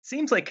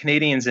seems like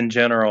Canadians in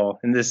general,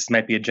 and this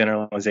might be a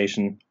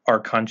generalization, are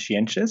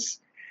conscientious,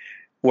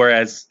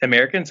 whereas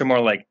Americans are more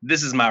like,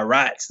 "This is my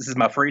rights. This is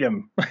my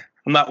freedom.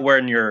 I'm not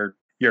wearing your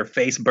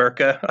face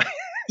burqa."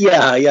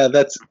 Yeah, yeah,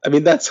 that's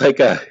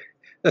like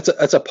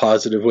that's a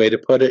positive way to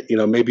put it.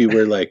 Maybe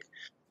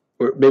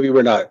maybe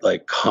we're not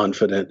like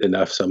confident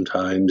enough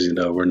sometimes.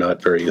 We're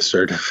not very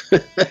assertive.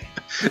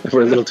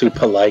 We're a little too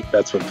polite.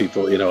 That's what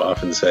people,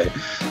 often say.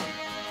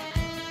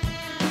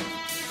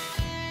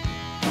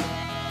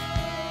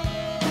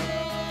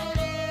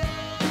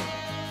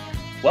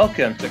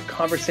 Welcome to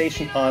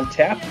Conversation on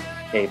Tap,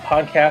 a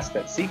podcast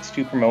that seeks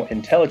to promote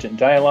intelligent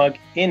dialogue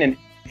in an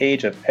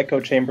age of echo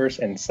chambers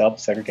and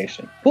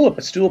self-segregation. Pull up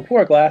a stool,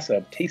 pour a glass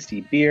of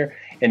tasty beer,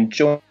 and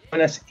join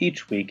us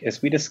each week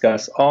as we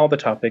discuss all the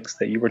topics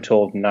that you were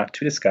told not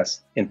to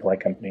discuss in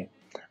polite company.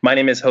 My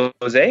name is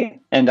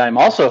Jose. And I'm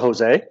also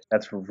Jose.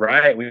 That's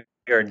right. We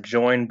are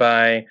joined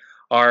by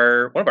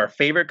one of our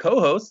favorite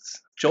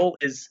co-hosts. Joel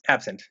is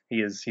absent.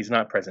 He's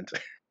not present.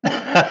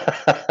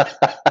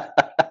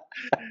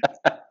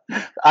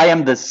 I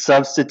am the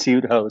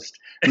substitute host,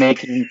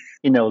 making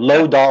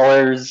low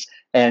dollars,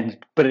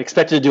 but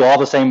expected to do all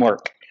the same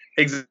work.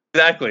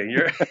 Exactly.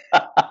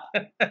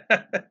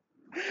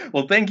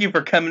 Well, thank you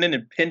for coming in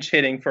and pinch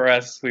hitting for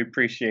us. We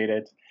appreciate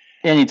it.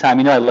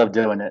 Anytime. I love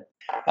doing it.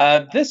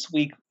 This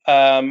week,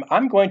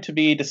 I'm going to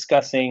be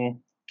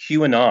discussing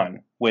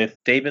QAnon with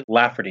David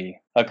Lafferty,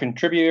 a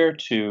contributor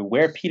to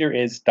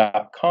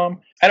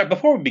wherepeteris.com.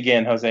 Before we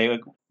begin, Jose,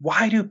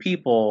 why do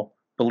people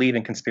believe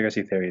in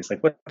conspiracy theories?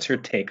 What's your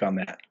take on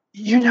that?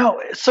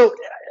 So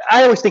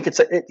I always think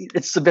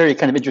it's a very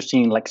kind of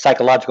interesting,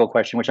 psychological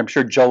question, which I'm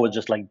sure Joe would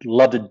just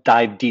love to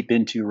dive deep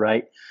into,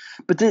 right?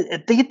 But I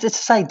think it's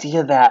this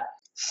idea that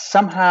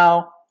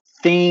somehow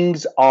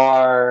things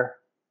are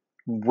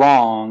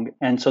wrong,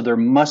 and so there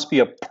must be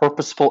a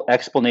purposeful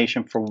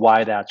explanation for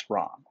why that's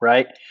wrong,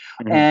 right?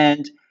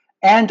 Mm-hmm.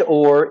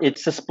 And/or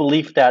it's this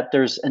belief that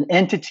there's an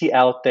entity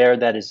out there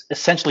that is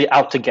essentially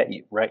out to get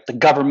you, right? The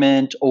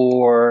government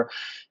or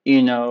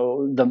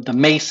the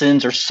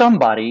Masons or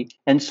somebody.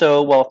 And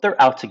so, well, if they're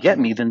out to get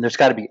me, then there's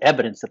got to be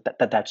evidence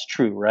that's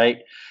true, right?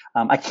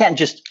 It can't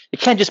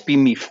just be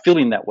me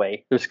feeling that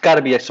way. There's got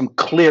to be some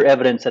clear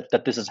evidence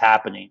that this is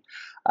happening.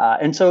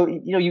 And so,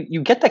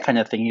 you get that kind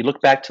of thing. You look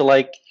back to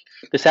the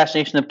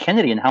assassination of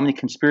Kennedy and how many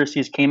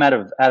conspiracies came out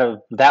of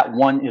that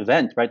one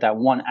event, right? That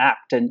one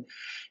act. And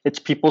it's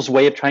people's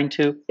way of trying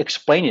to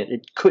explain it.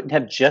 It couldn't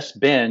have just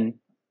been,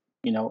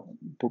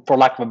 for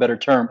lack of a better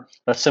term,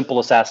 a simple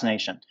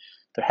assassination.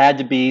 There had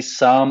to be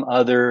some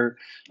other,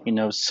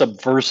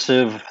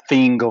 subversive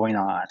thing going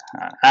on.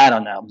 I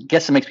don't know. I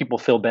guess it makes people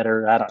feel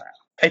better. I don't know.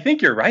 I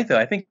think you're right, though.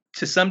 I think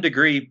to some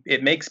degree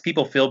it makes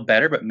people feel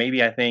better, but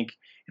maybe I think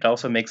it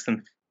also makes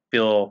them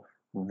feel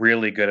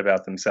really good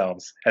about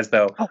themselves, as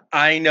though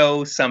I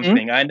know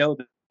something. Mm-hmm. I know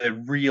the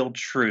real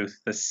truth,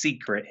 the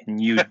secret,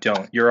 and you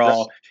don't. You're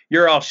all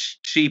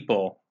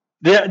sheeple.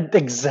 Yeah,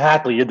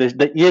 exactly. You're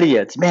the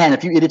idiots. Man,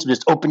 if you idiots would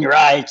just open your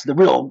eyes to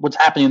what's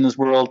happening in this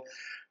world.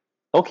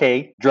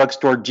 Okay,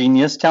 drugstore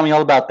genius, tell me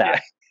all about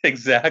that. Yeah,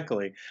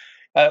 exactly.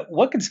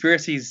 What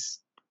conspiracies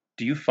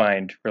do you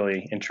find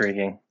really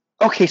intriguing?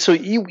 Okay, so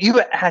you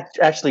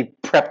actually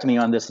prepped me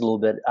on this a little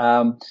bit.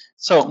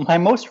 So my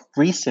most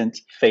recent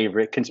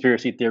favorite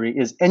conspiracy theory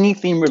is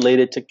anything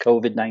related to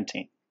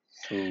COVID-19.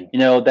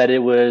 That it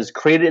was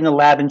created in a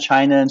lab in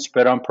China and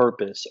spread on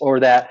purpose, or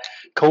that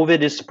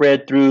COVID is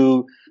spread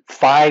through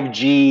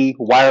 5G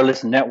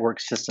wireless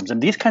network systems.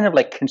 And these kind of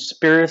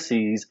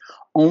conspiracies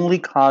only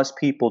cause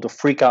people to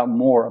freak out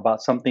more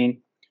about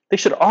something they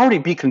should already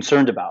be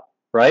concerned about,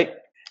 right?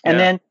 And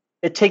then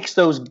it takes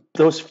those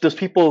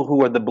people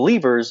who are the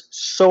believers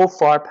so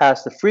far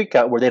past the freak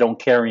out where they don't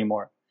care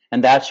anymore.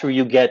 And that's where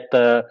you get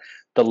the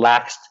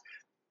laxed,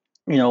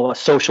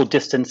 social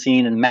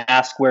distancing and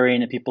mask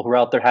wearing, and people who are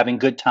out there having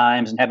good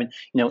times and having,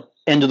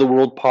 end of the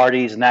world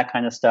parties and that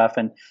kind of stuff.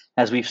 And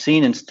as we've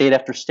seen in state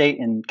after state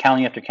and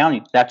county after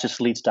county, that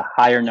just leads to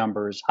higher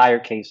numbers, higher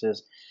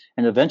cases,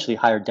 and eventually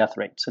higher death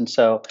rates. And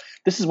so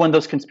this is one of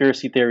those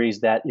conspiracy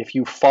theories that if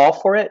you fall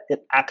for it,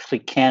 it actually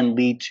can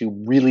lead to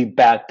really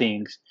bad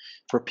things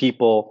for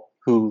people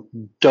who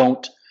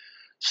don't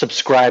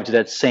subscribe to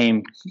that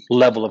same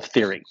level of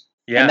theory.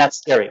 Yeah. And that's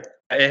scary.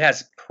 It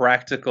has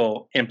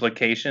practical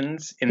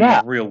implications in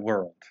the real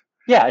world.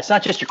 Yeah, it's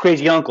not just your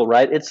crazy uncle,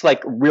 right? It's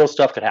real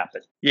stuff could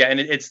happen. Yeah, and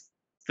it's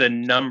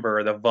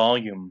the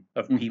volume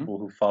of people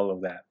who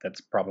follow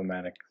that's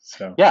problematic.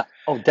 So yeah,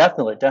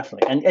 definitely.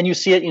 And you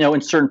see it,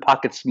 in certain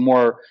pockets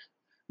more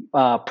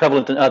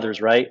prevalent than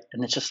others, right?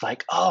 And it's just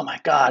oh my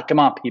God, come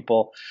on,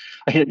 people.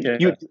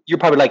 You're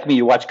probably like me.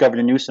 You watch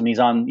Governor Newsom. He's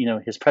on,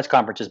 his press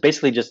conferences,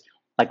 basically just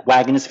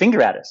wagging his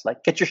finger at us,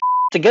 get your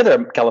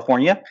together,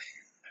 California.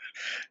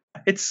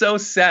 It's so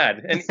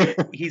sad, and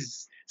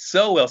he's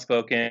so well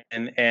spoken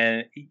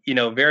and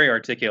very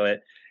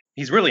articulate.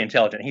 He's really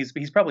intelligent.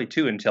 He's probably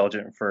too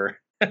intelligent for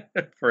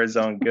his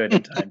own good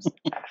at times,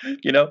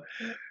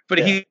 But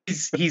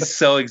he's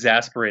so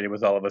exasperated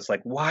with all of us.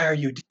 Why are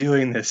you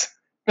doing this?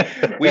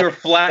 We were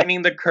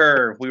flattening the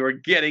curve. We were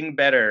getting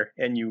better,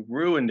 and you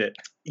ruined it.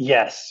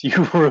 Yes,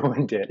 you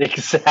ruined it.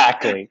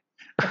 Exactly.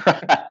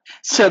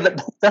 So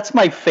that's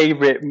my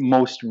favorite,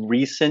 most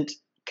recent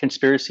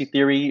conspiracy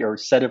theory or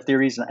set of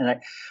theories.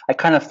 And I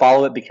kind of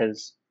follow it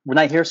because when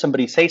I hear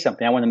somebody say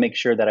something, I want to make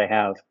sure that I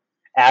have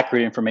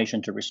accurate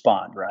information to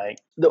respond, right?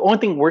 The only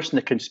thing worse than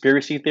the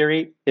conspiracy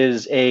theory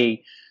is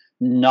a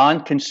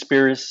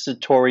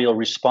non-conspiratorial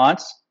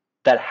response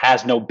that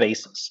has no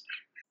basis.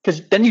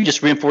 Because then you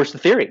just reinforce the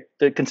theory,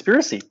 the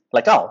conspiracy.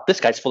 Like, oh, this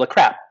guy's full of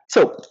crap.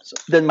 So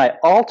then my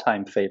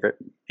all-time favorite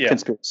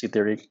conspiracy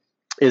theory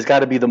is got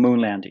to be the moon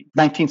landing.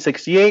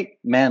 1968,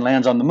 man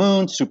lands on the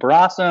moon, super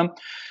awesome.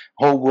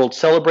 Whole world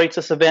celebrates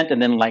this event,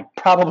 and then like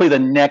probably the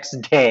next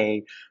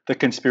day, the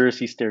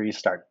conspiracy theories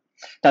start.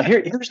 Now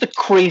here's the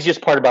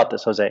craziest part about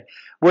this, Jose.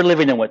 We're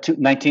living in what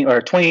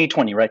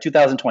 2020, right?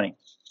 2020.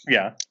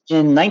 Yeah.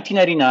 In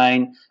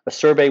 1999, a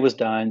survey was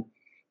done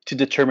to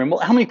determine, well,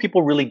 how many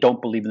people really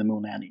don't believe in the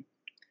moon landing?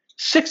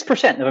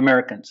 6% of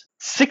Americans,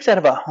 6 out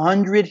of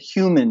 100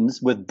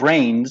 humans with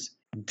brains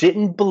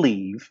didn't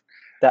believe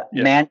that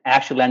man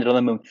actually landed on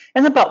the moon.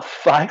 And about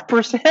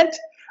 5%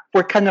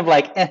 were kind of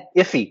like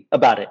iffy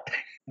about it.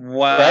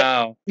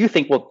 Wow. Right? You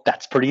think, well,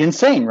 that's pretty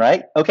insane,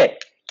 right? Okay.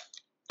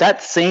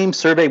 That same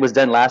survey was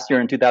done last year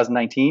in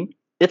 2019.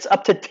 It's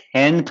up to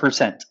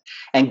 10%.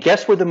 And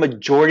guess where the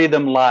majority of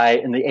them lie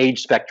in the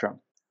age spectrum?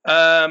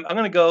 I'm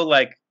going to go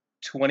like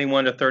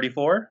 21 to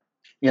 34.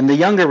 In the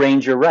younger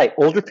range, you're right.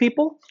 Older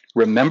people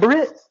remember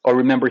it, or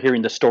remember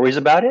hearing the stories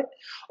about it,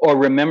 or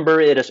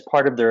remember it as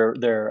part of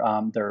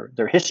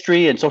their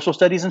history and social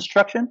studies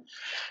instruction.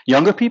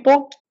 Younger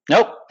people,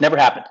 nope, never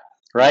happened.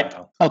 Right?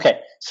 Wow. Okay.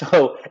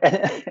 So,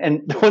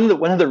 and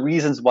one of the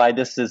reasons why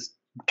this is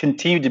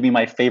continued to be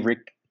my favorite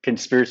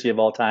conspiracy of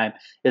all time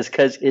is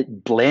because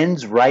it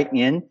blends right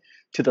in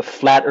to the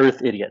flat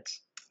Earth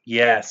idiots.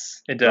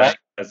 Yes, it does.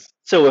 Right?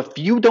 So if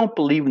you don't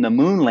believe in the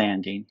moon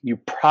landing, you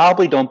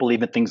probably don't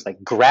believe in things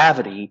like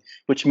gravity,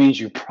 which means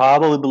you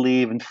probably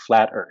believe in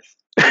flat Earth.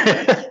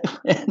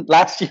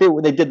 Last year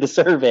when they did the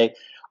survey,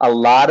 a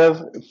lot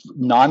of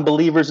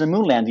non-believers in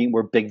moon landing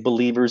were big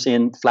believers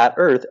in flat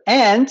Earth.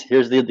 And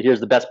here's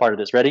the best part of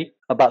this. Ready?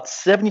 About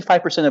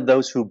 75% of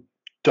those who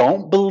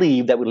don't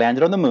believe that we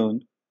landed on the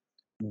moon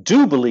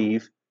do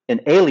believe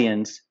in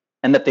aliens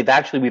and that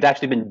we've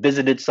actually been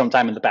visited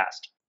sometime in the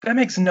past. That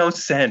makes no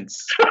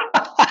sense.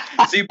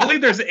 So you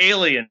believe there's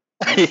aliens?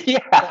 Yeah.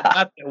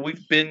 Not that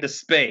we've been to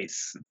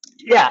space.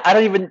 Yeah,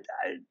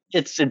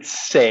 it's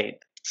insane.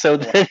 So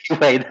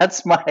anyway,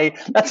 that's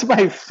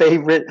my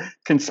favorite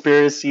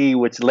conspiracy,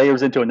 which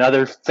layers into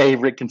another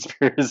favorite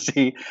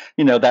conspiracy.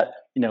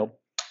 The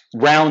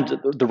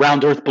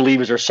round Earth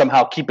believers are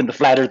somehow keeping the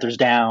flat earthers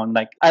down.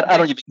 Like I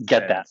don't even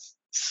get that.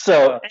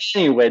 So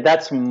anyway,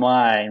 that's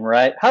mine,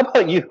 right? How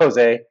about you,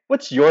 Jose?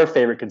 What's your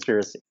favorite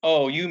conspiracy?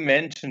 Oh, you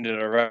mentioned it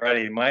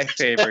already. My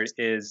favorite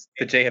is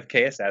the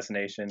JFK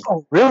assassination.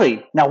 Oh,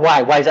 really? Now,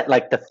 why? Why is that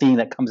like the theme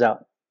that comes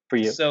out for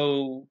you?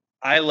 So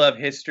I love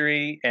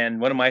history, and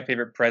one of my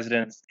favorite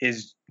presidents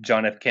is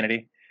John F.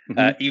 Kennedy.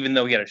 Mm-hmm. Even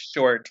though he had a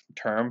short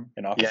term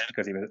in office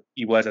because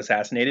he was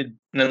assassinated,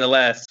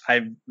 nonetheless,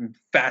 I'm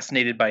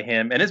fascinated by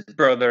him and his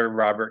brother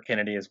Robert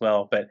Kennedy as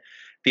well. But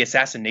the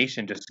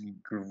assassination just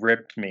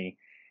gripped me.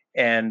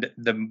 And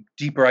the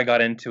deeper I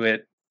got into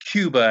it,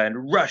 Cuba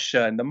and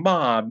Russia and the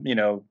mob,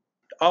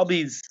 all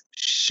these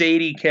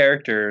shady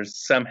characters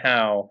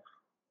somehow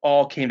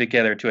all came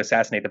together to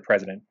assassinate the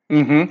president.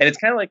 Mm-hmm. And it's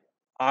kind of like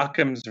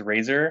Occam's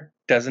razor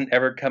doesn't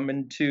ever come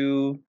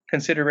into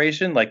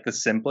consideration, like the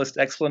simplest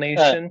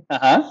explanation.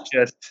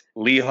 Just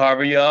Lee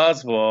Harvey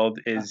Oswald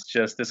is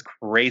just this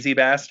crazy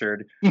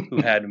bastard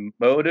who had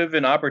motive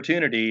and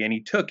opportunity, and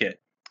he took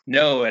it.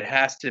 No, it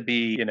has to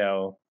be,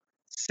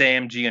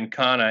 Sam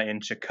Giancana in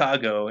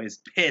Chicago is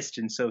pissed,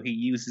 and so he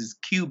uses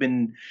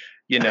Cuban,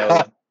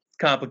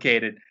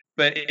 complicated.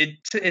 But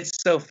it's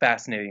so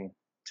fascinating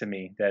to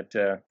me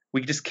that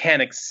we just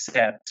can't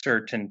accept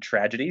certain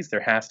tragedies. There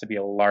has to be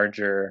a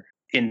larger,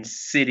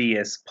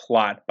 insidious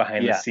plot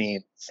behind the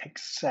scenes.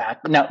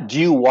 Exactly. Now, do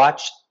you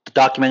watch the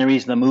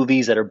documentaries and the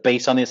movies that are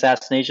based on the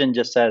assassination,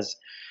 just as,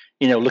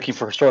 looking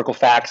for historical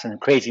facts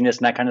and craziness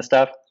and that kind of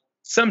stuff?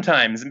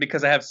 Sometimes, and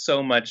because I have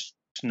so much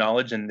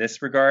knowledge in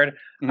this regard,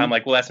 I'm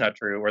like, well, that's not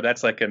true, or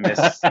that's like a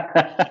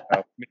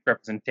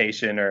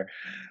misrepresentation,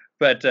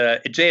 But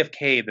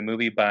JFK, the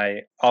movie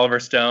by Oliver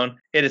Stone,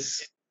 it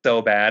is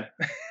so bad.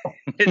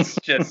 It's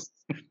just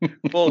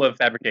full of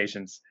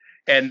fabrications.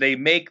 And they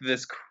make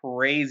this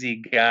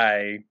crazy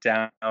guy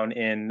down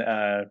in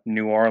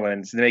New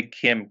Orleans. They make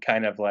him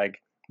kind of like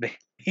the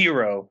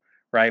hero,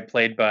 right?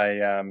 Played by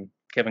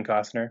Kevin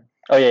Costner.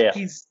 Oh, yeah.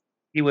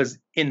 He was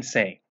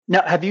insane.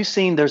 Now, have you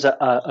seen, there's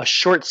a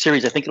short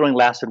series, I think it only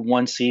lasted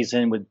one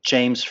season, with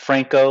James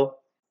Franco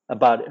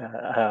about,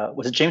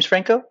 was it James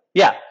Franco?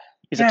 Yeah.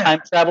 He's a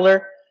time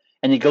traveler,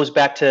 and he goes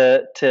back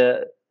to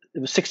it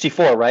was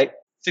 64, right?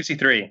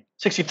 63.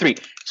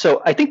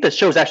 So I think the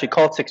show is actually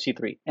called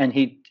 63, and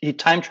he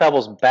time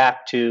travels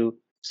back to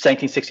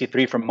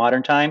 1963 from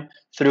modern time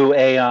through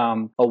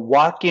a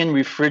walk-in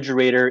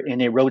refrigerator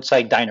in a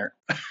roadside diner.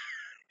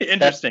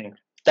 Interesting.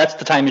 That's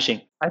the time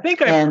machine. I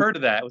think I've heard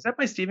of that. Was that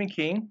by Stephen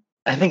King?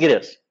 I think it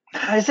is.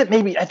 Is it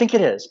maybe? I think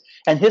it is.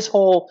 And his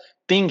whole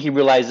thing, he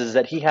realizes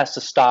that he has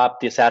to stop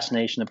the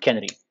assassination of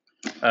Kennedy.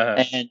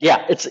 And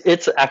yeah,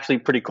 it's actually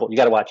pretty cool. You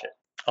got to watch it.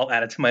 I'll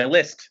add it to my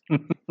list.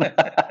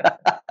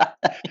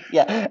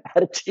 Yeah,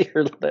 add it to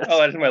your list.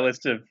 I'll add it to my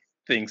list of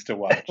things to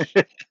watch.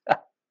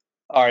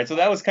 All right, so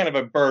that was kind of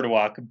a bird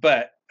walk.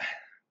 But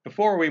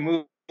before we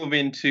move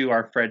into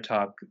our Fred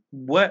Talk,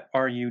 what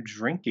are you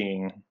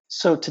drinking?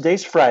 So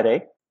today's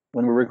Friday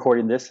when we're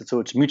recording this,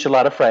 so it's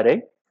Michelada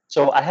Friday.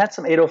 So I had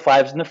some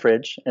 805s in the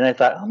fridge, and I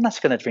thought, I'm not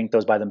going to drink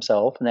those by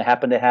themselves. And I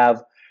happened to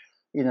have,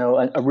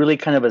 a really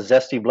kind of a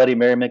zesty Bloody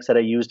Mary mix that I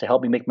used to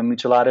help me make my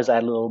micheladas. I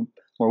had a little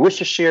more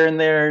Worcestershire in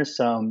there,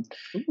 some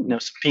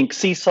pink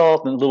sea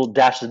salt, and a little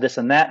dash of this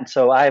and that. And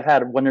so I've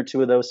had one or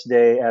two of those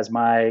today as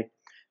my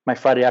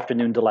Friday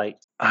afternoon delight.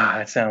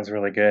 That sounds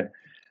really good.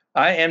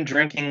 I am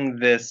drinking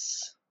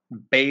this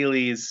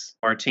Bailey's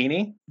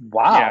Martini.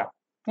 Wow. Yeah.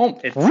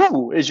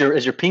 Oh, is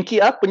your pinky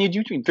up when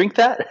you drink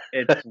that?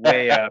 It's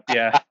way up,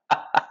 yeah.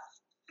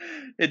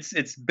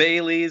 It's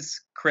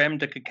Bailey's, creme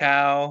de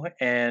cacao,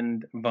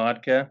 and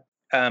vodka.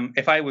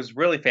 If I was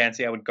really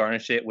fancy, I would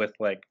garnish it with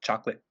like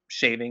chocolate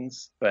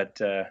shavings,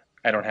 but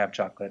I don't have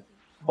chocolate.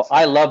 Well,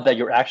 I love that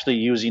you're actually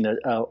using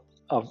a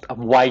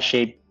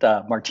Y-shaped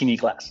martini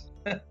glass.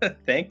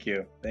 Thank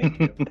you.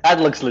 That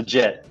looks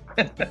legit.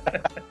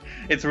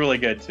 It's really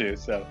good too.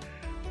 So,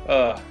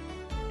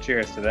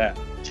 cheers to that.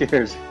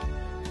 Cheers.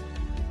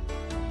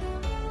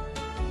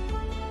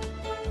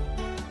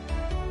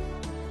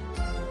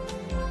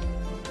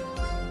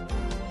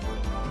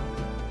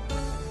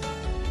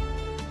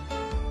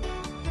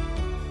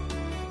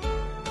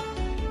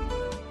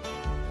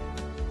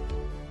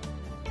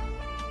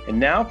 And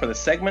now for the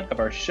segment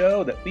of our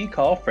show that we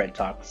call Fred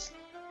Talks.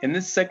 In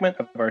this segment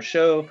of our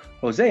show,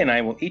 Jose and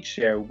I will each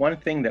share one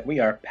thing that we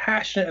are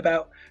passionate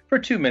about for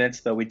 2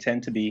 minutes, though we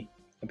tend to be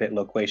a bit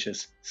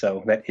loquacious,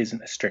 so that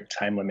isn't a strict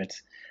time limit.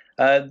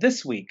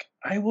 This week,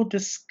 I will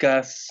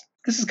discuss,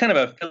 this is kind of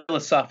a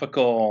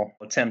philosophical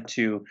attempt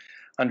to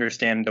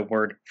understand the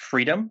word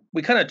freedom.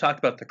 We kind of talked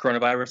about the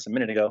coronavirus a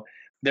minute ago.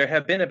 There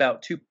have been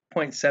about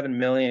 2.7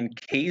 million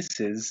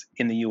cases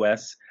in the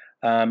U.S.,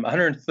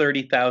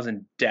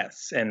 130,000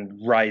 deaths and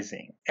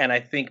rising. And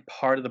I think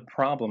part of the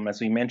problem, as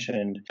we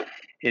mentioned,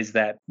 is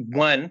that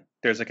one,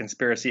 there's a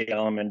conspiracy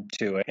element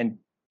to it. And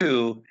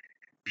two,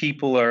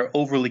 people are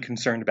overly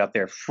concerned about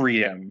their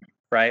freedom,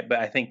 right? But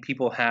I think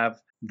people have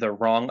the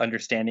wrong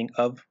understanding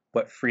of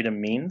what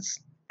freedom means.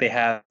 They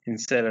have,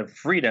 instead of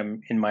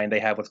freedom in mind, they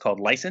have what's called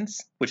license,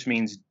 which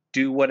means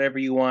do whatever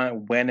you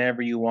want,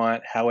 whenever you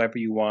want, however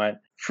you want.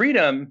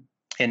 Freedom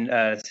in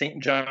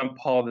St. John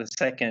Paul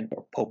II,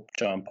 or Pope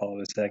John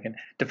Paul II,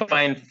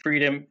 defined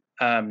freedom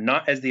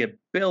not as the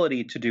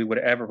ability to do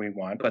whatever we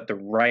want, but the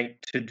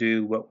right to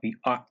do what we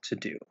ought to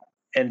do.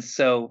 And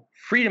so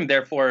freedom,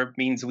 therefore,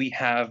 means we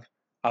have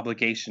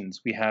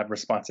obligations, we have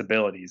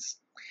responsibilities.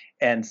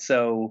 And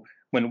so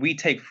when we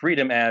take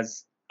freedom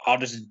as, I'll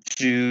just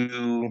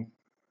do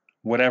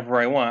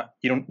whatever I want,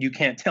 you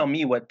can't tell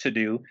me what to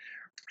do.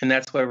 And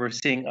that's why we're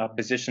seeing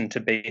opposition to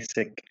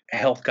basic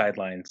health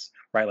guidelines,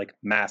 right? Like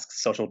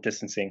masks, social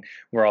distancing.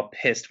 We're all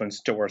pissed when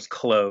stores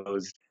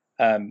close.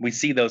 We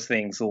see those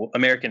things.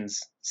 Americans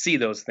see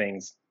those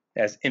things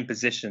as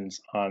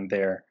impositions on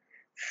their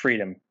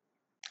freedom.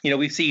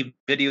 We see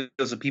videos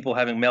of people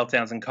having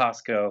meltdowns in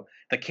Costco,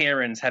 the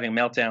Karens having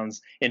meltdowns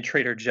in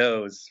Trader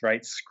Joe's,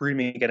 right?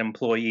 Screaming at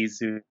employees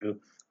who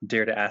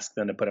dare to ask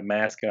them to put a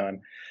mask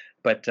on.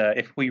 But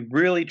if we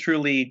really,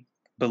 truly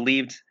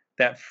believed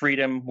that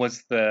freedom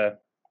was the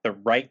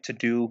right to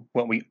do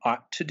what we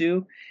ought to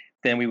do,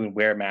 then we would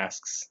wear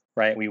masks,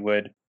 right? We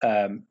would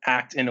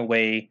act in a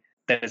way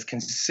that is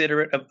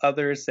considerate of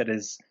others, that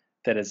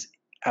is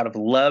out of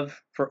love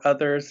for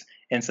others,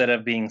 instead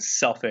of being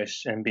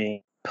selfish and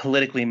being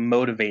politically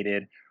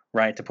motivated,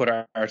 right? To put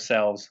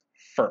ourselves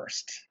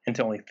first and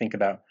to only think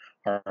about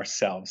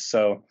ourselves.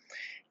 So,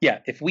 yeah,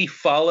 if we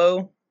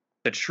follow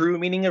the true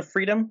meaning of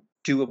freedom,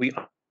 do what we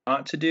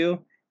ought to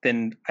do,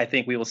 then I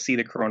think we will see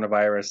the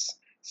coronavirus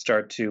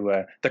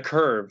the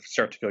curve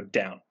start to go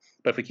down.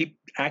 But if we keep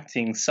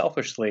acting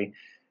selfishly,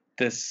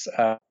 this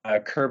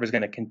curve is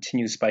going to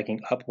continue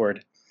spiking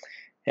upward.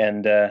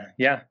 And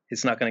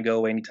it's not going to go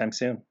away anytime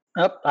soon.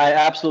 I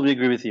absolutely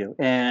agree with you.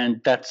 And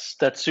that's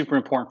super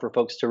important for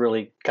folks to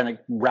really kind of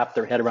wrap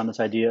their head around this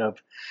idea of,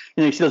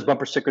 you see those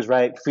bumper stickers,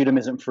 right? Freedom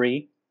isn't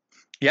free.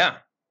 Yeah.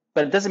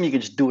 But it doesn't mean you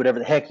can just do whatever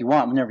the heck you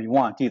want whenever you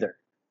want either.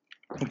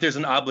 There's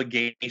an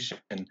obligation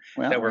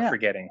that we're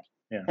forgetting.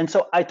 Yeah. And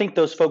so I think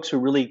those folks who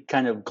really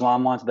kind of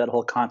glom onto that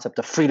whole concept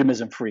of freedom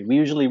isn't free, we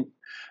usually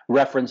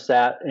reference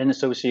that and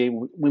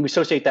when we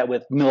associate that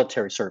with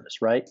military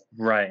service, right?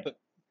 Right.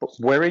 But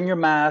wearing your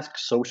mask,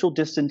 social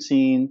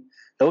distancing,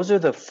 those are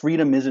the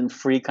freedom isn't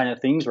free kind of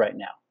things right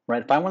now,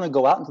 right? If I want to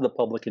go out into the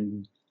public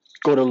and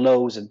go to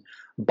Lowe's and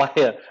buy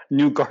a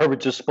new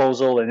garbage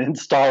disposal and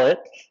install it,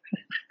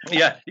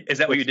 Yeah. Is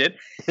that what you did?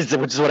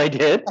 which is what I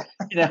did,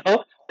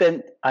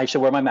 then I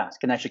should wear my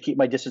mask and I should keep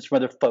my distance from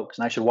other folks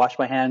and I should wash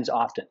my hands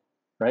often,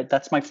 right?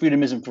 That's my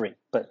freedom isn't free.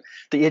 But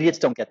the idiots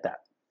don't get that.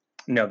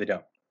 No, they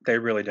don't. They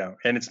really don't.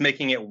 And it's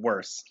making it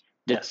worse.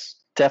 Yes,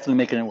 definitely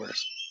making it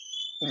worse.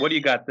 What do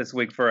you got this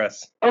week for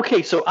us?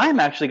 Okay, so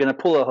I'm actually going to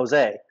pull a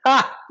Jose.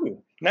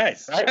 Ooh,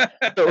 nice. Right?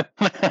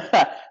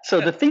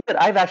 So the thing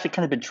that I've actually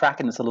kind of been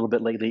tracking this a little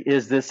bit lately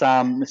is this.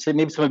 So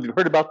maybe some of you have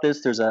heard about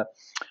this. There's a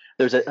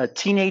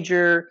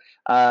teenager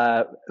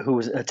who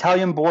was an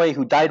Italian boy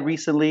who died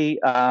recently.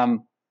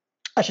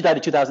 Actually died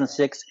in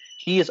 2006.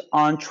 He is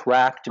on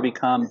track to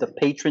become the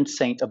patron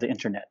saint of the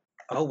internet.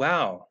 Oh,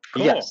 wow.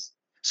 Cool. Yes.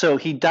 So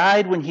he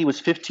died when he was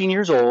 15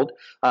 years old.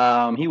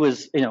 He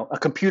was, a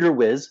computer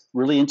whiz,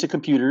 really into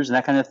computers and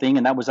that kind of thing.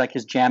 And that was like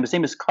his jam. His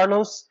name is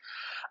Carlos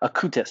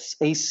Acutis,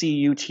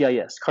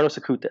 Acutis, Carlos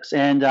Acutis.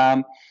 And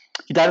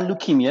he died of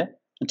leukemia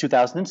in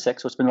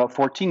 2006. So it's been about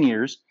 14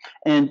 years.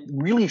 And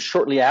really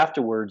shortly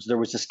afterwards, there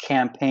was this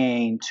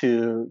campaign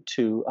to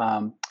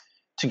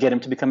get him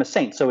to become a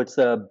saint. So it's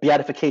the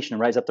beatification,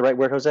 right? Is that the right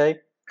word, Jose?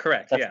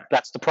 Correct.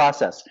 That's the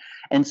process.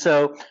 And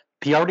so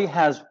he already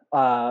has,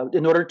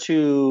 in order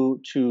to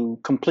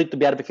complete the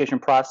beatification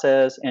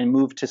process and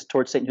move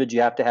towards sainthood,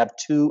 you have to have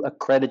 2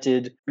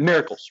 accredited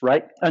miracles,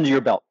 right, under your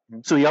belt.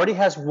 Mm-hmm. So he already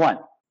has 1.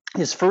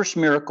 His first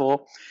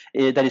miracle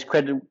that he's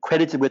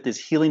credited with is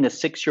healing a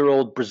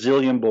 6-year-old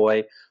Brazilian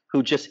boy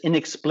who just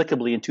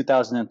inexplicably in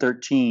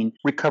 2013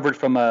 recovered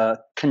from a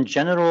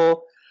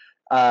congenital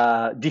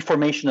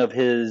deformation of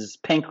his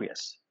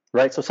pancreas,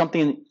 right? So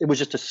it was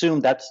just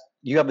assumed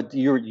you have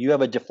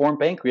a deformed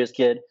pancreas,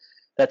 kid.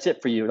 That's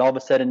it for you. And all of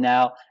a sudden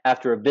now,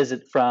 after a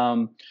visit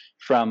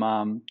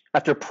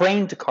after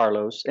praying to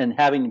Carlos and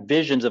having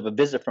visions of a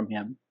visit from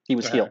him, he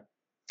was healed.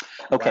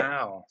 Okay.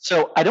 Wow.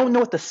 So I don't know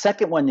what the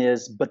second one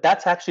is, but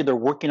that's actually, they're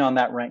working on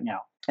that right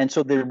now. And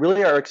so they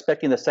really are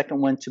expecting the second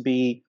one to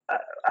be,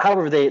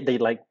 however they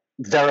like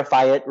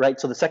verify it, right?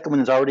 So the second one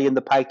is already in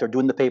the pike. They're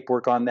doing the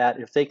paperwork on that.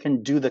 If they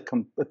can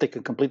if they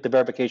can complete the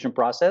verification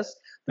process,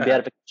 the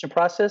beatification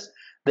process,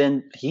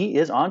 then he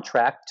is on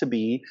track to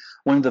be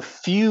one of the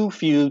few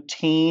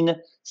teen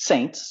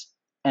saints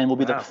and will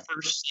be the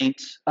first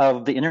saint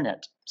of the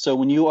internet. So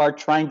when you are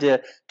trying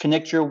to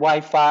connect your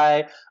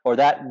Wi-Fi or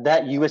that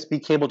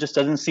USB cable just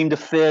doesn't seem to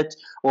fit,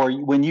 or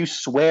when you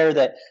swear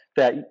that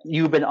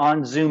you've been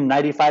on Zoom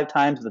 95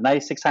 times, the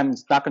 96th time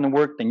it's not going to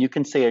work, then you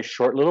can say a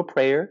short little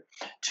prayer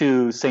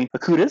to Saint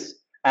Acutis,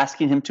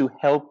 asking him to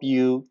help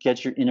you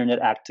get your internet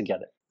act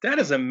together. That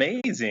is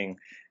amazing.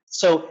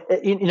 So,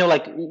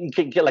 like you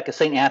could get like a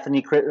St.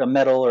 Anthony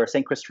medal or a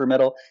St. Christopher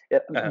medal.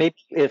 Maybe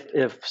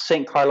if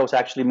St. Carlos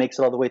actually makes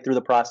it all the way through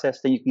the process,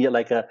 then you can get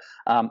like a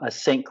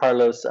St.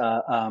 Carlos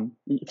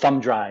thumb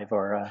drive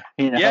or a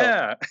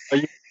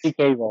USB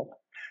cable.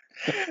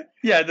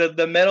 Yeah,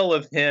 the medal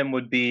of him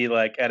would be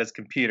like at his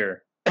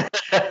computer.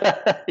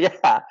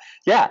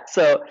 Yeah.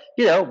 So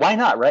why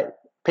not, right?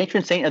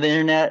 Patron saint of the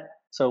internet.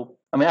 So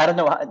I mean, I don't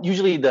know.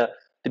 Usually the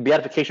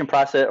beatification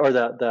process or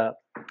the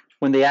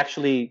when they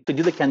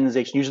do the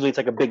canonization, usually it's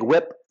like a big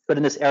whip. But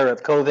in this era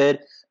of COVID,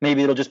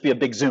 maybe it'll just be a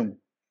big Zoom.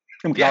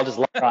 And we all just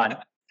log on.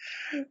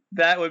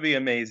 That would be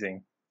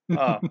amazing.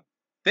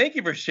 Thank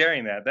you for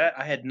sharing that.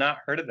 I had not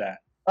heard of that.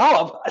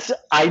 Oh,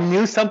 I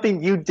knew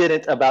something you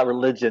didn't about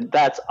religion.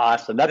 That's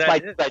awesome. That's my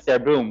right there.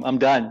 Boom. I'm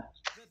done.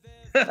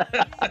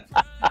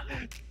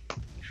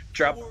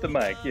 Drop the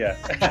mic. Yeah.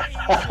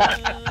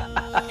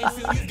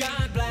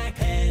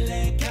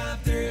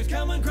 Helicopters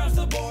coming across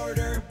the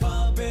border.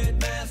 Puppet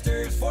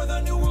masters for the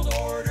new world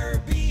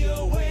order. Be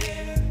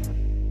aware.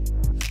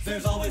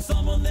 There's always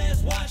someone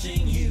that's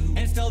watching you.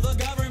 And still the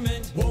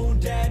government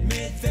won't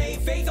admit they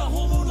faked a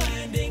whole moon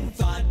landing.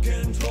 Thought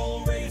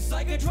control race,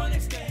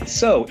 psychotronic scan.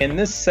 So, in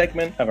this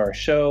segment of our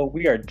show,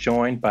 we are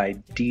joined by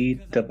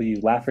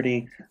D.W.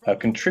 Lafferty, a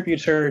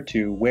contributor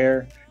to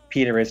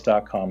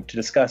WherePeterIs.com, to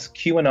discuss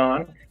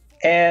QAnon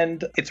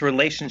and its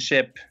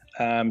relationship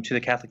to the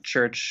Catholic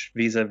Church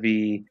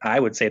vis-a-vis, I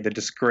would say, the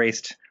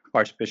disgraced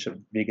Archbishop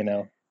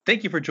Vigano.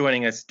 Thank you for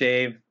joining us,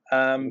 Dave.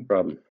 No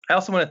problem. I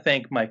also want to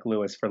thank Mike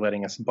Lewis for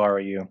letting us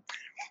borrow you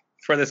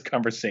for this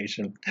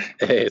conversation.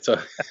 Hey, it's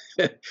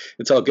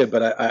all good,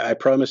 but I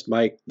promised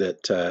Mike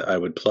that I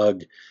would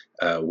plug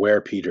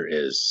Where Peter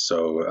Is.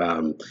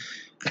 So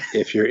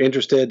if you're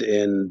interested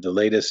in the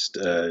latest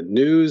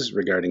news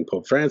regarding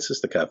Pope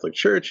Francis, the Catholic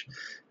Church,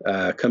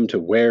 come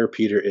to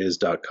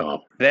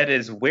wherepeteris.com. That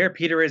is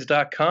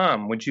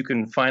wherepeteris.com, which you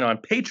can find on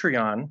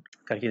Patreon.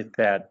 Gotta get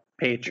that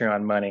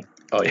Patreon money.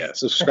 Oh yeah,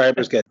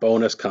 subscribers get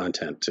bonus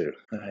content too.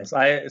 Nice.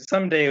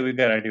 Someday we've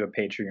got to do a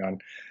Patreon.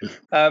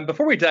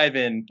 Before we dive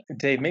in,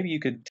 Dave, maybe you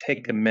could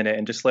take a minute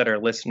and just let our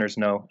listeners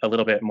know a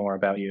little bit more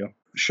about you.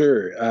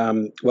 Sure.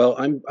 Well,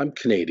 I'm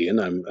Canadian.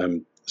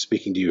 I'm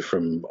speaking to you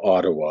from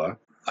Ottawa.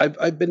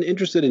 I've been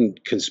interested in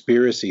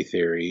conspiracy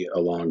theory a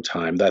long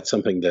time. That's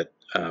something that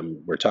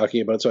we're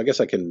talking about. So I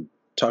guess I can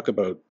talk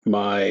about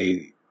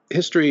my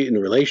history in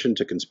relation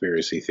to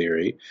conspiracy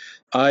theory.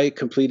 I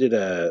completed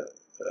a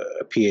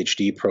a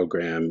PhD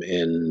program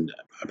in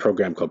a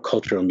program called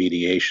Cultural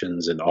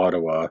Mediations in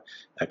Ottawa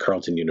at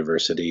Carleton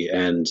University.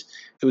 And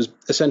it was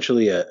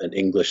essentially an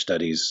English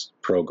studies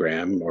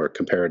program or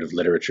comparative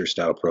literature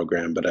style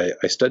program. But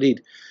I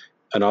studied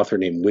an author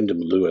named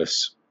Wyndham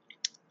Lewis.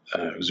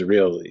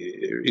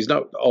 He's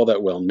not all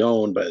that well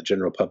known by the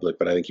general public,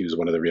 but I think he was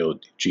one of the real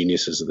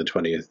geniuses of the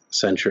 20th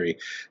century.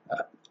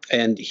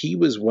 And he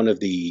was one of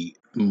the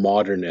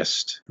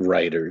modernist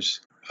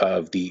writers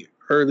of the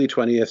early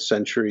 20th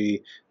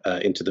century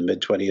into the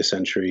mid 20th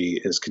century.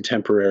 His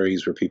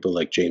contemporaries were people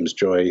like James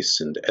Joyce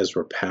and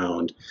Ezra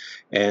Pound.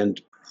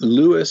 And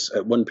Lewis,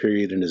 at one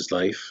period in his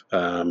life,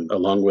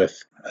 along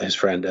with his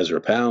friend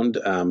Ezra Pound,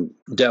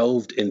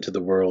 delved into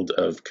the world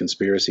of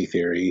conspiracy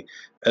theory.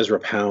 Ezra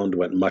Pound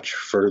went much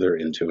further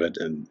into it,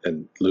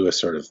 and Lewis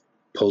sort of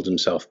pulled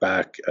himself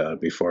back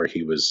before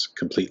he was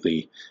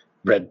completely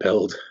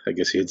red-pilled, I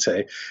guess you'd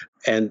say.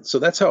 And so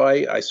that's how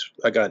I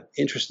got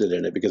interested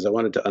in it, because I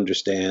wanted to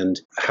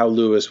understand how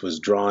Lewis was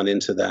drawn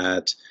into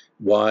that,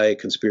 why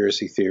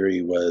conspiracy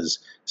theory was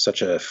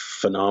such a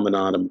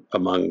phenomenon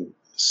among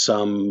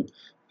some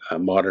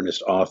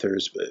modernist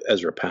authors,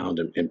 Ezra Pound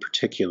in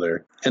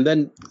particular. And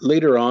then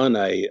later on,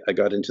 I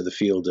got into the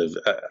field of,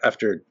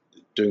 after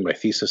doing my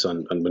thesis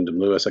on Wyndham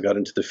Lewis, I got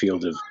into the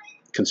field of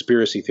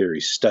conspiracy theory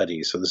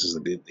study. So this is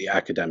the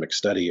academic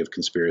study of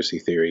conspiracy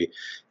theory.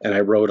 And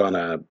I wrote on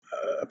a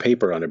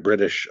paper on a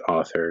British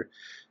author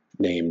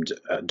named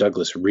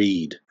Douglas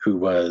Reid, who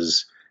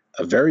was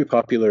a very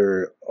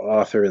popular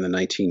author in the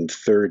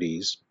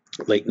 1930s,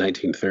 late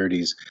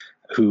 1930s,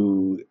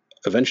 who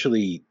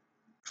eventually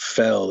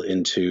fell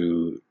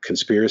into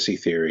conspiracy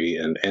theory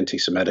and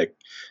anti-Semitic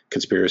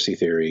conspiracy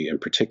theory in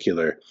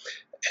particular.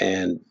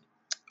 And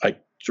I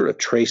sort of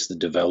traced the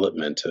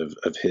development of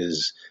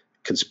his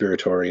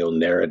conspiratorial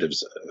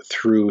narratives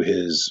through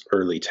his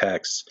early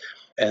texts.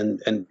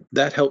 And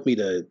that helped me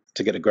to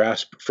get a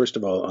grasp, first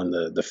of all, on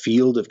the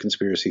field of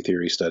conspiracy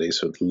theory studies,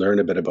 so to learn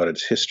a bit about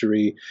its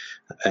history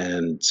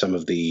and some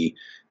of the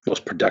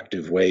most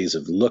productive ways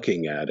of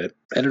looking at it.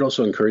 And it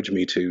also encouraged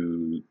me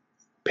to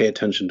pay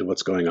attention to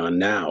what's going on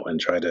now and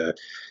try to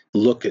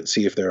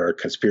see if there are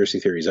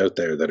conspiracy theories out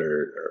there that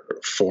are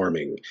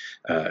forming,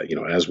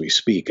 as we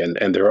speak. And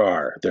there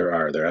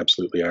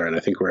absolutely are. And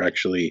I think we're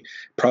actually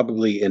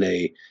probably in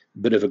a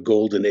bit of a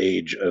golden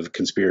age of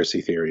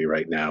conspiracy theory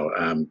right now.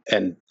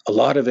 And a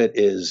lot of it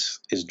is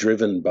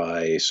driven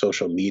by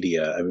social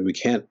media. I mean, we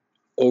can't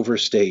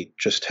overstate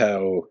just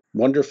how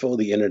wonderful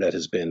the internet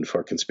has been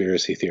for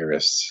conspiracy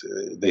theorists.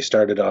 They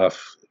started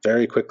off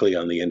very quickly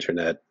on the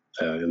internet.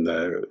 In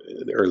the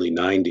early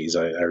 90s,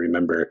 I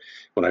remember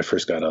when I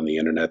first got on the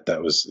internet,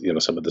 that was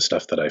some of the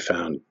stuff that I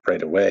found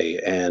right away.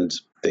 And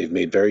they've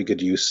made very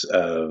good use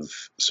of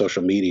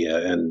social media,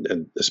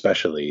 and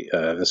especially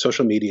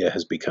social media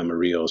has become a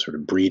real sort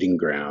of breeding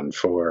ground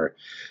for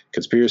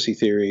conspiracy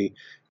theory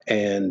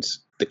and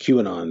the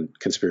QAnon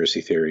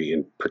conspiracy theory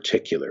in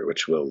particular,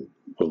 which we'll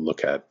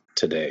look at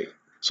today.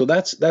 So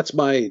that's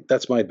my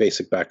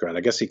basic background.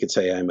 I guess you could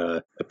say I'm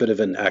a bit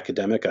of an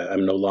academic.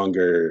 I'm no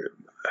longer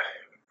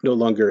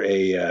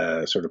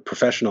a sort of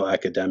professional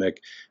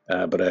academic,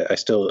 but I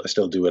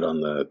still do it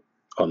on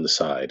the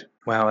side.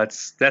 Wow,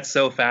 that's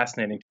so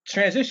fascinating.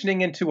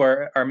 Transitioning into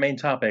our main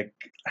topic,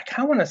 I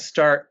kind of want to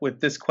start with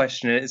this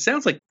question. It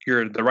sounds like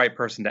you're the right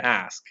person to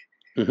ask.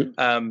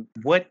 Mm-hmm.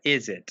 What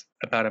is it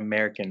about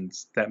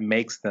Americans that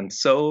makes them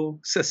so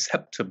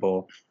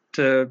susceptible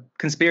to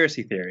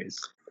conspiracy theories?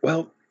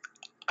 Well,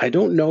 I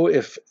don't know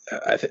if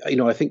I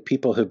think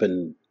people have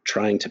been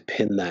trying to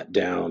pin that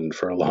down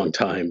for a long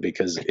time,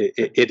 because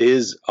it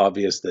is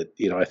obvious that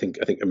I think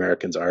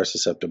Americans are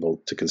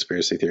susceptible to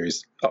conspiracy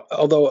theories.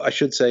 Although I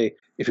should say,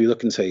 if you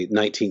look in, say,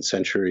 19th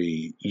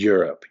century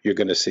Europe, you're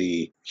going to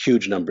see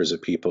huge numbers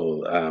of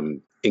people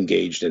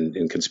engaged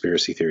in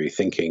conspiracy theory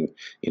thinking,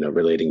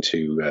 relating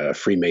to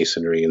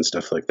Freemasonry and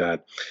stuff like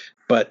that.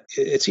 But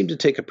it seemed to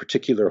take a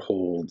particular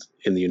hold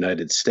in the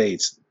United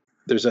States.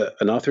 There's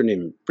an author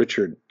named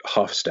Richard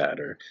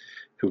Hofstadter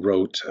who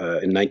wrote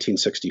in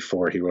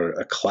 1964, he wrote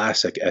a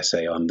classic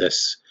essay on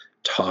this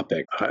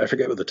topic. I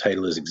forget what the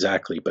title is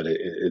exactly, but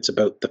it's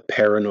about the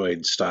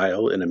paranoid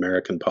style in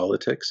American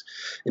politics.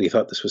 And he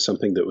thought this was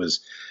something that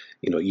was,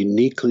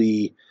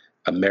 uniquely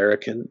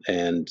American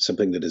and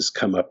something that has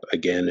come up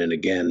again and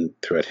again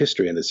throughout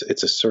history. And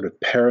it's a sort of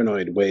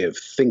paranoid way of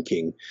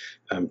thinking,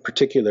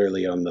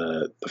 particularly on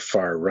the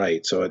far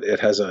right. So it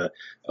has a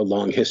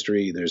long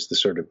history. There's the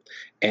sort of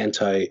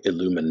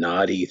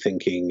anti-Illuminati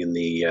thinking in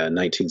the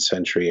 19th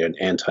century, and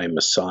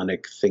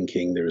anti-Masonic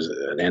thinking. There was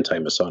an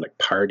anti-Masonic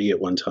party at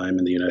one time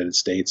in the United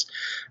States.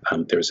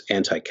 There's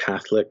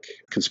anti-Catholic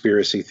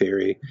conspiracy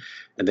theory.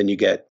 And then you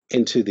get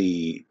into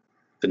the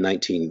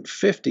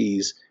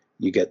 1950s,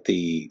 you get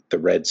the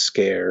Red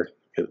Scare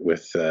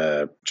with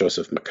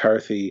Joseph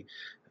McCarthy,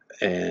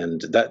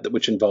 and that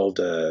which involved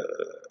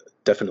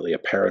definitely a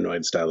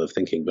paranoid style of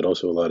thinking, but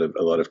also a lot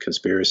of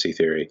conspiracy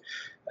theory.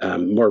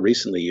 More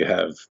recently, you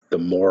have the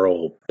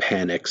moral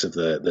panics of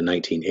the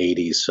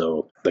 1980s.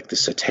 So, like the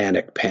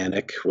Satanic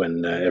Panic,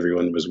 when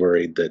everyone was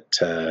worried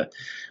that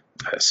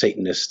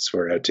Satanists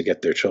were out to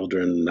get their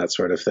children, that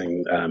sort of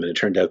thing. And it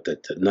turned out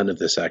that none of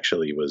this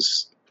actually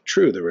was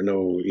true. There were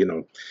no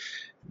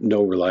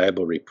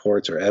reliable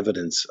reports or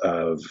evidence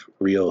of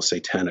real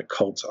satanic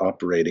cults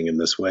operating in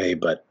this way,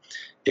 but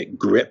it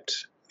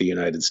gripped the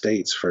United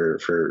States for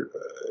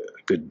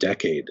a good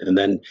decade. And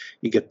then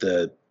you get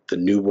the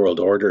New World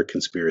Order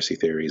conspiracy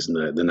theories in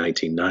the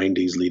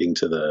 1990s, leading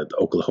to the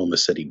Oklahoma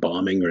City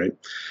bombing, right?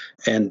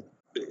 And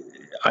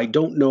I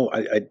don't know.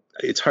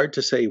 It's hard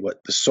to say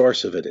what the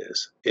source of it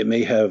is. It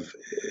may have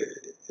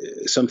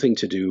something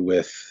to do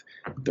with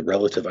the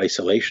relative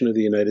isolation of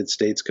the United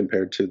States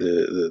compared to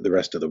the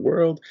rest of the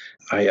world.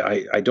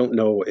 I don't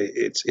know.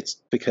 It's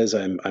because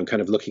I'm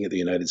kind of looking at the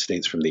United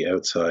States from the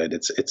outside.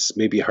 It's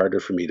maybe harder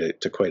for me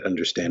to quite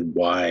understand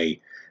why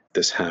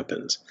this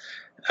happens.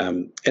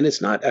 And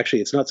it's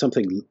not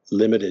something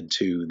limited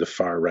to the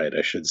far right,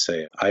 I should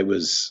say. I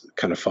was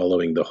kind of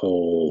following the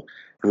whole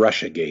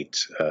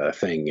Russiagate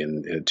thing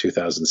in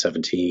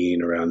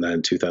 2017, around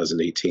then,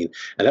 2018.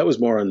 And that was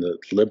more on the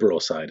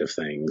liberal side of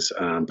things.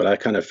 But I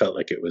kind of felt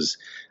like it was,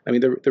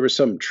 there was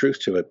some truth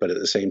to it, but at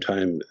the same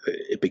time,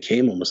 it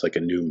became almost like a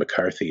new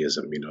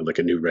McCarthyism, like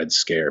a new Red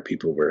Scare.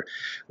 People were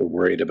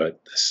worried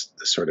about this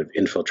sort of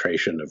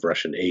infiltration of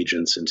Russian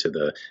agents into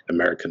the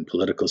American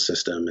political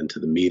system, into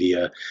the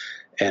media.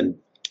 And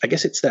I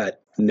guess it's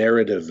that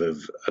narrative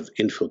of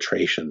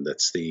infiltration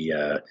that's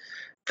the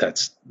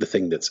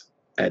thing that's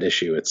at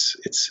issue.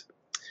 It's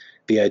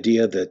the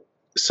idea that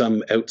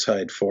some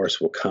outside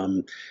force will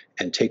come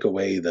and take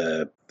away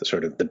the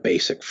sort of the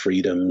basic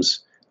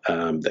freedoms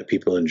that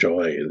people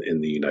enjoy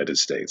in the United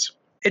States.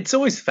 It's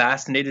always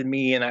fascinated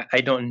me, and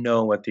I don't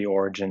know what the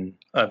origin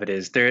of it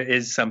is. There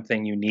is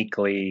something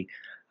uniquely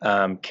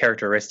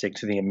characteristic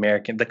to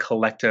the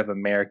collective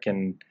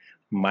American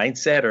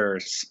mindset or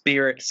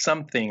spirit,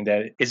 something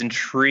that is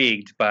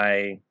intrigued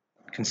by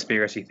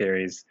conspiracy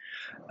theories.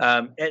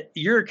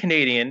 You're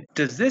Canadian.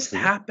 Does this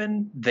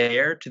happen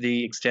there to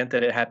the extent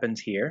that it happens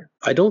here?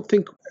 I don't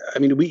think.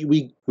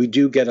 We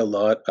do get a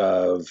lot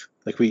of,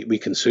 like, we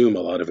consume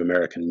a lot of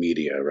American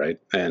media, right?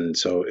 And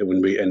so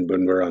when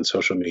we're on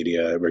social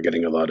media, we're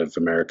getting a lot of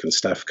American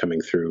stuff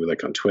coming through,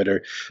 like on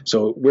Twitter.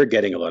 So we're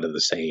getting a lot of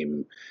the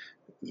same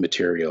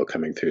material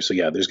coming through. So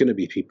yeah, there's going to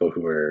be people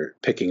who are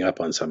picking up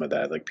on some of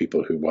that, like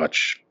people who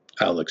watch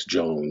Alex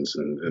Jones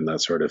and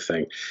that sort of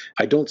thing.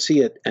 I don't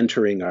see it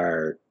entering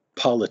our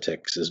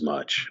politics as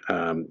much.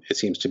 It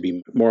seems to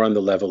be more on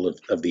the level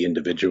of the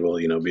individual.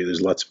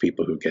 There's lots of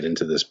people who get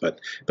into this,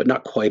 but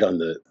not quite in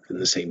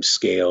the same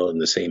scale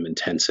and the same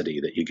intensity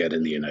that you get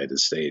in the United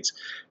States.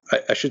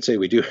 I should say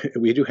we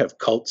do have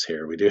cults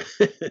here. We do.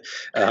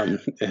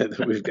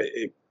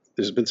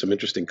 There's been some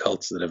interesting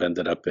cults that have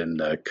ended up in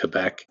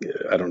Quebec.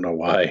 I don't know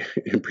why,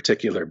 in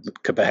particular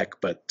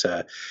Quebec, but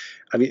the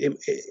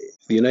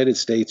United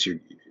States,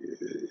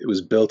 it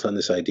was built on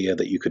this idea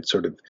that you could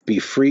sort of be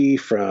free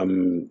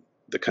from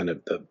the kind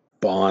of the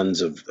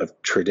bonds of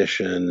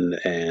tradition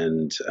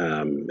and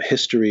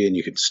history, and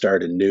you could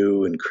start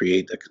anew and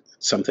create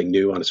something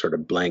new on a sort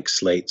of blank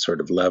slate sort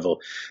of level,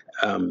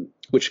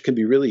 which can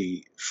be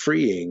really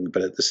freeing,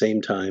 but at the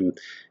same time,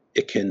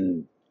 it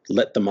can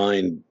let the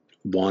mind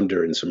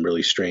wander in some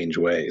really strange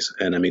ways.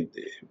 And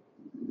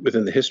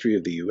within the history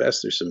of the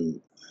U.S., there's some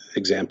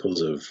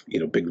examples of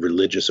big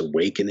religious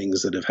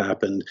awakenings that have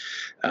happened,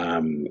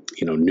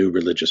 new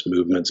religious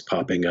movements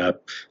popping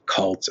up,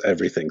 cults,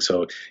 everything.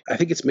 So I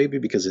think it's maybe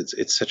because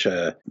it's such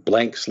a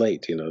blank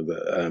slate,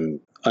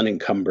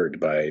 unencumbered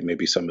by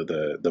maybe some of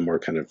the more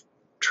kind of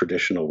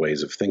traditional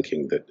ways of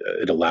thinking, that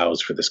it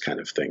allows for this kind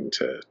of thing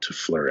to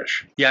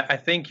flourish. Yeah, I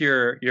think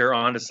you're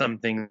onto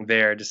something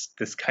there. Just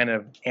this kind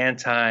of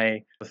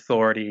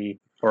anti-authority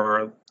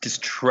or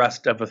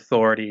distrust of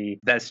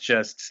authority that's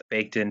just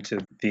baked into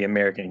the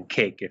American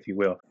cake, if you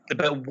will.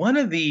 But one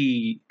of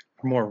the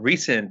more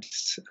recent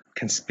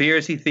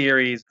conspiracy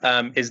theories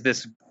is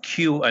this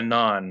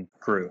QAnon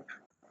group.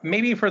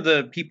 Maybe for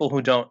the people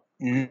who don't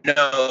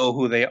know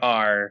who they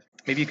are,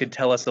 maybe you could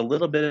tell us a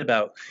little bit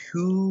about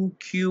who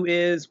Q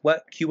is,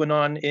 what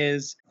QAnon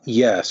is.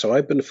 Yeah, so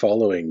I've been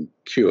following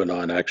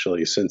QAnon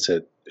actually since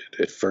it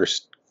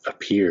first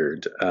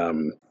appeared.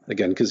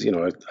 Again, because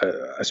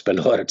I spend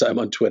a lot of time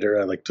on Twitter.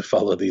 I like to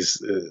follow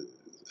these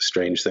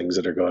strange things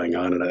that are going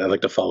on, and I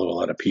like to follow a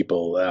lot of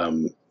people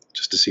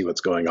just to see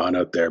what's going on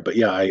out there. But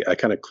yeah, I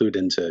kind of clued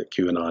into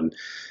QAnon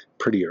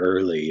pretty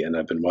early, and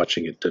I've been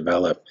watching it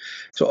develop.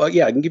 So I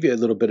can give you a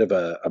little bit of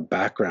a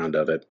background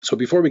of it. So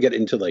before we get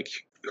into like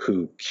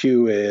who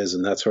Q is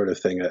and that sort of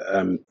thing,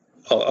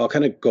 I'll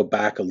kind of go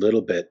back a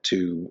little bit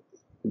to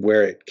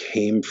where it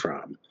came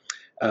from.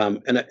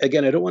 And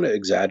again, I don't want to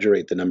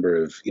exaggerate the number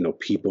of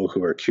people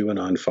who are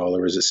QAnon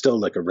followers. It's still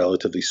like a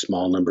relatively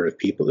small number of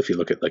people if you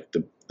look at like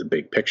the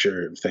big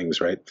picture of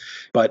things, right?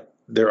 But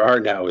there are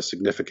now a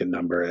significant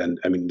number, and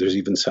I mean, there's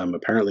even some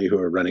apparently who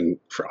are running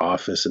for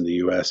office in the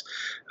U.S.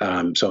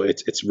 So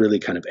it's really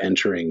kind of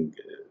entering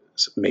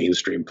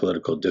mainstream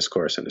political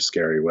discourse in a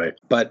scary way.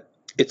 But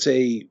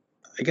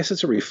I guess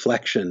it's a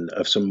reflection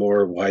of some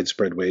more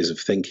widespread ways of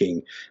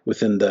thinking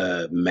within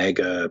the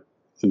MAGA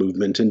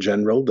movement in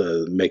general,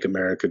 the Make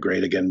America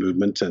Great Again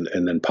movement,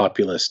 and then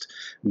populist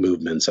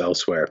movements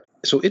elsewhere.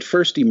 So it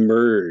first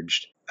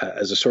emerged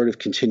as a sort of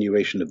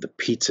continuation of the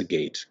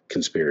Pizzagate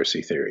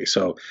conspiracy theory.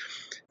 So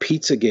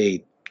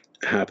Pizzagate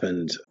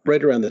happened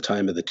right around the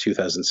time of the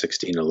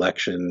 2016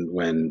 election,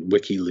 when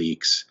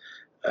WikiLeaks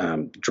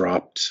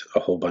dropped a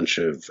whole bunch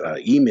of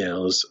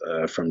emails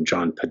from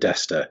John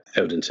Podesta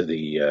out into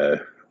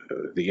the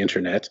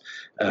internet.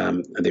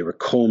 And they were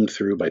combed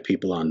through by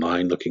people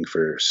online looking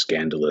for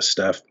scandalous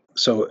stuff.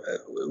 So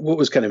what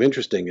was kind of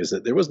interesting is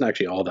that there wasn't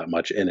actually all that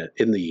much in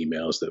the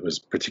emails that was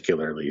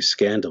particularly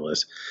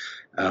scandalous.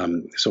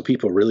 So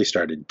people really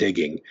started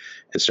digging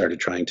and started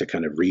trying to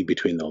kind of read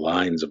between the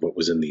lines of what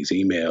was in these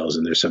emails.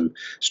 And there's some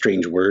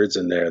strange words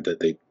in there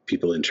that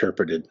people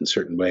interpreted in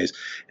certain ways.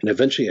 And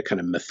eventually a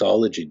kind of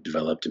mythology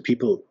developed, and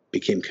people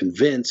became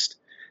convinced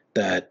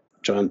that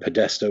John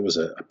Podesta was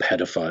a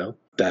pedophile,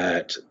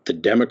 that the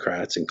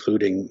Democrats,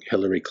 including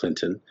Hillary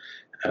Clinton,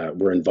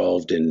 were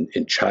involved in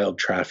child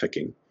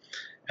trafficking,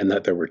 and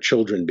that there were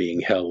children being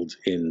held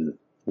in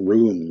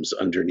rooms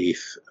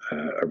underneath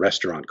a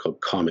restaurant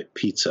called Comet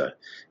Pizza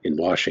in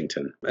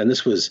Washington. And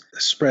this was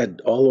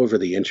spread all over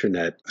the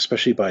internet,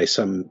 especially by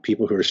some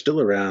people who are still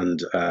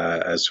around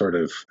as sort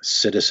of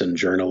citizen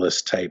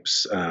journalist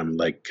types,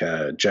 like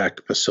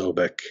Jack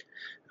Posobiec,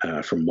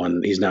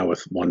 he's now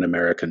with One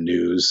American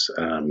News,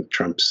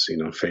 Trump's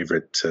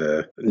favorite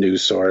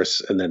news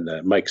source, and then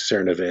Mike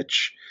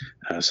Cernovich.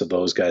 So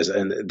those guys,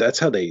 and that's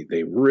how they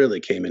really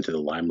came into the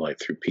limelight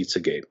through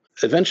Pizzagate.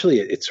 Eventually,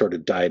 it sort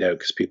of died out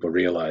because people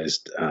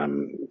realized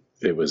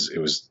it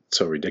was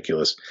so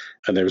ridiculous.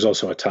 And there was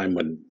also a time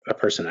when a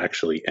person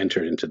actually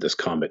entered into this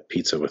Comet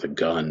Pizza with a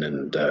gun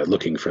and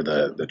looking for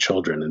the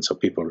children, and so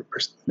people were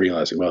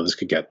realizing, well, this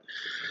could get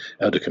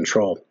out of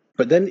control.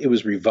 But then it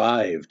was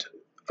revived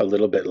a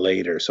little bit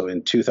later. So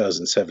in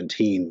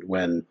 2017,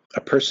 when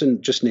a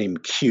person just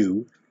named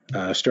Q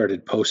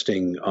started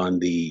posting on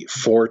the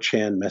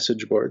 4chan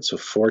message board. So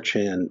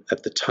 4chan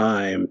at the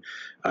time,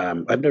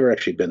 I've never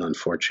actually been on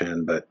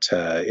 4chan, but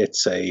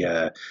it's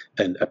a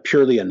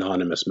purely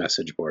anonymous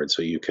message board.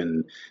 So you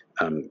can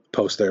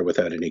post there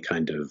without any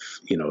kind of,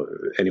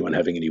 anyone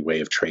having any way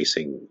of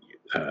tracing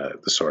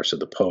the source of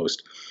the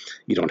post.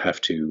 You don't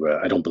have to,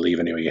 I don't believe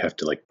anyway, you have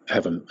to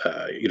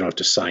you don't have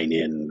to sign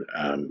in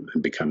and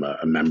become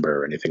a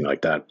member or anything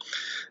like that.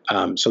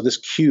 So this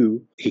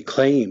Q, he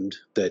claimed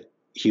that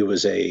he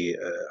was a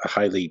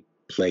highly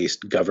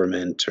placed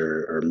government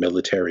or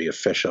military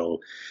official,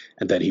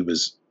 and that he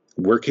was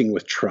working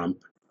with Trump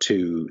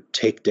to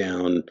take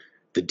down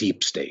the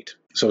deep state.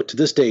 So to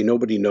this day,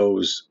 nobody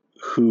knows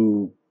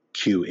who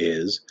Q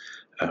is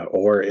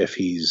or if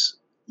he's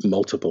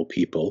multiple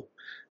people.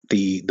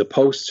 The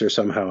posts are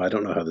somehow, I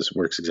don't know how this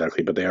works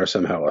exactly, but they are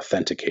somehow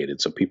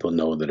authenticated. So people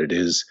know that it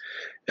is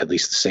at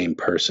least the same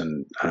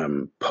person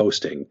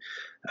posting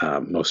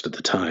most of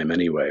the time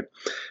anyway.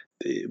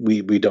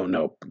 We don't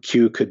know.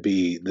 Q could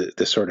be,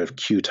 the sort of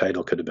Q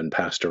title could have been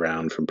passed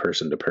around from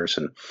person to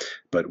person,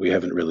 but we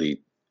haven't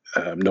really,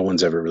 no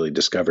one's ever really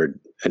discovered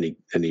any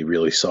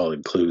really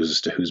solid clues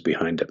as to who's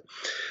behind it.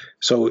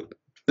 So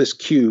this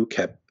Q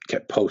kept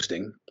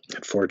posting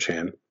at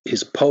 4chan.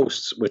 His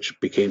posts, which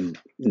became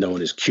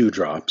known as Q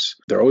drops,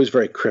 they're always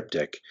very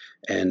cryptic,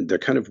 and they're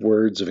kind of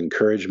words of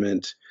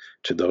encouragement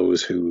to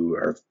those who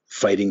are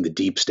fighting the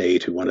deep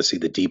state, who want to see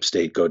the deep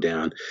state go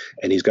down.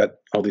 And he's got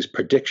all these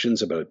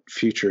predictions about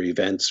future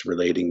events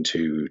relating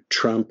to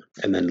Trump,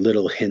 and then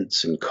little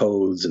hints and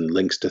codes and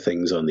links to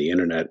things on the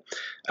internet.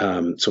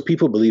 So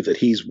people believe that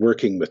he's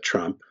working with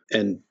Trump,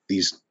 and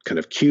these kind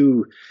of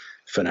Q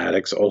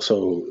fanatics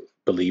also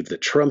believe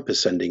that Trump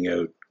is sending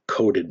out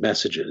coded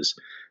messages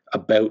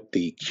about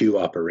the Q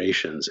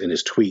operations in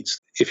his tweets.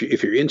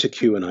 If you're into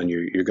QAnon,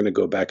 you're going to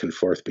go back and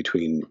forth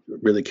between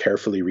really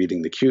carefully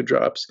reading the Q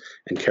drops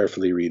and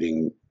carefully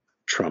reading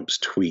Trump's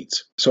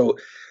tweets. So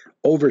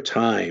over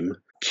time,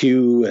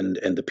 Q and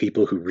the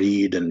people who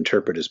read and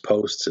interpret his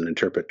posts and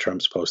interpret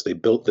Trump's posts, they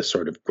built this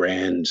sort of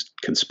grand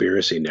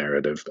conspiracy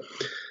narrative.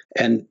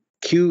 And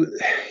Q,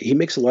 he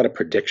makes a lot of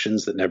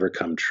predictions that never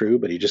come true,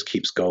 but he just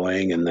keeps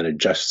going and then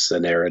adjusts the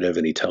narrative,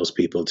 and he tells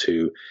people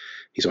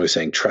he's always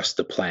saying, trust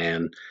the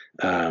plan,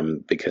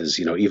 because,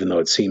 even though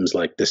it seems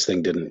like this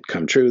thing didn't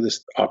come true,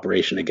 this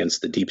operation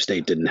against the deep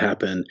state didn't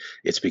happen,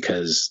 it's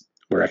because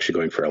we're actually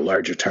going for a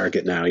larger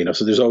target now,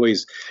 so there's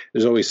always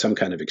some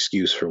kind of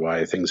excuse for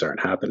why things aren't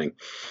happening.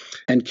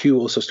 And Q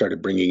also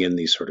started bringing in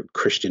these sort of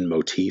Christian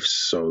motifs,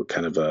 so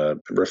kind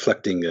of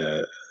reflecting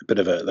a bit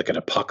of like an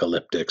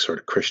apocalyptic sort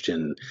of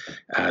Christian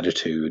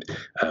attitude.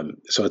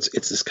 So it's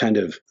this kind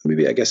of,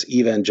 maybe I guess,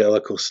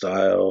 evangelical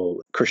style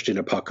Christian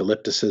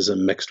apocalypticism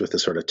mixed with a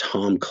sort of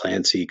Tom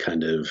Clancy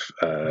kind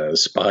of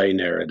spy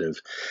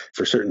narrative.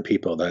 For certain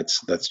people,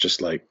 that's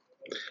just like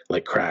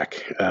like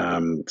crack.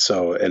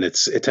 So, and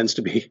it tends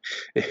to be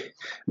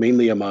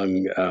mainly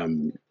among,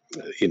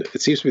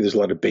 it seems to me there's a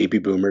lot of baby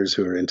boomers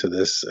who are into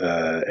this,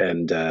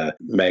 and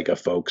MAGA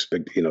folks,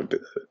 big,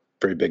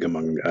 very big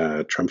among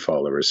Trump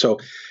followers. So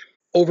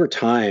over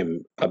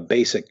time, a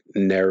basic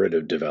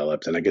narrative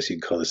developed, and I guess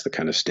you'd call this the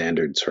kind of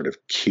standard sort of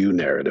Q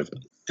narrative.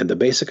 And the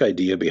basic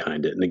idea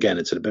behind it, and again,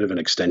 it's a bit of an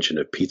extension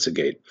of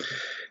Pizzagate,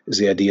 is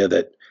the idea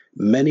that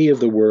many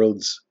of the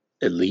world's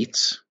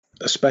elites,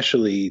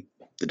 especially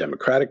the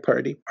Democratic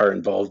Party, are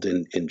involved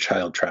in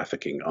child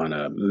trafficking on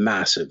a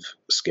massive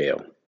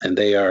scale. And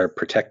they are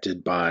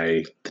protected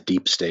by the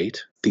deep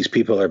state. These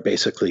people are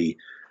basically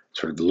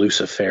sort of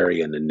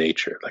Luciferian in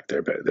nature, like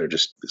they're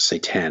just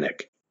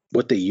satanic.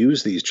 What they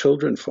use these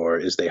children for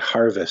is they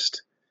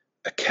harvest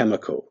a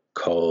chemical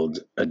called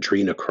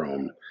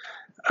adrenochrome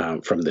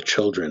from the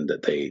children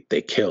that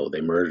they kill.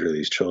 They murder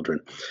these children,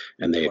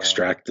 and they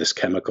extract this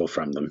chemical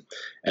from them.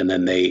 And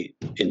then they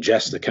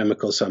ingest the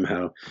chemical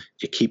somehow.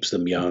 It keeps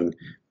them young.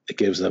 It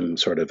gives them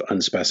sort of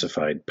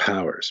unspecified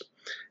powers.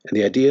 And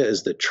the idea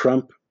is that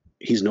Trump,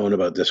 he's known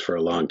about this for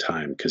a long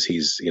time because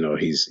he's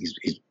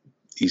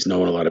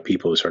known a lot of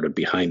people who are sort of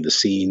behind the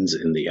scenes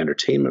in the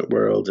entertainment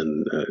world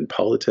and in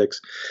politics,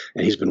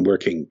 and he's been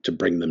working to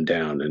bring them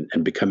down.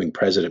 And becoming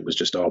president was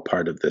just all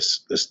part of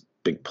this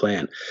big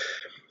plan.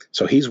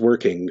 So he's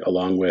working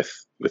along with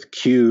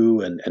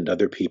Q and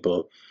other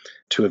people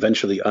to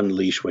eventually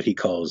unleash what he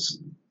calls,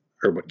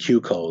 or what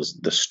Q calls,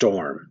 the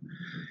storm.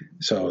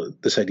 So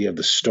this idea of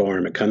the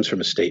storm, it comes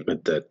from a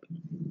statement that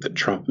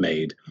Trump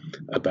made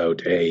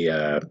about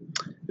it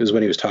was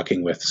when he was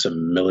talking with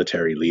some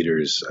military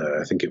leaders.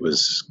 I think it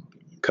was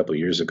a couple of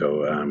years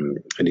ago,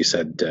 and he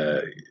said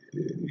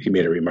he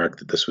made a remark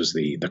that this was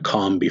the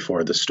calm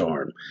before the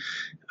storm.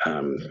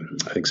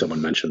 I think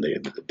someone mentioned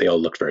they all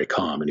looked very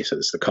calm, and he said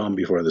it's the calm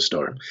before the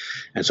storm.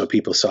 And so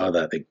people saw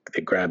that,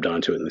 they grabbed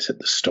onto it, and they said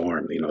the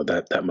storm.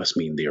 That must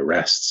mean the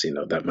arrests.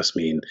 That must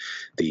mean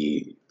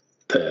the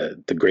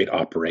great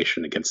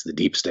operation against the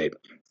deep state.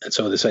 And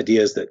so this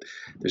idea is that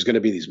there's going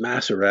to be these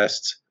mass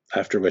arrests,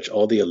 after which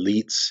all the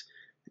elites,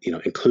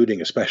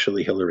 including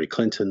especially Hillary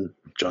Clinton,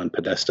 John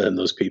Podesta, and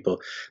those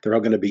people, they're all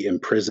going to be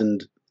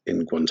imprisoned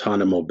in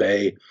Guantanamo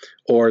Bay,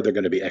 or they're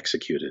going to be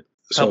executed.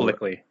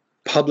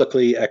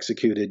 Publicly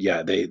executed.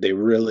 Yeah, they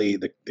really,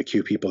 the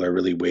Q people are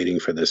really waiting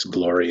for this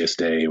glorious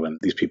day when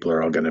these people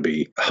are all going to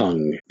be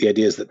hung. The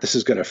idea is that this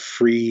is going to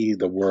free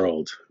the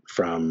world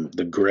from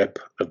the grip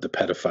of the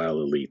pedophile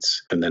elites,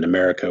 and then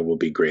America will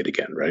be great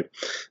again, right?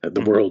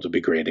 The world will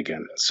be great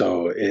again.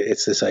 So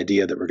it's this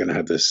idea that we're going to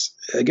have this,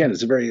 again,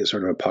 it's a very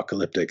sort of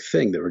apocalyptic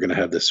thing, that we're going to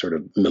have this sort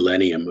of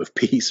millennium of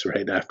peace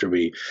right after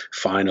we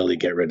finally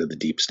get rid of the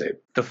deep state.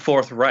 The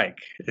Fourth Reich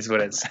is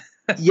what it's.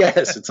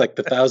 Yes, it's like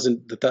the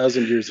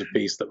thousand years of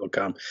peace that will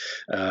come.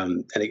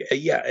 And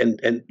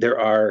there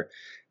are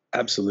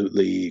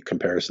absolutely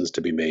comparisons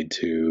to be made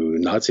to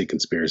Nazi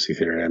conspiracy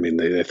theory. I mean,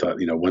 they thought,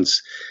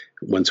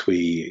 once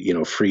we,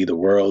 free the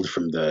world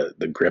from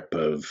the grip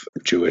of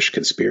Jewish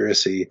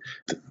conspiracy,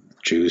 the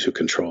Jews who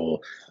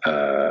control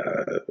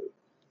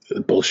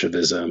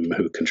Bolshevism,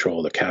 who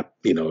control who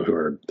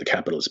are the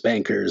capitalist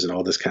bankers and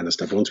all this kind of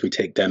stuff. Once we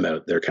take them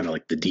out, they're kind of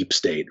like the deep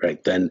state,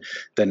 right? Then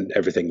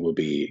everything will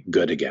be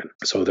good again.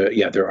 So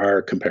there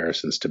are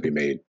comparisons to be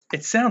made.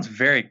 It sounds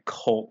very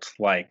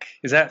cult-like.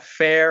 Is that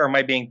fair, or am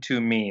I being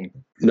too mean?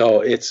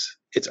 No, it's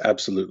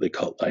absolutely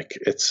cult-like.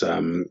 It's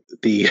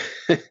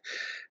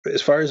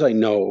as far as I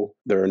know,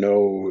 there are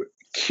no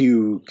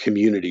Q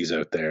communities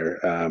out there,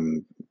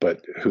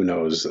 but who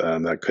knows?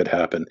 That could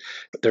happen.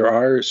 But there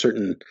are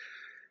certain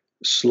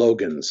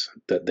slogans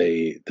that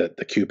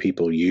the Q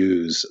people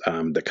use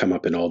that come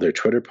up in all their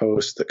Twitter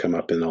posts, that come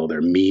up in all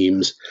their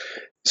memes.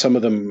 Some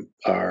of them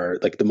are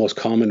like the most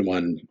common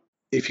one.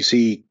 If you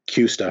see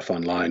Q stuff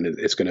online,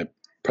 it's going to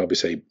probably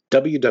say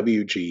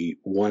WWG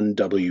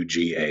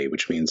 1WGA,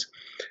 which means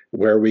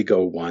where we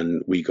go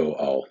one, we go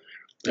all.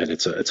 And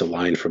it's a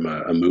line from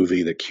a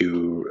movie that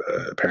Q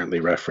apparently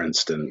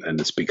referenced, and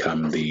it's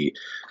become the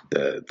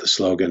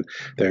slogan.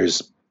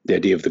 There's the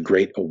idea of the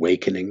Great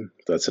Awakening.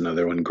 That's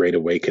another one, Great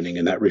Awakening,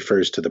 and that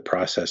refers to the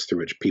process through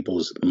which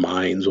people's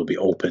minds will be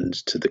opened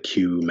to the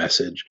Q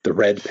message. The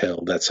red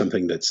pill, that's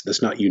something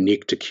that's not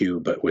unique to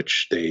Q, but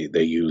which they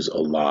use a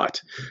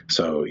lot.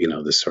 So,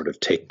 this sort of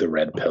take the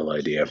red pill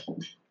idea.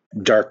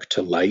 Dark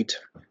to light,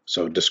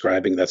 so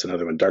that's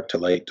another one, dark to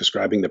light,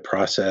 describing the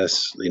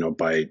process,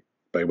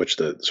 by which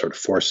the sort of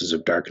forces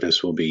of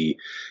darkness will be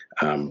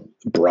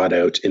brought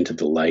out into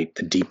the light,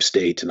 the deep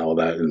state and all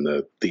that, and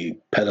the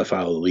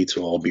pedophile elites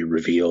will all be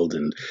revealed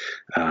and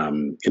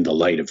in the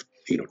light of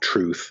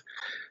truth.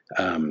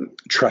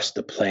 Trust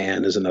the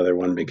plan is another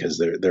one, because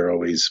they're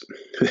always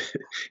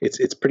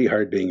it's pretty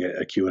hard being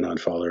a QAnon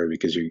follower,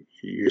 because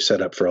you're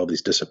set up for all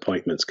these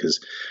disappointments, because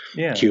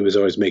Q is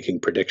always making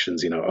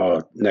predictions.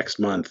 Next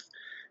month,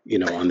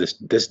 on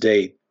this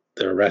date,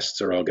 the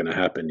arrests are all going to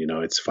happen.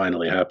 It's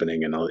finally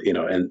happening, and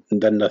and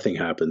then nothing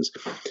happens,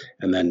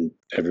 and then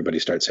everybody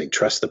starts saying,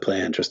 "Trust the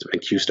plan, trust."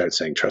 And Q starts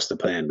saying, "Trust the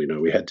plan."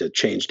 We had to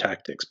change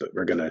tactics, but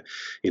we're gonna,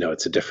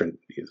 it's a different.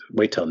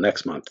 Wait till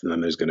next month, and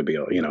then there's going to be,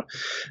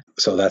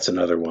 So that's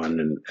another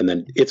one, and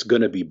then it's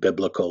going to be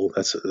biblical.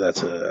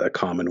 That's a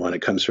common one.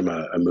 It comes from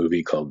a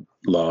movie called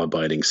Law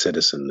Abiding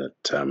Citizen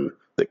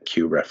that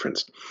Q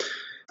referenced.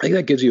 I think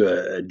that gives you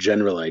a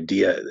general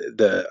idea.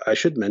 I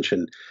should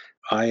mention,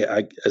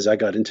 as I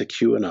got into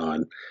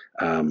QAnon,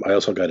 I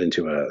also got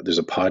into there's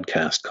a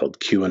podcast called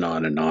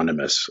QAnon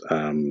Anonymous,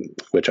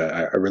 which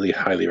I really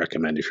highly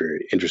recommend if you're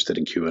interested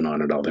in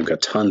QAnon at all. They've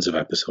got tons of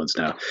episodes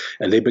now,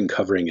 and they've been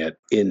covering it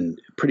in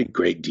pretty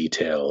great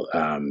detail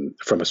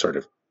from a sort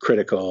of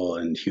critical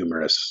and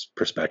humorous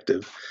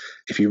perspective.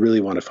 If you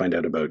really want to find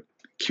out about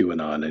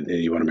QAnon and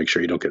you want to make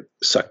sure you don't get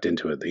sucked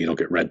into it, that you don't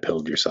get red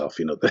pilled yourself,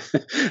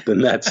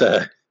 then that's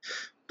a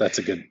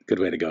good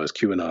way to go, is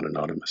QAnon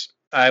Anonymous.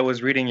 I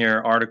was reading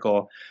your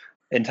article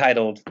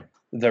entitled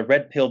 "The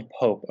Red Pilled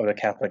Pope of the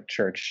Catholic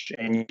Church,"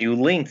 and you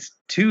linked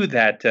to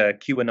that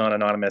QAnon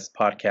Anonymous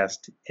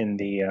podcast in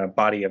the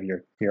body of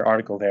your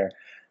article there.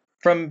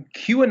 From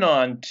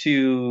QAnon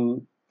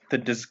to the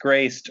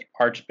disgraced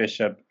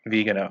Archbishop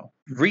Vigano.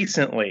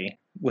 Recently,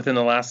 within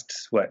the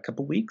last,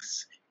 couple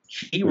weeks,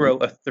 he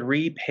wrote a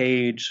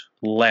 3-page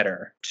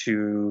letter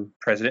to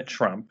President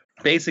Trump,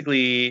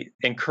 basically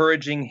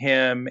encouraging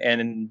him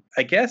and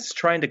I guess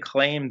trying to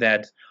claim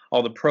that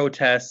all the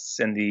protests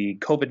and the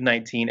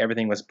COVID-19,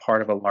 everything was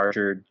part of a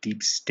larger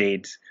deep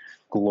state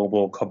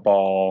global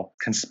cabal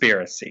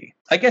conspiracy.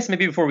 I guess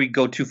maybe before we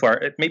go too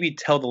far, maybe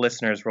tell the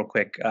listeners real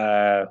quick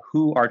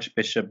who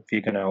Archbishop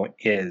Vigano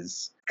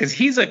is, because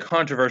he's a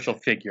controversial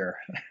figure.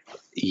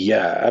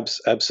 Yeah,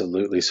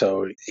 absolutely.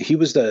 So he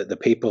was the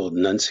papal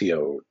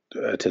nuncio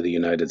to the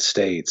United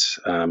States.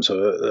 So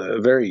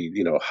a very,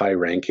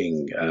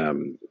 high-ranking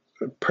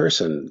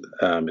person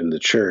in the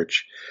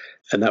church.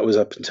 And that was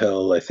up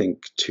until, I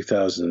think,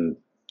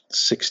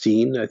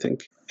 2016, I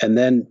think. And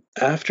then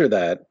after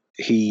that,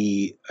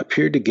 he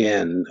appeared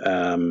again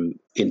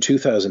in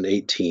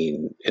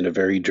 2018 in a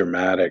very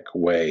dramatic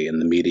way in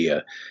the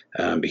media.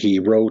 He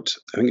wrote,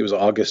 I think it was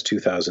August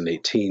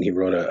 2018, he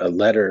wrote a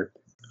letter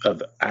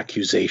of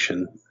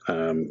accusation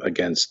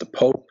against the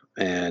Pope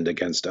and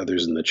against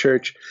others in the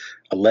church,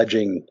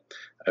 alleging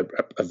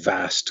a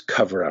vast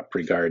cover-up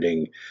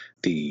regarding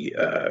the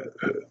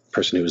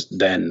person who was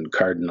then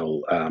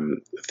Cardinal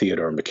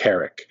Theodore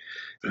McCarrick,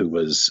 who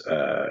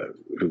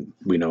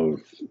we know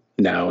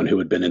now and who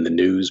had been in the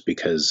news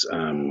because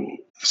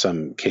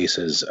some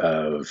cases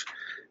of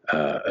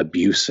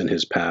abuse in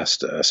his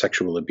past,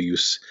 sexual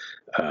abuse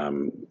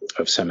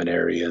of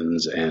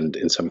seminarians and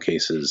in some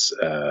cases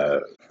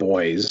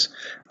boys.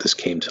 This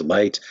came to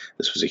light.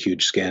 This was a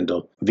huge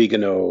scandal.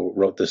 Vigano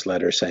wrote this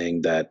letter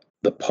saying that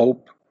the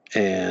Pope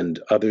and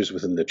others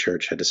within the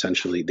church had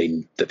essentially,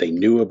 that they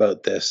knew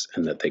about this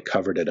and that they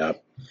covered it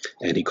up.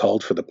 And he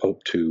called for the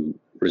Pope to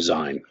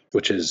resign,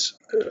 which is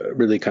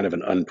really kind of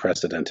an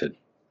unprecedented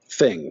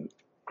thing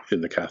in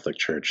the Catholic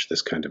Church,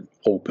 this kind of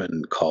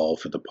open call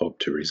for the Pope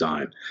to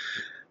resign.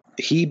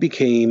 He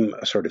became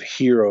a sort of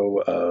hero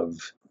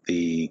of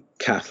the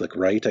Catholic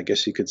right, I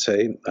guess you could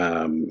say,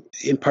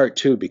 in part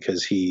too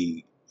because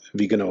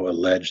Vigano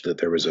alleged that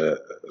there was a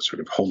sort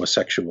of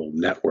homosexual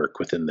network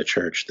within the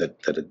church that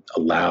had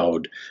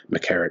allowed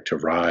McCarrick to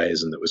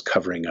rise and that was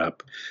covering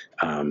up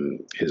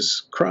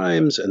his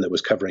crimes and that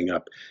was covering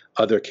up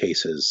other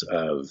cases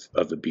of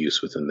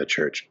abuse within the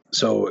church.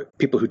 So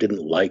people who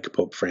didn't like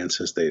Pope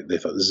Francis, they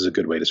thought this is a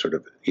good way to sort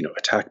of,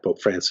 attack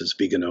Pope Francis.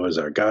 Vigano is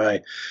our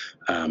guy,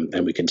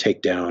 and we can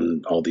take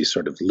down all these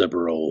sort of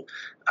liberal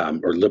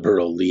or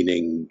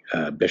liberal-leaning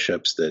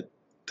bishops that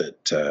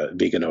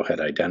Vigano had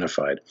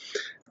identified.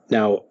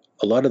 Now,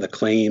 a lot of the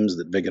claims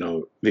that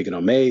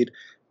Vigano made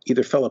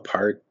either fell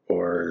apart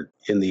or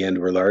in the end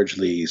were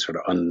largely sort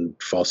of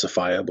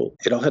unfalsifiable.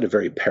 It all had a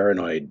very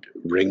paranoid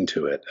ring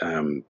to it.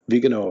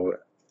 Vigano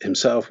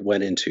himself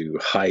went into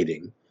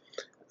hiding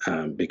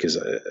because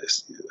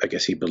I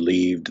guess he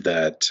believed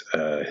that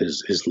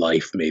his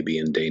life may be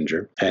in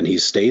danger. And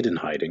he's stayed in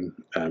hiding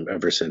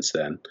ever since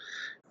then.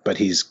 But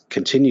he's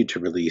continued to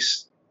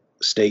release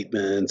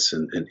statements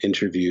and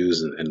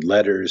interviews and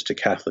letters to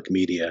Catholic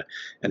media,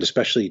 and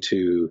especially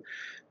to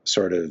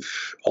sort of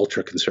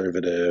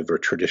ultra-conservative or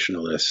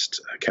traditionalist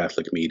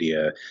Catholic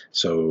media.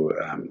 So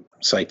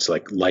sites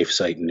like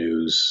LifeSite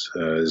News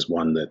is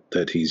one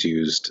that he's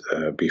used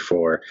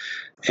before.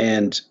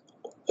 And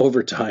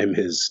over time,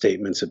 his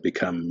statements have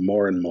become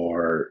more and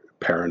more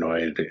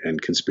paranoid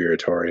and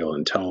conspiratorial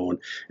in tone.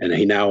 And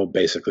he now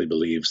basically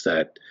believes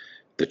that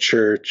the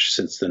church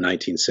since the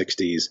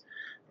 1960s,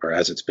 or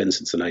as it's been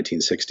since the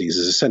 1960s, is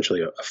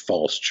essentially a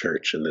false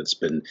church and that's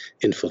been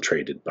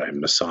infiltrated by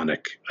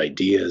Masonic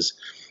ideas.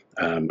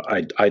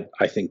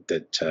 I think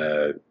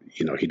that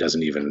he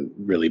doesn't even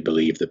really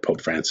believe that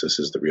Pope Francis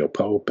is the real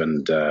Pope,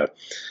 and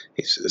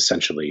he's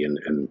essentially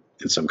in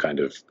some kind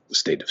of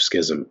state of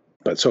schism.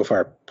 But so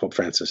far, Pope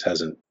Francis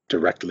hasn't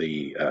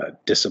directly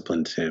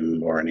disciplined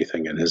him or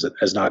anything, and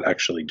has not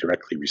actually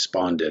directly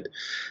responded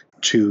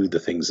to the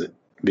things that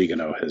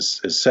Vigano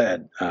has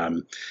said.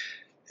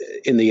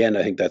 In the end,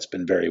 I think that's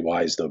been very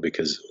wise, though,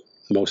 because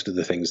most of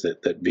the things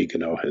that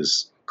Vigano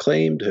has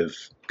claimed have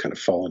kind of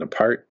fallen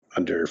apart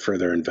under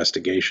further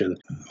investigation.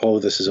 All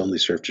of this has only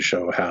served to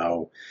show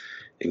how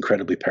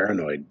incredibly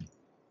paranoid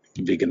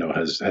Vigano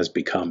has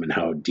become and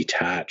how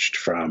detached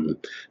from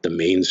the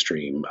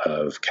mainstream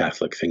of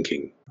Catholic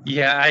thinking.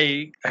 Yeah,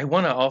 I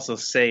want to also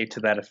say to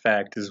that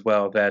effect as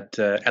well that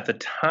at the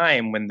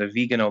time when the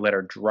Vigano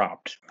letter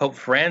dropped, Pope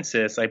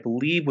Francis, I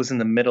believe, was in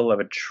the middle of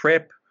a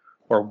trip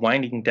or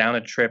winding down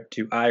a trip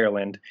to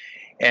Ireland.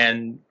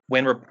 And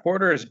when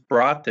reporters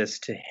brought this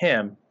to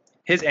him,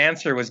 his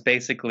answer was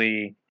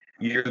basically,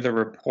 "You're the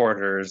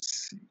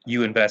reporters,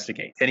 you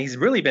investigate." And he's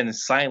really been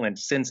silent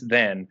since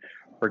then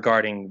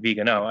regarding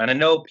Vigano. And I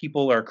know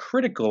people are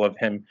critical of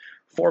him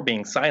for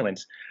being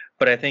silent,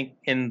 but I think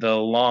in the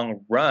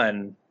long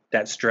run,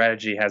 that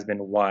strategy has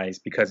been wise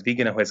because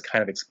Vigano has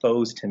kind of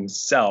exposed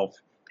himself,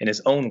 in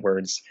his own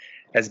words,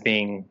 as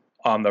being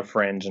on the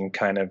fringe and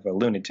kind of a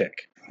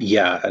lunatic.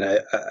 Yeah, and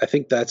I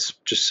think that's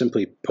just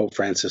simply Pope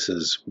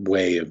Francis's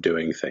way of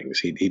doing things.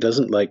 He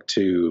doesn't like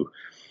to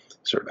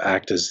sort of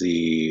act as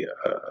the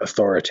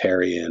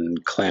authoritarian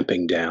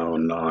clamping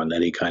down on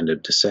any kind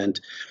of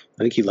dissent.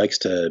 I think he likes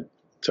to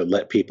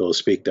let people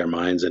speak their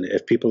minds, and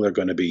if people are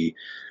going to be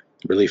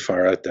really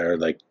far out there,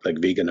 like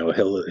Vigano,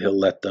 he'll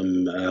let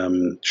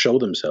them show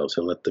themselves.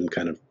 He'll let them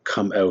kind of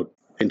come out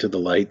into the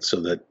light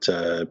so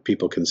that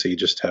people can see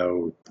just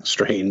how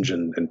strange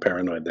and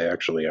paranoid they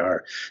actually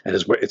are. And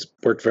it's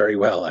worked very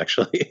well,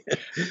 actually.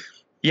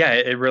 Yeah,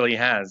 it really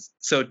has.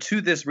 So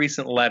to this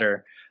recent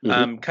letter,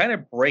 kind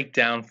of break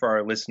down for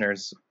our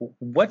listeners,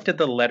 what did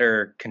the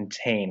letter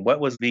contain? What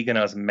was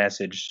Vigano's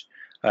message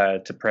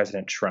to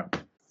President Trump?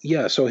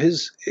 Yeah, so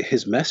his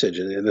message,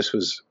 and this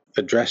was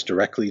addressed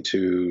directly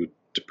to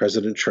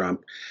President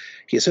Trump,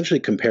 he essentially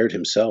compared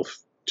himself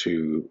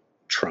to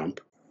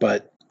Trump,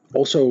 but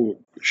also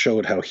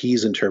showed how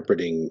he's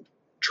interpreting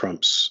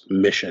Trump's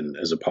mission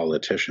as a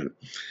politician.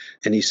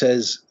 And he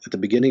says at the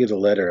beginning of the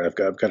letter, I've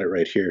got it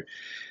right here,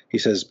 he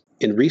says,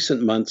 "In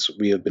recent months,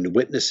 we have been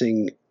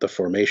witnessing the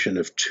formation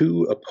of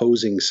two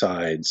opposing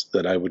sides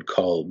that I would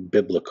call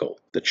biblical,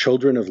 the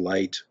children of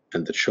light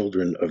and the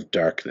children of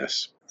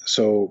darkness."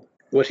 So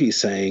what he's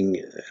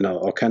saying, and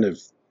I'll kind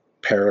of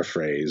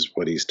paraphrase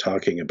what he's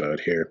talking about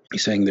here.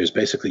 He's saying there's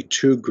basically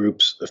two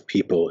groups of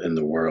people in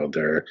the world.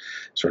 There are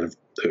sort of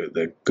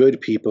the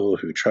good people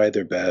who try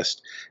their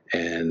best,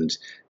 and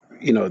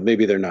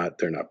maybe they're not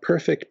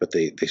perfect, but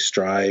they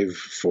strive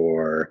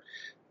for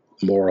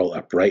moral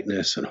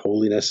uprightness and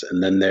holiness.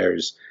 And then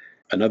there's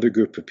another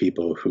group of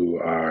people who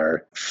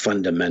are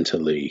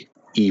fundamentally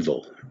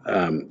evil,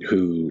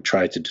 who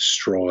try to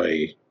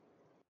destroy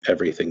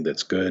everything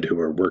that's good, who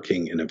are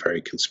working in a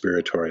very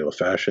conspiratorial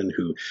fashion,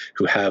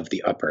 who have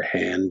the upper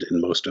hand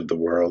in most of the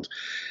world.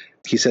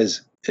 He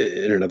says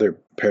in another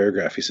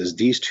paragraph, he says,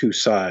 "These two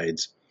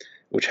sides,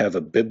 which have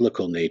a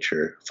biblical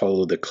nature,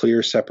 follow the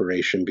clear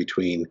separation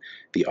between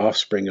the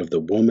offspring of the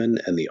woman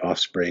and the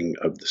offspring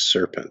of the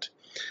serpent."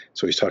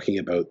 So he's talking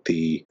about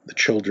the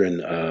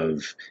children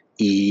of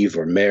Eve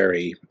or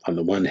Mary on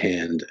the one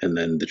hand, and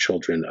then the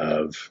children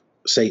of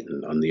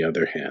Satan on the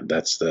other hand.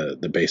 That's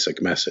the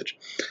basic message.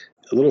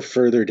 A little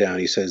further down,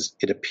 he says,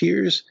 "It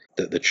appears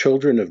that the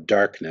children of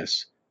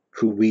darkness,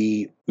 who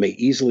we may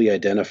easily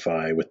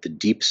identify with the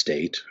deep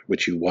state,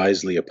 which you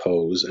wisely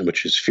oppose and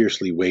which is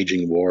fiercely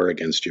waging war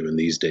against you in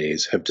these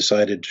days, have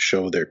decided to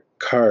show their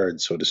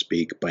cards, so to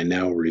speak, by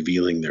now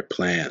revealing their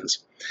plans."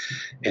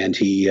 And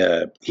he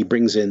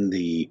brings in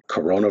the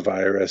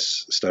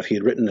coronavirus stuff. He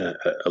had written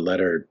a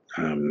letter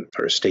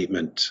or a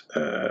statement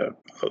a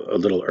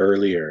little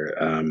earlier,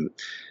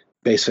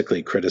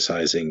 basically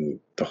criticizing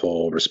the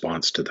whole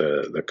response to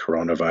the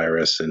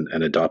coronavirus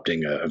and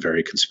adopting a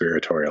very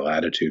conspiratorial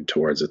attitude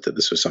towards it, that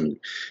this was some,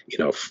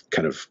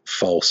 kind of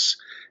false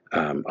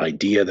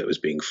idea that was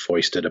being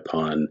foisted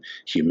upon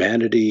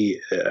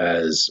humanity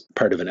as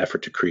part of an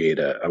effort to create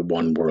a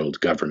one world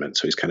government.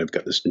 So he's kind of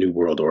got this new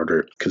world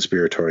order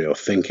conspiratorial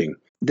thinking.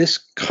 This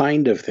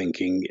kind of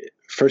thinking,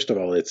 first of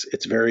all,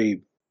 it's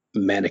very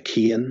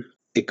Manichaean.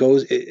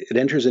 It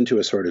enters into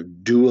a sort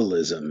of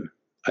dualism,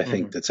 I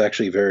think, that's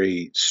actually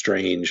very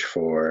strange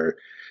for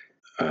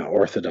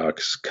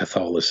Orthodox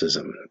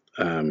Catholicism.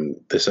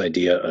 This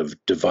idea of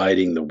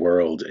dividing the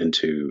world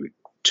into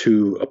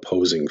two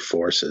opposing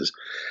forces,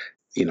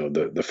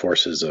 the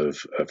forces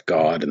of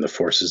God and the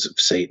forces of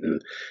Satan.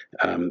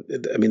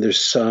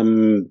 There's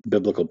some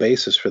biblical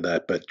basis for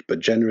that, but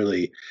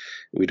generally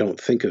we don't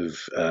think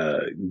of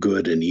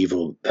good and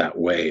evil that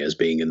way, as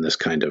being in this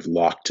kind of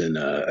locked in,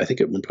 I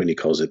think at one point he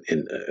calls it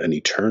in an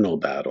eternal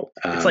battle.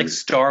 It's like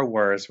Star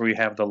Wars, where you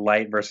have the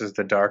light versus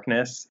the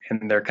darkness,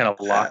 and they're kind of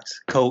locked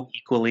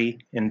co-equally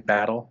in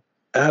battle.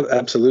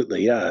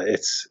 Absolutely, yeah.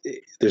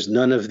 There's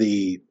none of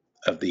the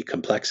the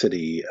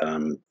complexity,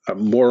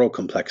 moral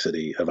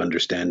complexity of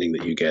understanding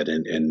that you get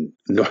in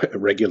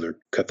regular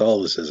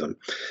Catholicism,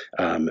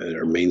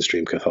 or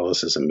mainstream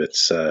Catholicism.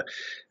 It's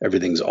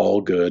everything's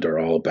all good or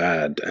all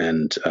bad,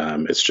 and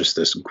it's just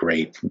this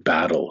great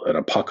battle, an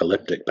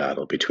apocalyptic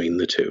battle between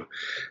the two.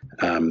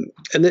 And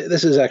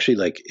this is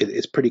actually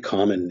it's pretty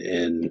common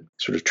in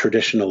sort of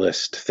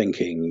traditionalist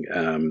thinking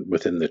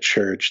within the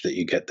church, that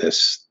you get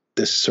this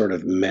sort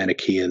of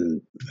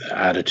Manichaean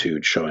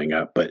attitude showing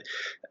up, but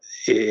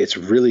it's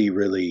really,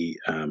 really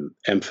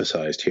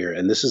emphasized here.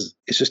 And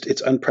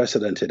it's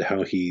unprecedented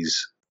how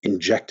he's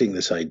injecting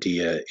this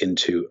idea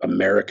into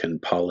American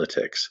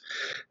politics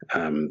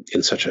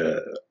in such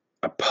a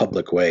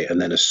public way,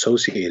 and then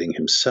associating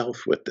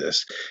himself with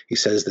this. He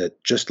says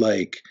that just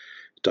like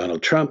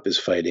Donald Trump is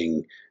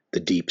fighting the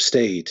deep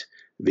state,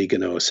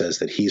 Vigano says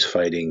that he's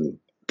fighting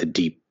the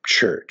deep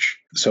church.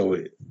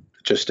 So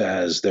just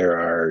as there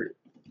are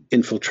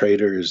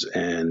infiltrators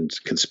and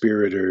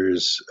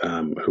conspirators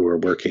who are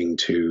working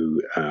to,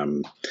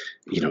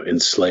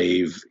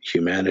 enslave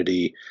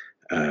humanity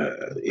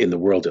in the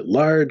world at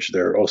large,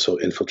 there are also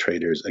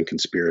infiltrators and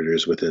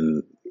conspirators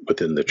within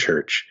the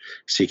church,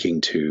 seeking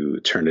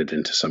to turn it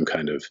into some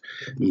kind of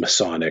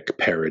Masonic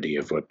parody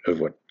of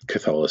what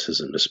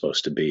Catholicism is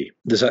supposed to be.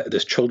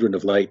 This children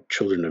of light,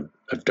 children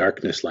of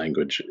darkness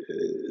language,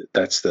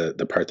 that's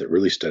the part that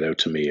really stood out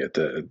to me at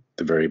the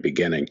very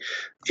beginning,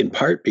 in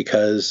part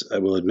because I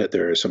will admit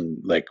there are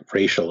some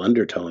racial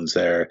undertones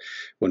there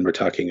when we're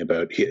talking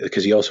about,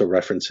 because he also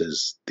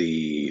references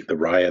the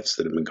riots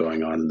that have been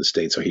going on in the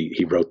States. So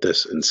he wrote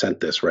this and sent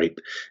this right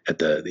at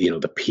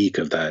the peak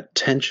of that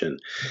tension.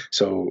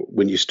 So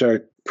when you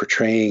start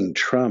portraying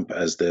Trump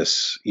as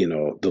this,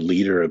 the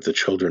leader of the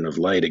children of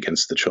light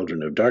against the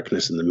children of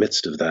darkness in the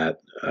midst of that,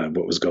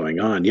 what was going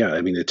on,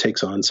 it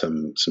takes on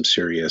some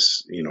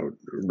serious,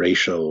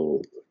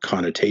 racial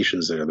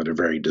connotations there that are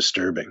very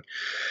disturbing.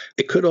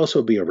 It could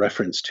also be a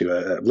reference to,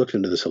 I've looked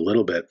into this a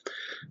little bit,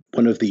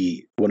 one of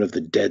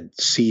the Dead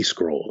Sea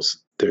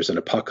Scrolls. There's an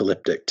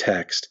apocalyptic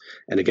text,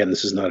 and again,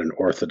 this is not an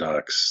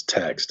orthodox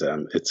text.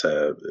 It's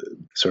a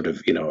sort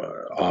of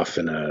off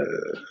in a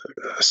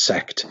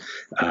sect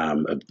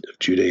of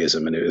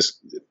Judaism, and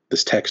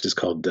this text is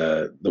called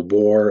 "The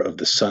War of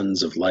the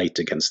Sons of Light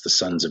Against the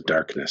Sons of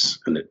Darkness,"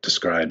 and it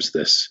describes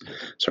this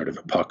sort of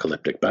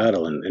apocalyptic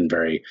battle in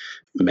very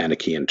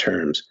Manichaean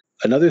terms.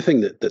 Another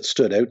thing that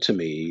stood out to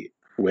me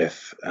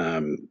with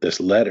this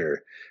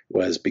letter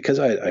was, because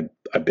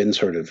I've been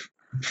sort of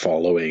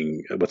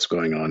following what's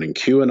going on in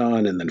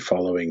QAnon, and then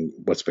following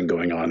what's been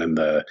going on in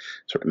the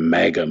sort of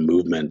MAGA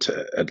movement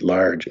at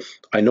large,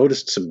 I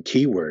noticed some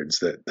keywords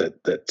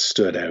that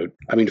stood out.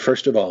 I mean,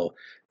 first of all,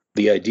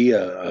 the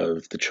idea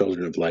of the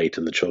children of light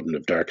and the children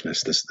of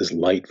darkness, this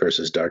light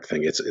versus dark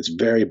thing, it's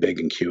very big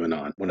in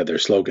QAnon. One of their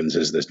slogans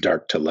is this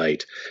dark to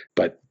light,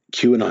 but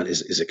QAnon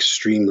is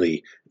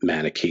extremely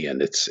Manichaean.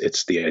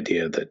 It's the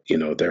idea that,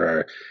 there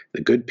are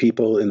the good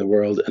people in the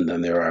world, and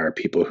then there are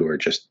people who are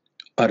just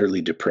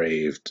utterly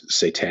depraved,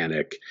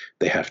 satanic.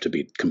 They have to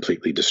be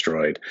completely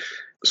destroyed.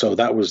 So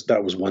that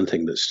was one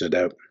thing that stood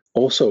out.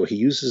 Also, he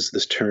uses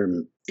this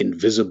term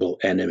 "invisible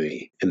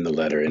enemy" in the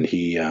letter, and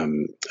he,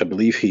 I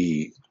believe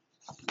he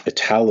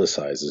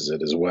italicizes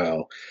it as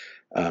well.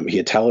 He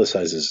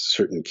italicizes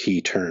certain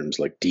key terms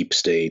like deep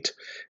state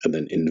and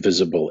then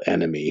invisible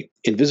enemy.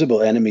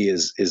 Invisible enemy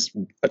is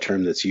a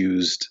term that's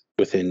used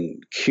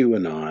within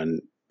QAnon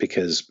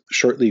because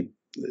shortly,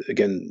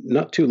 again,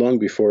 not too long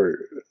before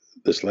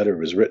this letter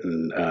was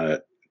written,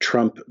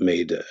 Trump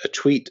made a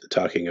tweet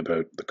talking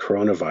about the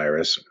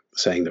coronavirus,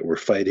 saying that we're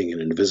fighting an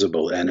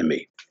invisible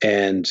enemy.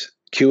 And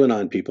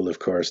QAnon people, of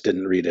course,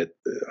 didn't read it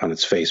on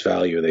its face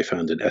value. They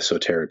found an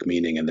esoteric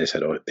meaning, and they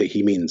said,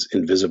 he means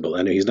invisible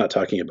enemy. He's not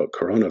talking about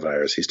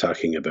coronavirus. He's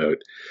talking about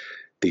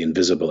the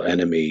invisible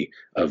enemy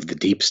of the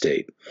deep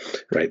state,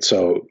 right?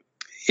 So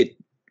it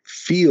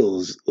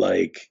feels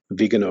like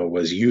Vigano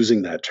was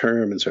using that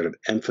term and sort of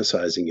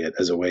emphasizing it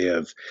as a way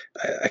of,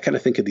 I kind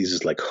of think of these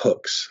as like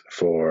hooks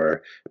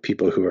for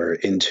people who are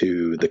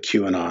into the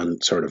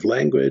QAnon sort of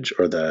language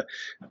or the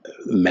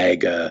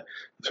MAGA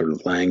sort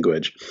of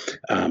language.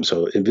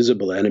 So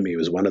invisible enemy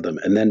was one of them.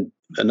 And then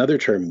another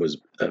term was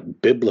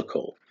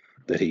biblical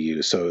that he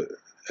used. So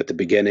at the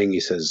beginning, he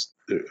says,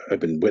 I've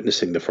been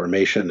witnessing the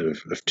formation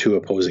of two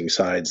opposing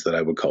sides that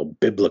I would call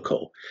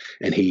biblical.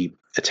 And he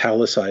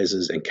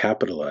italicizes and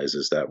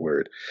capitalizes that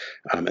word.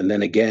 And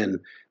then again,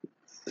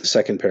 the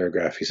second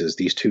paragraph, he says,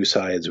 these two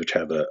sides which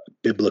have a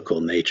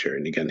biblical nature.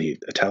 And again, he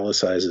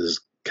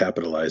italicizes,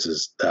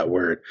 capitalizes that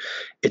word.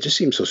 It just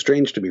seemed so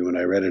strange to me when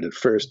I read it at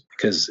first,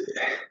 because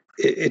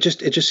it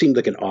just seemed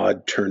like an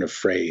odd turn of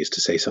phrase to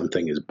say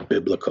something is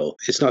biblical.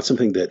 It's not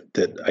something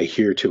that I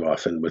hear too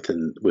often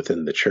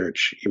within the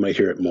church. You might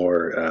hear it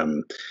more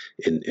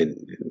in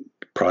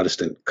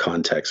Protestant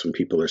context when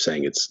people are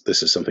saying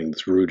this is something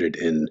that's rooted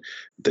in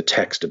the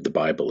text of the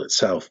Bible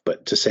itself.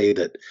 But to say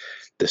that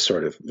this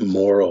sort of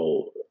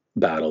moral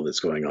battle that's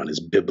going on is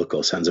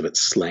biblical. Sounds a bit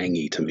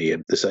slangy to me.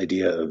 This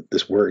idea of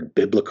this word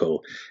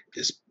biblical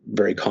is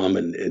very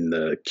common in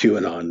the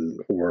QAnon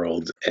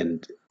world,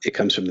 and it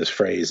comes from this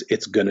phrase,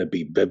 it's gonna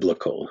be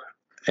biblical.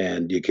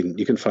 And you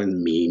can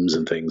find memes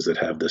and things that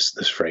have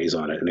this phrase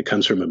on it, and it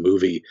comes from a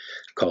movie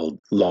called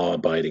Law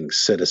Abiding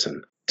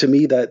Citizen. To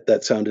me,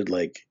 that sounded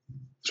like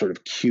sort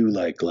of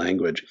Q-like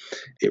language.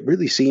 It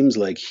really seems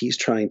like he's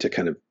trying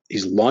to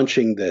he's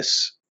launching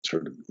this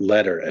sort of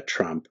letter at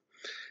Trump.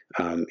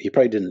 He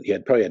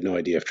probably had no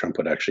idea if Trump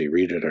would actually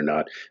read it or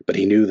not, but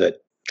he knew that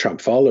Trump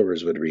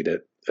followers would read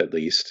it at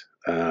least,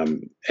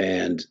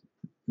 and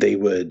they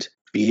would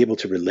be able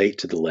to relate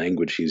to the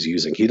language he's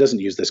using. He doesn't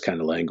use this kind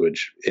of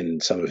language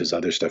in some of his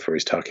other stuff where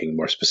he's talking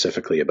more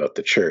specifically about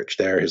the church.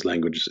 There, his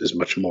language is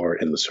much more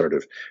in the sort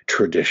of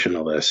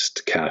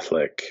traditionalist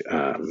Catholic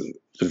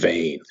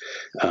vein.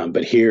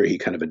 But here he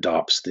kind of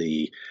adopts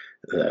the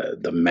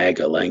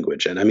MAGA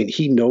language. And I mean,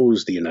 he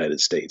knows the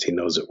United States. He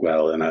knows it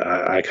well. And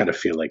I kind of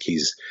feel like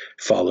he's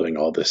following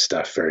all this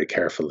stuff very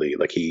carefully.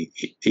 Like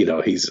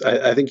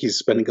I think he's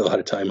spending a lot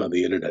of time on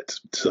the internet,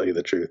 to tell you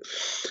the truth.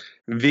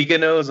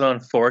 Veganos on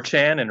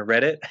 4chan and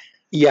Reddit.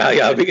 Yeah.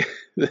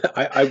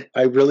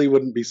 I really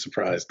wouldn't be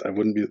surprised. I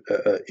wouldn't be,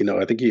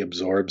 I think he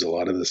absorbs a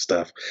lot of this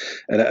stuff.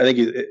 And I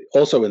think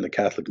also in the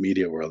Catholic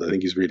media world, I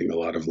think he's reading a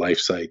lot of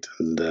LifeSite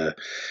and the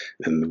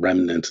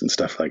Remnant and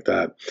stuff like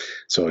that.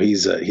 So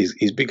he's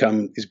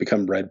become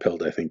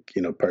red-pilled, I think,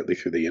 partly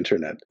through the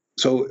internet.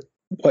 So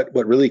what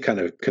really kind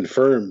of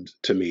confirmed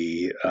to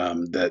me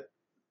that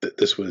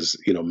this was,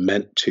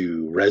 meant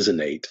to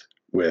resonate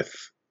with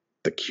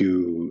the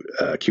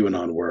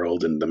QAnon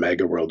world and the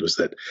MAGA world was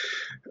that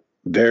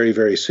very,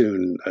 very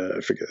soon,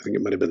 I think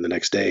it might have been the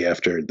next day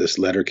after this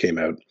letter came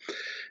out,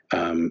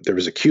 there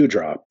was a Q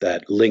drop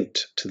that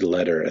linked to the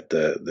letter at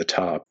the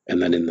top. And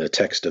then in the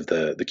text of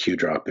the Q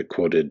drop, it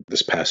quoted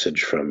this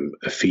passage from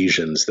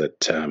Ephesians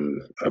that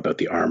about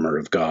the armor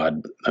of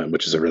God,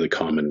 which is a really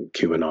common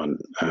QAnon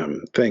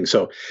thing.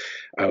 So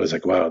I was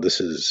like, wow,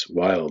 this is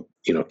wild.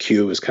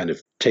 Q has kind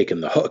of taken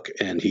the hook,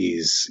 and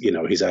he's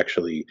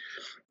actually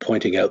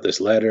pointing out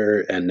this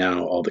letter, and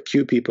now all the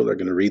Q people are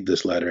going to read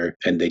this letter,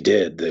 and they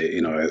did.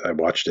 I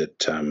watched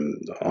it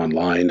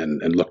online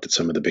and looked at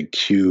some of the big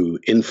Q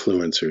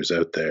influencers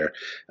out there.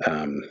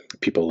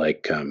 People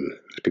like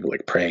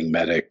Praying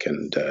Medic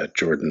and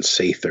Jordan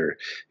Sather.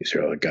 These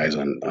are all guys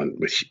on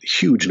with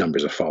huge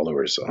numbers of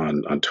followers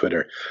on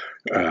Twitter,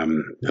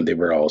 and they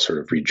were all sort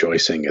of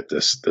rejoicing at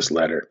this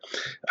letter,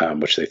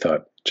 which they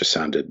thought just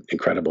sounded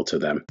incredible to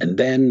them. And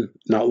then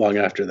not long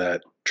after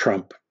that,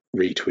 Trump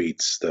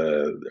tweets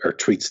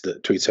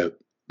out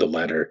the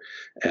letter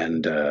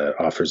and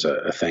offers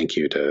a thank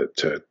you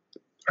to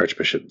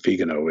Archbishop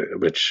Vigano,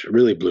 which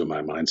really blew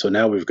my mind. So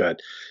now we've got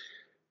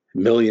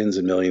millions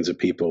and millions of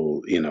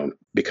people,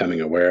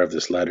 becoming aware of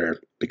this letter,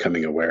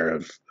 becoming aware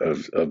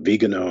of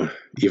Vigano,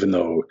 even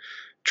though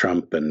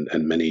Trump and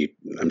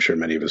I'm sure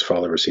many of his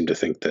followers seem to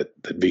think that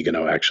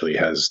Vigano actually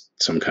has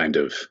some kind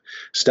of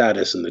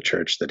status in the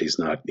church, that he's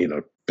not,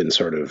 been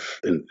sort of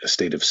in a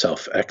state of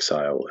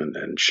self-exile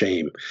and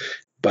shame.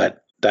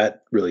 But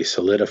that really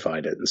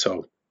solidified it. And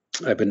so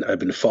I've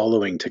been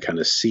following to kind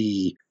of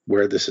see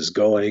where this is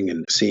going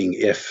and seeing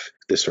if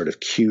this sort of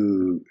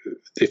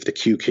if the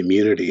Q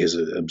community has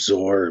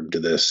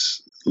absorbed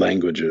this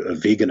language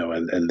of Vigano,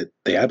 and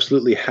they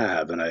absolutely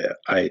have. And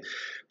I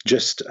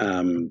just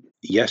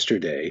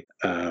yesterday,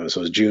 so it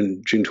was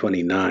June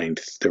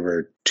 29th, there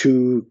were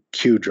 2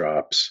 Q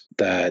drops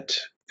that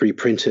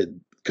reprinted,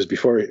 because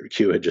before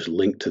Q had just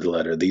linked to the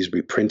letter, these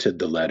reprinted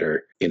the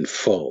letter in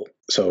full.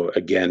 So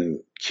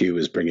again, Q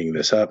is bringing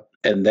this up.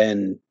 And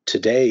then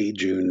today,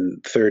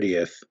 June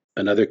 30th,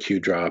 another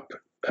Q drop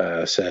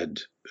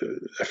said,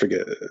 I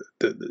forget,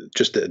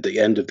 just at the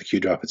end of the Q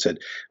drop, it said,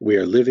 "We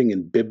are living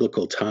in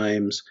biblical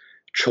times,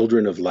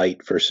 children of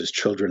light versus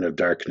children of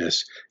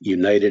darkness,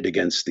 united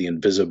against the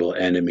invisible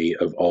enemy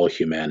of all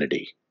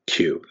humanity,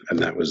 Q." And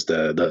that was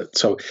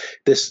so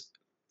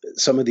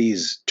some of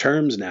these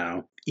terms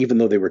now, even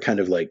though they were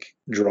kind of like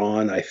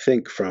drawn, I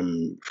think,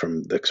 from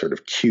the sort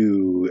of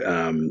Q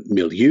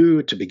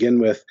milieu to begin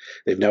with,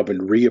 they've now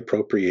been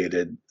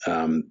reappropriated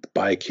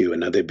by Q, and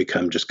now they've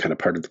become just kind of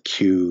part of the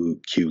Q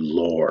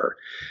lore.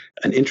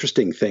 An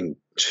interesting thing,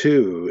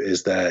 too,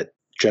 is that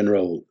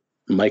General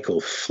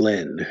Michael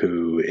Flynn,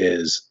 who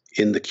is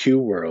in the Q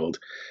world,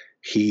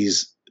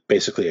 he's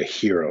basically a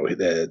hero.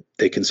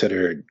 They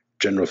consider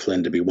General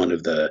Flynn to be one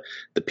of the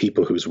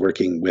people who's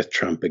working with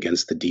Trump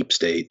against the deep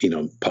state,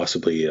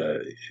 possibly a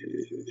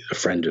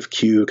friend of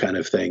Q kind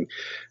of thing.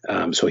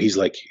 So he's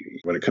like,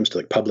 when it comes to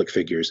like public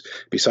figures,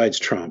 besides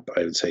Trump,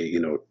 I would say,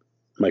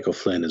 Michael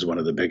Flynn is one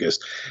of the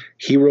biggest.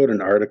 He wrote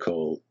an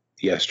article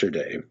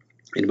yesterday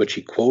in which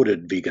he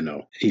quoted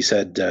Vigano. He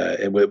said,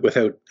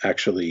 without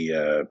actually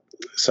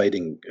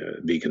citing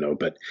Vigano,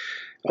 but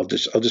I'll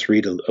just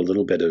read a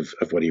little bit of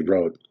what he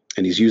wrote.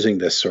 And he's using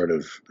this sort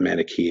of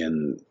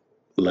Manichaean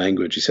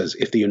language. He says,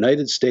 "If the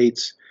United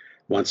States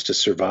wants to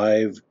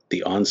survive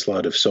the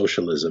onslaught of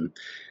socialism,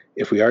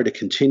 If we are to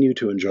continue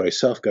to enjoy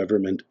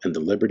self-government and the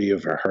liberty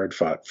of our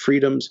hard-fought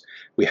freedoms,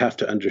 we have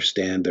to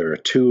understand there are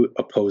two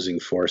opposing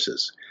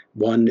forces.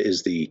 One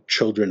is the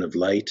children of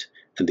light,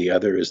 and the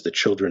other is the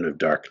children of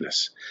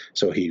darkness.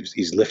 So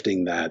he's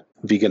lifting that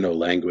Vigano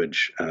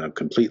language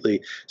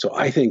completely. So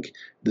I think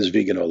this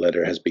Vigano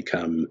letter has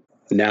become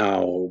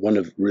now one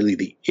of really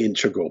the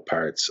integral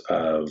parts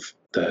of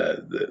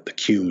the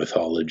Q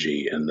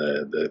mythology and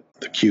the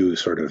Q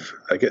sort of,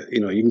 I guess,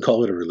 you can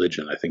call it a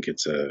religion. I think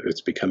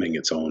it's becoming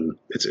its own.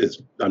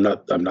 I'm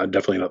not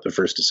definitely not the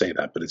first to say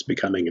that, but it's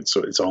becoming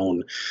its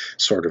own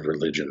sort of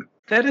religion.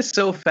 That is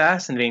so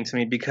fascinating to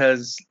me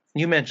because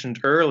you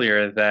mentioned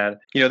earlier that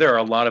there are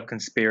a lot of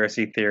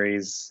conspiracy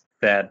theories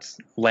that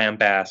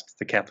lambast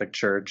the Catholic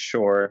Church,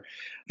 or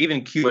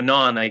even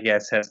QAnon, I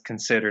guess, has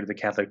considered the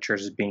Catholic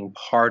Church as being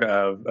part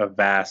of a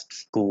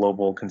vast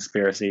global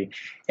conspiracy.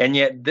 And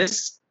yet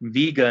this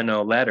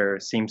Vigano letter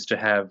seems to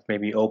have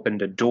maybe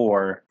opened a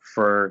door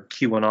for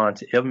QAnon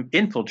to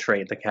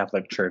infiltrate the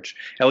Catholic Church,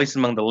 at least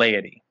among the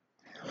laity.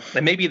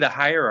 And maybe the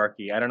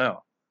hierarchy, I don't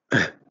know.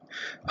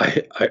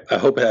 I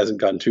hope it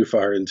hasn't gone too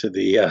far into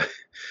the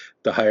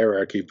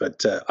hierarchy,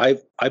 but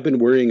I've been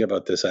worrying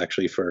about this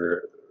actually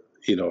for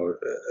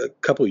a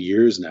couple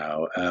years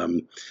now,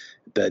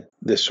 that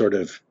this sort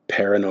of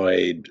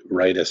paranoid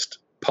rightist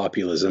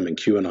populism, and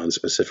QAnon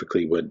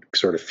specifically, would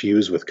sort of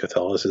fuse with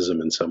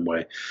Catholicism in some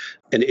way.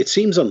 And it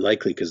seems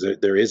unlikely because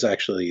there is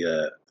actually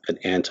an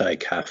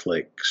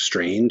anti-Catholic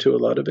strain to a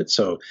lot of it.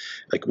 So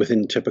like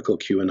within typical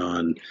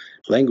QAnon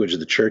language,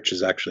 the church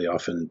is actually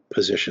often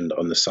positioned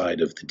on the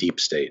side of the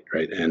deep state,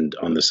 right? And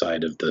on the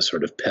side of the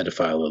sort of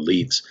pedophile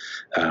elites.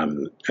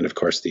 And of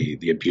course,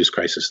 the abuse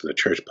crisis in the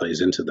church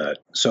plays into that.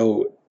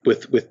 So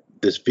with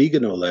this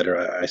Vigano letter,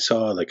 I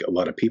saw like a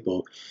lot of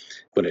people,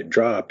 when it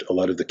dropped, a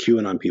lot of the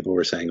QAnon people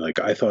were saying, like,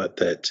 I thought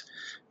that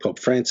Pope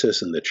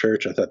Francis and the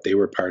church, I thought they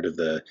were part of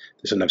they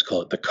sometimes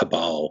call it the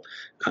cabal,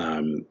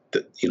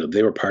 that,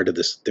 they were part of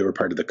this, they were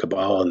part of the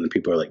cabal. And the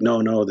people are like,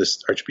 no,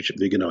 this Archbishop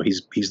Vigano,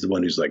 he's the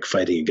one who's like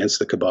fighting against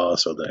the cabal.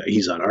 So that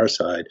he's on our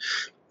side.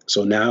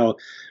 So now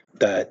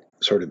that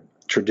sort of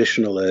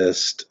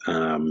traditionalist,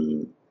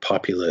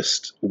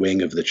 populist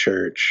wing of the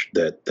church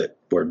that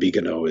where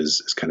Vigano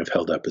is kind of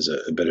held up as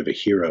a bit of a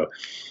hero,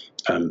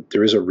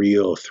 there is a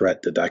real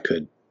threat that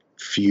could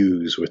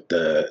fuse with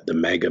the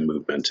MAGA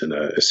movement in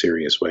a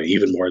serious way,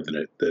 even more than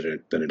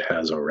it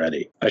has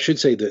already. I should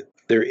say that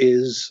there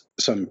is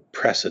some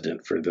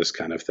precedent for this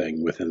kind of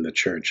thing within the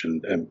church,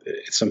 and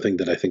it's something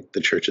that I think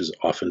the church has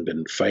often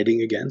been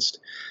fighting against.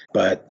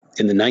 But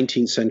in the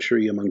 19th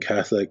century, among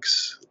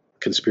Catholics,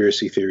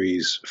 conspiracy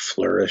theories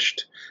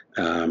flourished.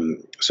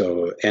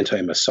 So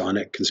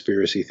anti-Masonic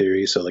conspiracy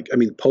theories. So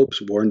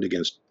popes warned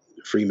against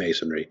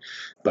Freemasonry,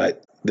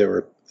 but there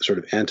were sort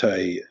of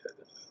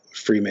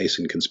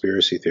anti-Freemason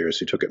conspiracy theorists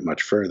who took it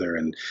much further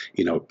and,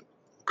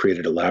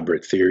 created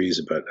elaborate theories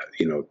about,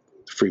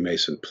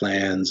 Freemason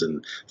plans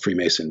and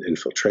Freemason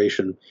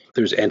infiltration.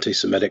 There's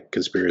anti-Semitic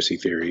conspiracy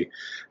theory,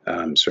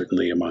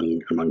 certainly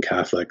among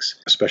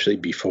Catholics, especially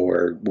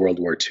before World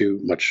War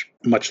II,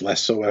 much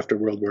less so after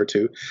World War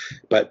II.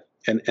 But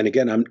and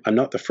again, I'm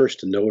not the first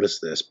to notice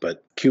this,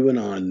 but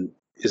QAnon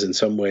is in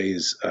some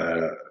ways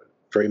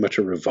very much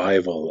a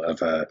revival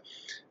of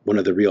one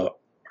of the real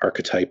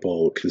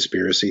archetypal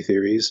conspiracy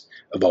theories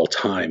of all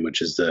time,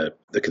 which is the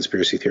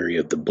conspiracy theory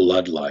of the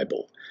blood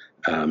libel.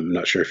 I'm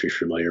not sure if you're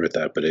familiar with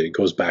that, but it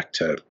goes back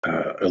to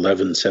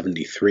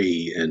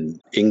 1173 in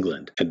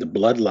England. And the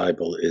blood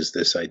libel is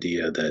this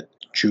idea that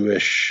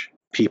Jewish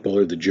people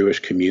or the Jewish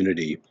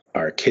community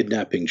are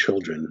kidnapping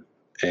children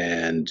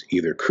and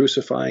either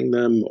crucifying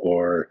them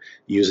or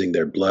using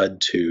their blood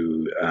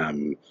to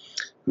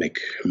make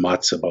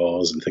matzah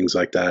balls and things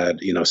like that.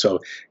 So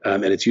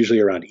and it's usually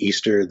around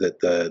Easter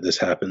that this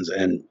happens.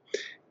 And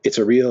it's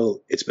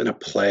been a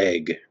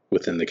plague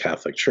within the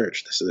Catholic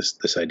Church,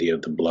 this idea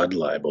of the blood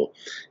libel.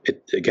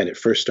 It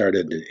first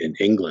started in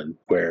England,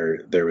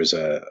 where there was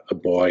a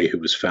boy who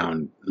was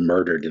found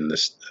murdered in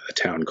a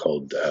town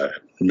called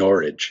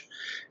Norwich.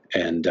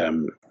 And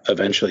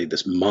eventually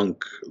this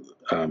monk,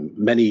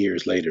 many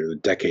years later,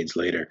 decades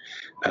later,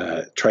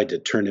 tried to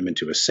turn him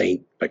into a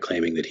saint by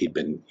claiming that he'd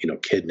been,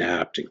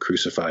 kidnapped and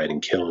crucified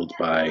and killed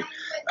by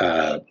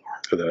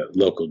the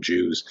local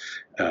Jews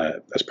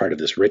as part of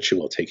this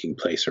ritual taking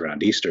place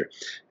around Easter.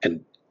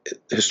 And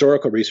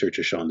historical research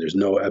has shown there's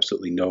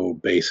absolutely no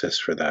basis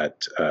for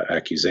that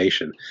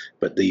accusation,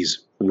 but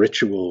these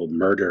ritual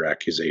murder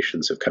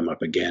accusations have come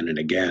up again and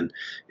again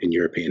in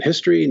European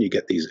history, and you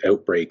get these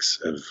outbreaks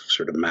of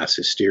sort of mass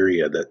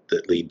hysteria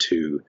that lead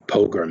to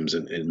pogroms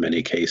in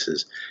many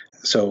cases.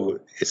 So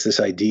it's this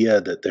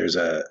idea that there's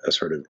a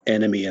sort of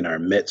enemy in our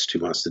midst who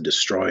wants to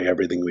destroy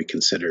everything we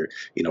consider,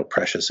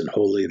 precious and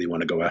holy. They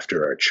want to go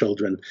after our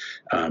children.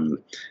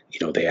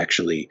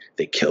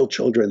 They kill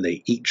children,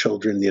 they eat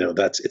children.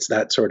 It's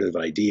that sort of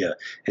idea,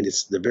 and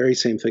it's the very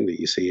same thing that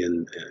you see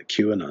in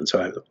QAnon.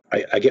 So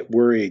I get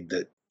worried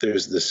that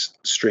there's this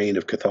strain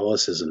of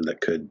Catholicism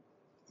that could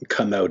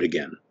come out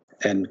again.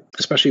 and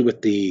especially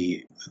with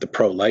the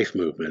pro-life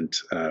movement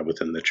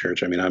within the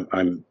church. I mean,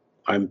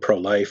 I'm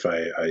pro-life.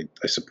 I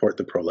support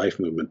the pro-life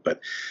movement, but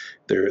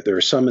there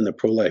are some in the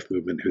pro-life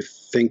movement who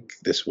think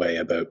this way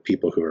about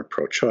people who are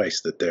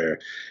pro-choice, that they're,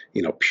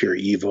 pure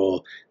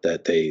evil,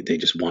 that they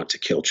just want to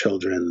kill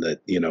children, that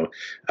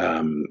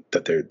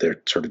that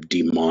they're sort of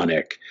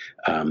demonic,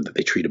 that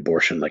they treat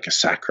abortion like a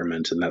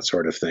sacrament and that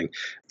sort of thing.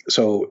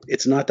 So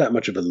it's not that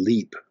much of a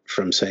leap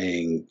from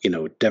saying,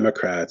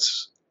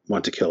 Democrats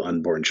want to kill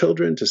unborn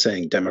children to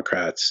saying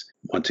Democrats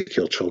want to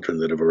kill children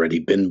that have already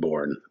been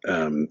born,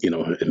 and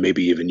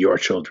maybe even your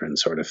children,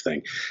 sort of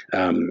thing.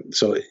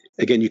 So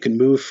again, you can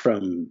move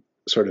from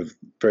sort of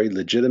very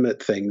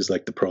legitimate things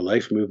like the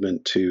pro-life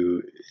movement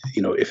to,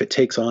 if it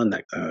takes on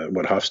that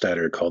what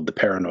Hofstadter called the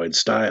paranoid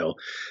style,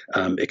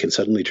 it can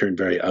suddenly turn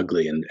very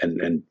ugly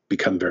and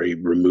become very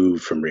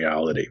removed from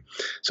reality.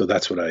 So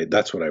that's what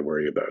I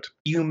worry about.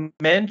 You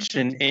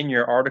mentioned in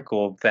your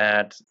article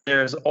that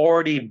there's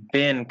already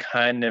been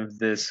kind of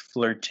this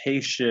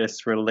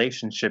flirtatious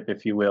relationship,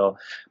 if you will,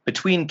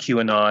 between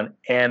QAnon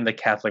and the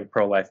Catholic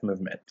pro-life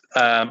movement.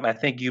 I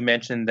think you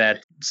mentioned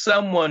that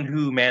someone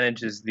who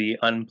manages the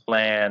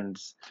Unplanned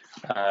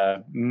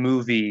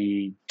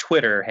movie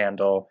Twitter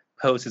handle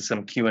posted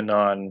some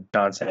QAnon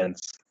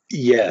nonsense.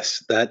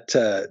 Yes, that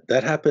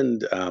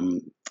happened.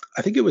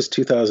 I think it was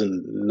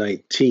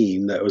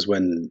 2019. That was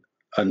when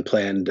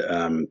Unplanned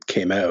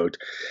came out,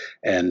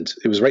 and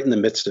it was right in the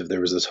midst of,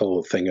 there was this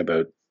whole thing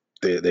about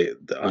the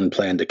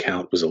Unplanned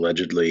account was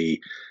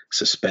allegedly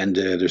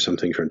suspended or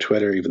something from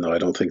Twitter, even though I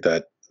don't think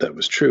that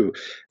was true.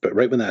 But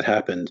right when that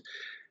happened,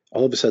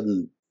 all of a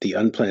sudden the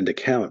Unplanned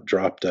account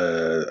dropped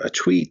a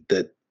tweet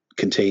that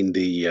contained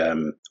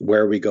the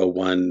 "Where we go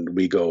one,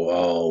 we go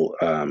all"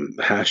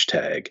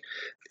 hashtag.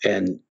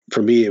 And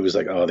for me, it was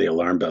like, oh, the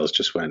alarm bells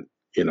just went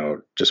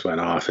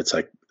off. It's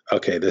like,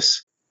 okay,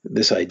 this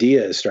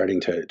idea is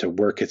starting to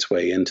work its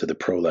way into the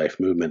pro-life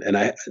movement.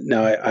 And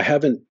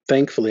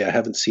thankfully, I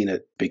haven't seen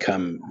it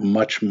become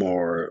much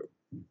more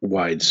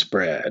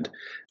widespread.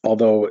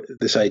 Although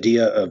this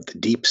idea of the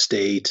deep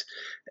state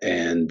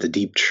and the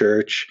deep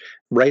church,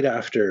 right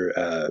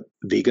after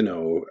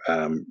Vigano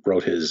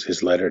wrote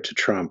his letter to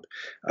Trump,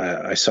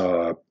 I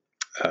saw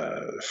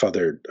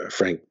Father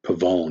Frank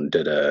Pavone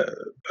did a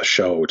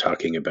show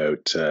talking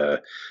about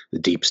the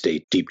deep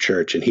state, deep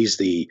church, and he's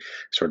the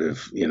sort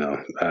of,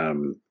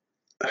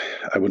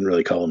 I wouldn't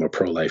really call him a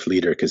pro-life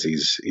leader because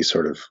he's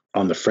sort of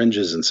on the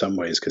fringes in some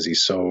ways because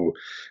he's so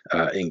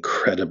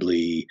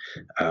incredibly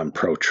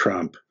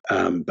pro-Trump.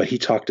 But he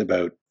talked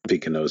about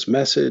Vigano's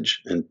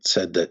message and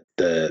said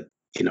that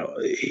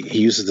he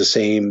uses the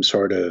same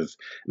sort of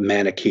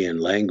Manichaean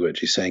language.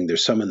 He's saying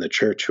there's some in the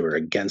church who are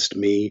against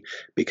me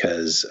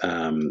because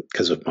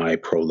of my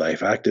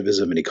pro-life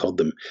activism, and he called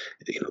them,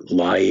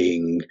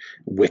 lying,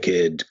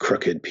 wicked,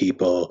 crooked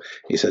people.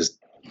 He says,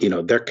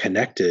 they're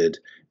connected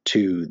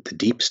to the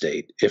deep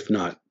state, if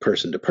not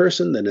person to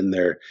person, then in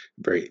their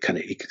very kind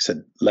of, he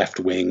said,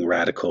 left-wing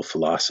radical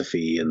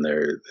philosophy and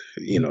their,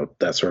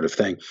 that sort of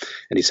thing.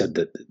 And he said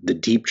that the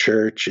deep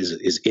church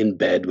is in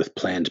bed with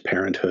Planned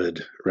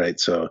Parenthood, right?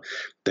 So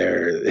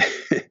they're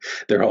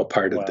all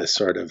part of this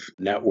sort of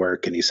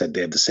network. And he said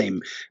they have the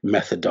same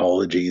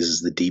methodologies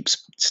as the deep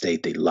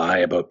state. They lie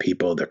about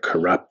people. They're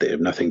corrupt. They have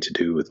nothing to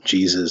do with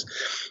Jesus.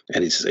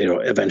 And he says,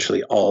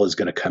 eventually all is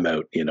going to come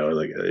out,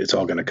 like it's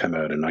all going to come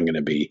out and I'm going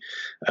to be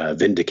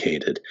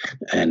vindicated.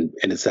 And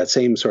it's that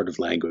same sort of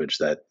language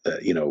that,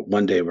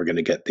 one day we're going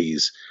to get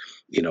these,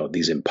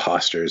 these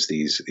imposters,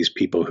 these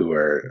people who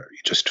are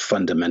just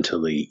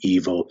fundamentally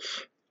evil,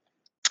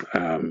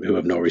 who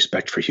have no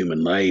respect for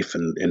human life,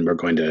 and we're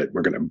going to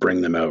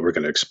bring them out. We're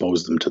going to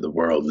expose them to the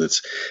world. And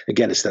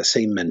it's that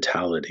same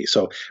mentality.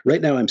 So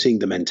right now I'm seeing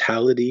the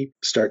mentality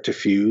start to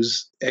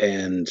fuse,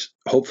 and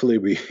hopefully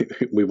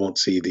we won't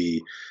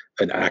see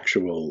an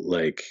actual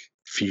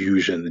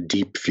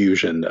deep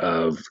fusion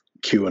of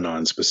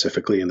QAnon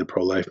specifically in the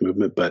pro-life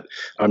movement. But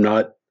I'm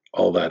not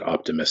all that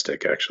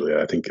optimistic, actually.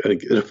 I think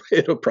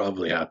it'll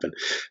probably happen.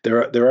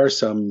 There are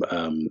some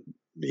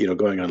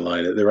going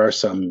online, there are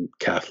some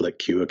Catholic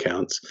Q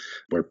accounts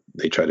where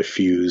they try to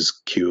fuse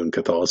Q and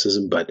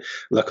Catholicism, but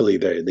luckily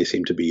they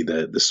seem to be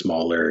the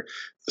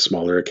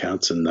smaller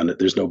accounts, and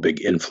there's no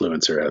big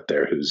influencer out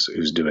there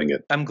who's doing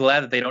it. I'm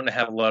glad that they don't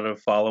have a lot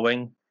of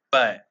following,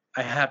 but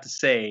I have to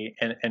say,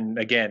 and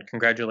again,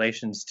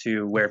 congratulations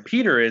to where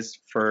Peter is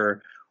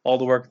for all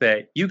the work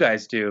that you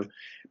guys do,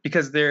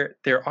 because there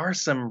are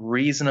some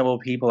reasonable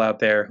people out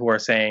there who are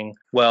saying,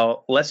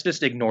 well, let's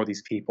just ignore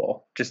these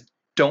people. Just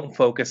don't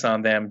focus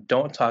on them.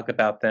 Don't talk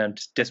about them.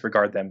 Just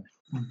disregard them.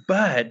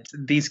 But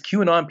these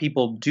QAnon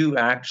people do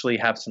actually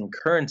have some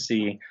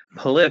currency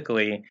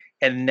politically.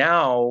 And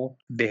now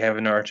they have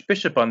an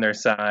archbishop on their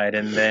side,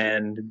 and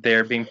then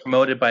they're being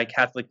promoted by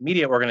Catholic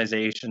media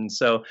organizations.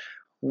 So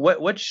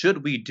what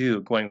should we do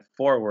going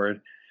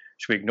forward?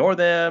 Should we ignore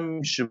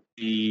them? Should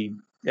we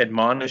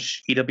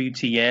admonish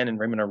EWTN and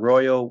Raymond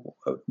Arroyo?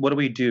 What do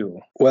we do?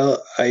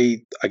 Well,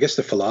 I guess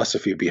the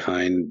philosophy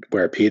behind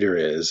where Peter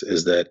is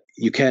that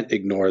you can't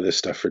ignore this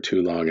stuff for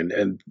too long.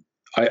 And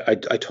I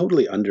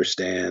totally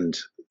understand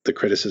the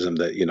criticism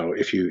that,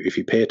 if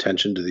you pay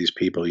attention to these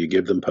people, you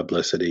give them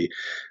publicity,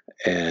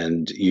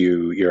 and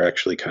you're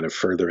actually kind of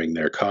furthering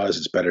their cause.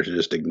 It's better to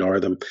just ignore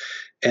them.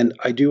 And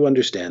I do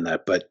understand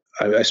that, but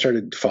I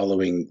started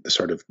following the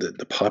sort of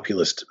the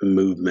populist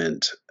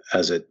movement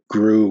as it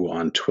grew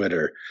on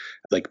Twitter.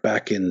 Like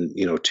back in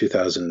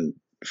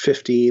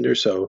 2015 or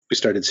so, we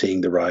started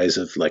seeing the rise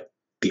of like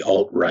the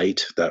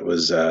alt-right. That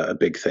was a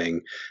big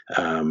thing.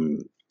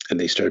 And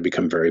they started to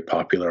become very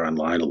popular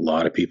online. A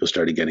lot of people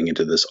started getting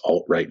into this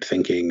alt-right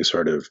thinking,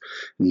 sort of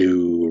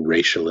new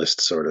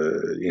racialist, sort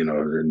of,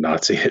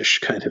 Nazi-ish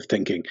kind of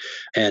thinking.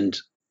 And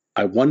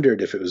I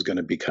wondered if it was going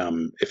to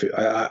become,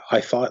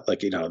 I thought like,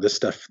 this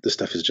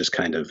stuff is just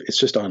kind of, it's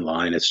just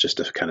online. It's just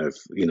a kind of,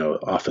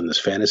 off in this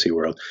fantasy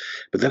world.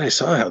 But then I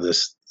saw how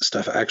this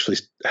stuff actually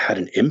had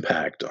an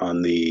impact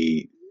on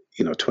the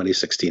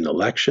 2016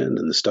 election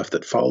and the stuff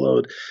that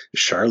followed,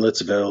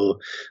 Charlottesville,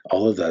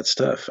 all of that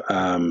stuff.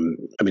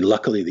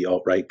 Luckily the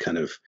alt-right kind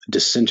of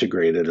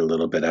disintegrated a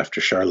little bit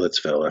after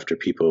Charlottesville, after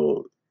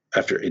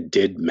it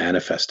did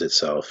manifest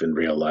itself in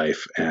real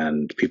life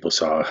and people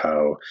saw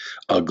how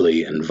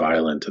ugly and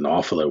violent and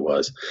awful it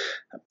was.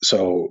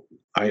 So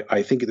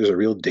I think there's a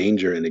real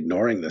danger in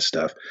ignoring this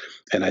stuff.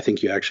 And I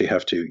think you actually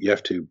have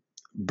to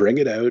bring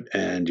it out,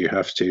 and you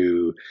have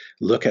to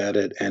look at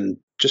it and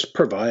just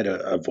provide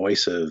a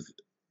voice of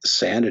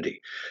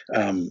sanity.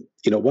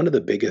 One of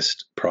the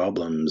biggest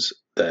problems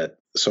that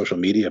social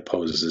media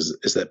poses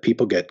is that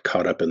people get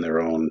caught up in their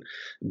own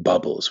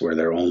bubbles where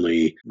they're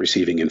only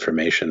receiving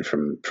information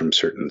from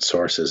certain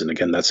sources. And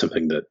again, that's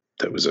something that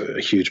was a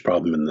huge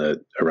problem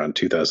around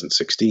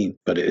 2016,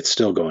 but it's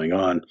still going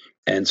on.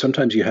 And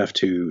sometimes you have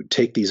to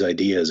take these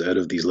ideas out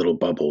of these little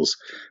bubbles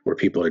where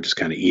people are just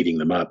kind of eating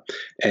them up,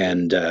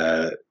 and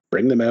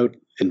bring them out,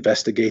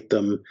 investigate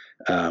them,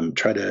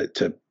 try to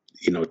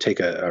take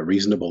a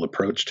reasonable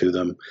approach to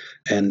them.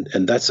 And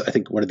that's, I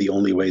think, one of the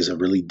only ways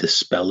of really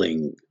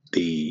dispelling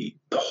the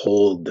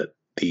hold that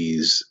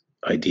these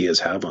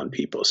ideas have on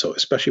people. So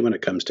especially when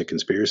it comes to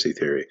conspiracy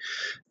theory,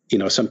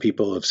 some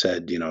people have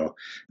said,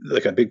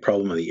 like a big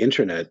problem on the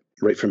internet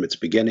right from its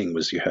beginning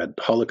was you had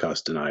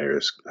Holocaust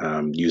deniers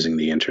using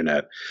the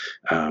internet.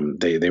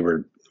 They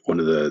were one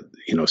of the,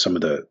 some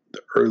of the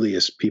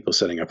earliest people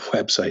setting up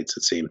websites,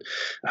 it seemed.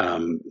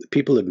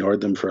 People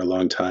ignored them for a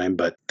long time,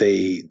 but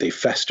they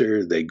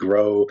fester, they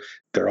grow,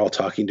 they're all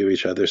talking to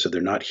each other, so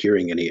they're not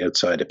hearing any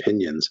outside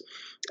opinions.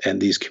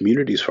 And these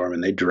communities form,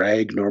 and they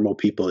drag normal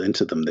people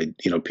into them.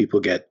 People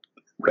get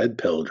red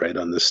pilled right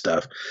on this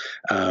stuff.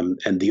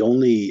 And the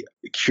only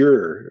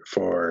cure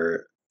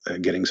for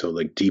getting so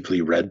like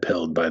deeply red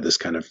pilled by this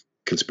kind of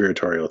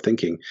conspiratorial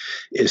thinking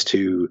is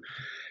to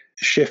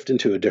shift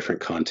into a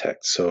different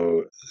context.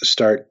 So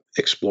start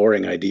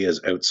exploring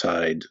ideas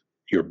outside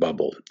your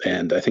bubble.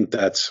 And I think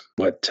that's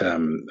what,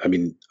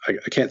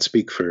 I can't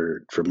speak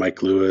for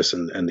Mike Lewis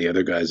and the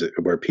other guys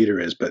where Peter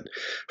is, but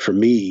for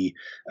me,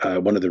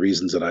 one of the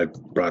reasons that I've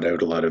brought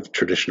out a lot of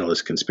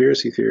traditionalist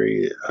conspiracy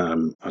theory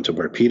onto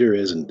where Peter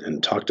is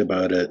and talked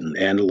about it and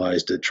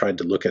analyzed it, tried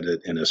to look at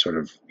it in a sort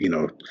of,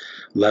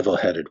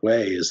 level-headed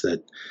way, is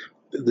that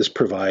this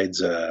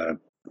provides a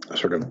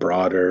sort of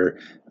broader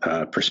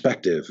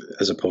perspective,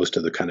 as opposed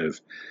to the kind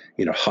of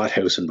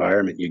hothouse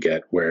environment you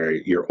get where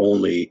you're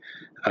only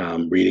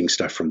reading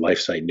stuff from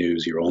LifeSite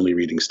News, you're only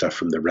reading stuff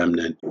from the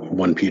Remnant,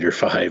 1 Peter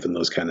 5, and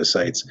those kind of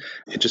sites.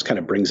 It just kind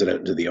of brings it out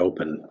into the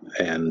open,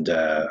 and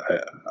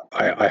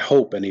I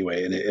hope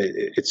anyway, and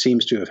it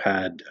seems to have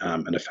had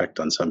an effect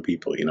on some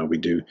people. We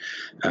do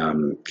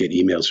get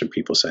emails from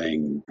people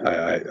saying,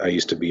 I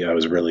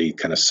was really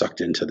kind of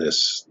sucked into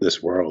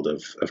this world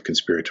of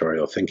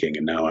conspiratorial thinking,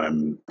 and now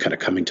I'm kind of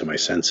coming to my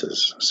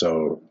senses.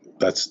 So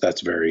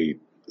that's very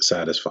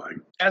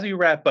satisfying. As we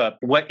wrap up,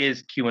 what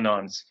is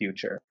QAnon's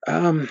future?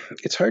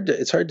 It's hard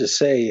to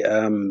say.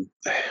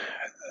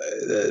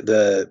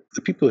 The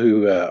people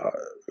who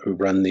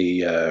run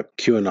the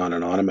QAnon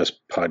Anonymous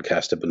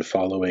podcast have been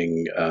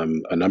following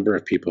a number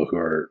of people who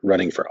are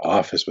running for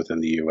office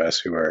within the U.S.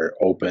 who are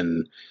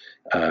open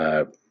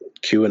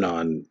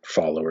QAnon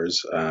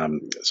followers.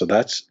 So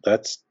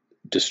that's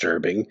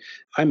disturbing.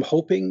 I'm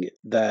hoping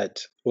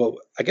that,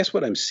 I guess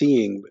what I'm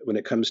seeing when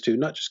it comes to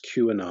not just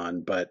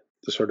QAnon, but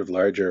the sort of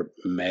larger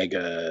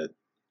mega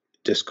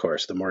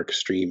discourse, the more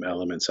extreme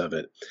elements of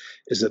it,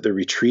 is that they're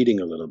retreating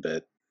a little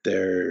bit.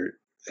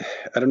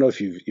 I don't know if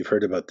you've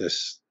heard about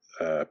this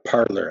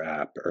Parler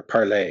app, or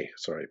Parlay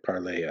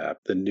app,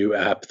 the new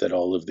app that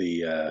all of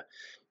the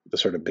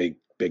sort of big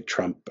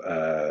Trump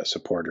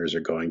supporters are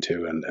going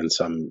to, and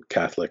some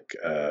Catholic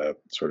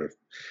sort of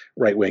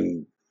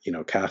right-wing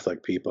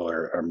Catholic people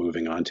are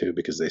moving on to,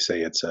 because they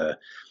say it's a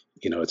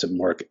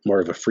more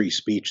of a free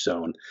speech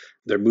zone.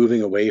 They're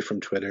moving away from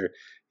Twitter.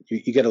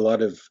 You get a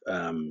lot of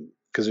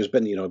because there's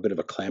been a bit of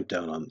a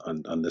clampdown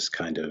on this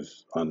kind of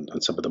on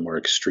some of the more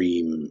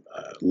extreme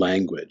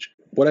language.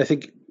 What I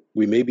think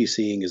we may be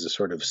seeing is a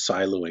sort of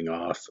siloing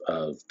off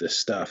of this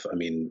stuff. I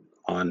mean,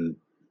 on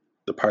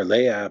the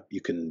Parlay app,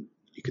 you can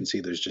you can see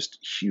there's just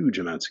huge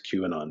amounts of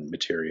QAnon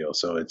material.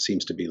 So it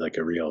seems to be like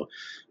a real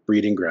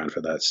breeding ground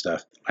for that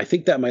stuff. I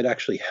think that might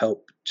actually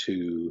help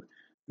to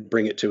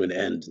bring it to an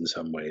end in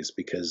some ways,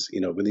 because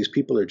when these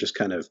people are just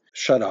kind of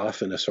shut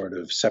off in a sort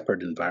of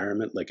separate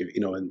environment, like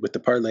and with the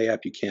Parlay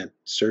app, you can't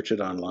search it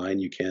online,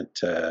 you can't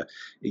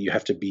you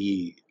have to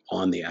be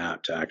on the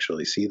app to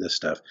actually see this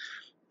stuff.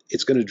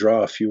 It's going to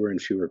draw fewer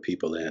and fewer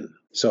people in.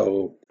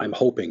 So I'm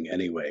hoping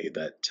anyway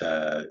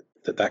that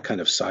that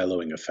kind of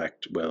siloing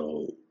effect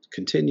will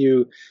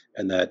continue,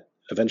 and that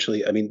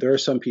eventually, there are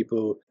some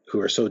people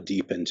who are so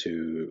deep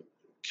into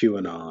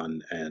QAnon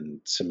and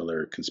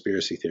similar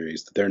conspiracy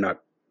theories that they're not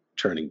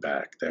turning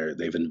back.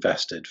 They've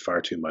invested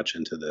far too much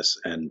into this,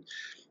 and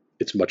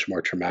it's much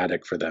more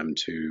traumatic for them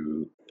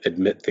to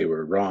admit they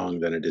were wrong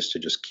than it is to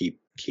just keep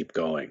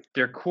going.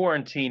 They're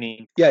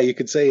quarantining. Yeah, you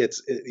could say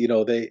it's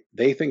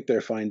they think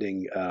they're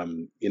finding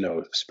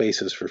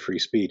spaces for free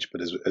speech,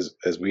 but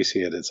as we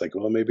see it, it's like,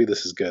 well, maybe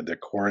this is good. They're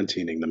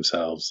quarantining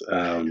themselves.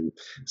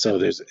 So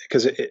there's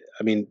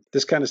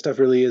this kind of stuff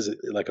really is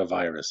like a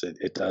virus.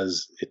 It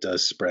does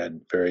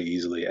spread very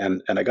easily,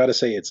 and I got to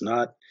say, it's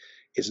not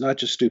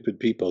just stupid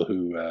people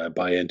who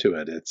buy into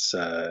it. It's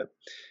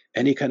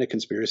any kind of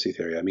conspiracy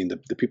theory.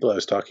 The people I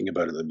was talking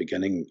about at the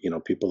beginning,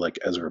 people like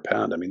Ezra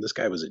Pound. This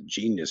guy was a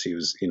genius. He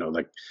was,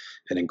 like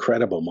an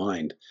incredible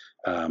mind.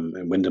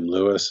 And Wyndham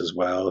Lewis as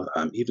well.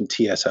 Even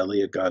T.S.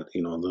 Eliot got, a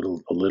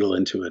little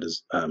into it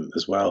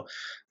as well.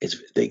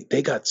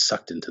 They got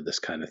sucked into this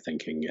kind of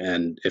thinking,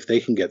 and if they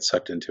can get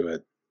sucked into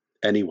it,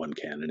 anyone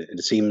can. And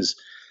it seems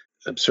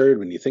absurd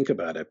when you think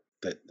about it,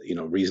 that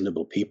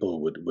reasonable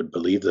people would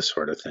believe this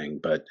sort of thing,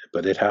 but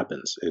it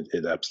happens.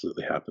 It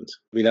absolutely happens.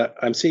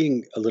 I'm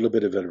seeing a little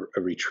bit of a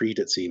retreat,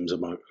 it seems,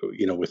 among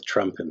with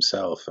Trump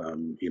himself,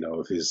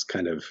 of his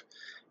kind of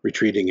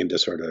retreating into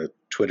sort of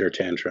Twitter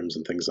tantrums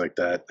and things like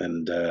that,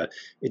 and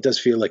it does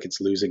feel like it's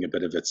losing a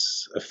bit of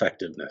its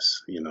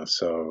effectiveness.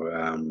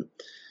 So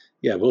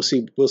yeah, we'll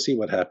see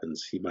what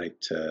happens. He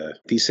might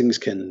these things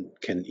can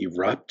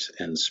erupt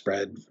and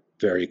spread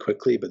very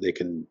quickly, but they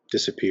can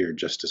disappear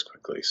just as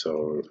quickly.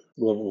 So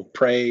we'll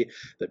pray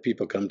that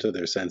people come to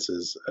their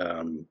senses.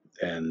 The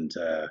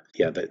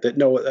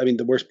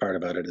worst part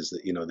about it is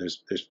that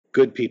there's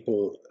good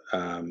people,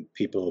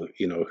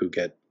 who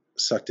get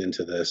sucked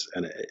into this,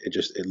 and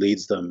it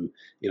leads them,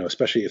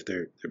 especially if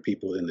they're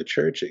people in the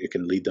church, it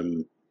can lead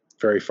them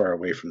very far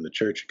away from the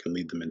church. It can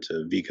lead them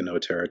into Vigano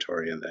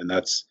territory, and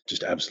that's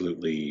just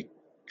absolutely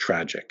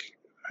tragic,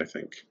 I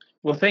think.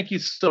 Well, thank you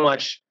so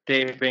much,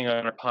 Dave, for being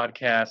on our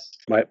podcast.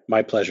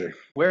 My pleasure.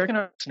 Where can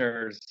our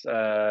listeners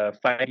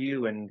find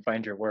you and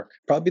find your work?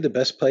 Probably the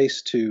best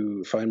place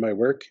to find my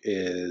work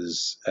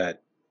is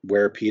at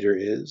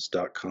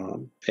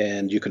wherepeteris.com.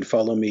 And you can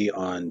follow me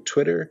on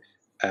Twitter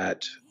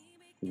at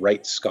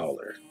Right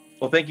Scholar.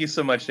 Well, thank you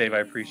so much, Dave.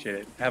 I appreciate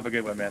it. Have a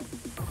good one, man.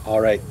 All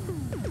right.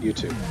 You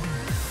too.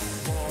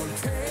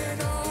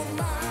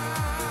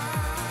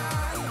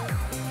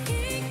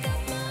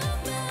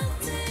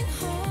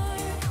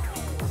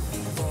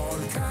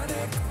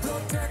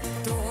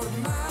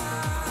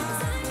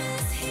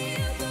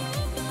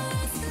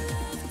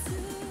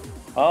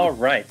 All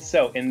right.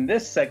 So in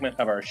this segment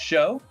of our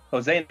show,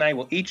 Jose and I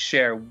will each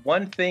share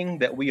one thing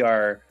that we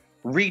are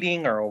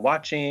reading or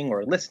watching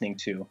or listening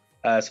to.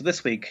 So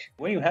this week,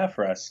 what do you have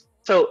for us?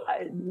 So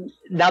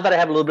now that I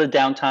have a little bit of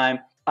downtime,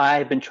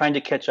 I've been trying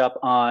to catch up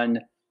on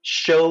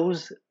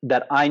shows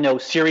that I know,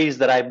 series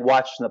that I've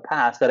watched in the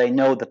past that I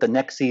know that the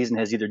next season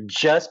has either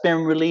just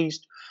been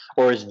released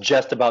or is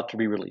just about to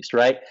be released,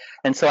 right?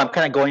 And so I'm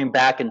kind of going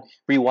back and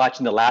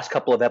rewatching the last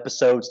couple of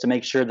episodes to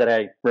make sure that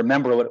I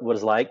remember what it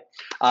was like.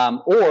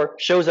 Or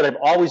shows that I've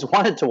always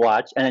wanted to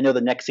watch, and I know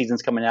the next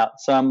season's coming out,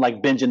 so I'm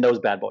like binging those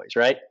bad boys,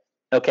 right?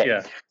 Okay.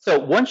 Yeah. So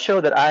one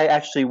show that I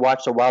actually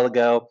watched a while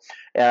ago,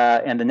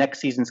 and the next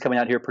season's coming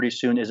out here pretty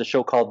soon, is a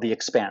show called The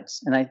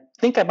Expanse. And I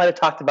think I might have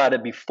talked about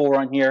it before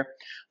on here.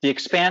 The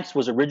Expanse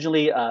was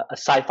originally a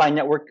Sci-Fi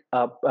Network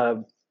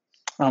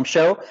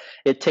show.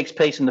 It takes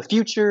place in the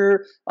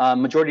future.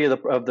 Majority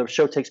of the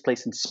show takes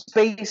place in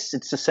space.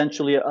 It's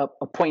essentially a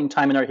point in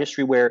time in our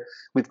history where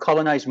we've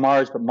colonized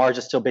Mars, but Mars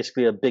is still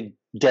basically a big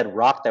dead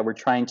rock that we're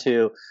trying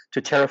to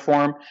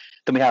terraform.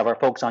 Then we have our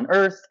folks on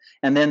Earth,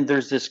 and then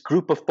there's this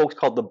group of folks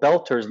called the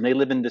Belters, and they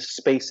live in this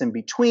space in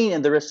between,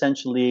 and they're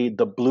essentially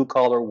the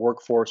blue-collar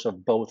workforce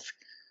of both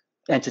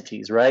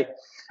entities, right?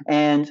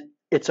 And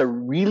it's a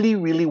really,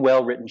 really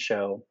well-written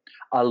show.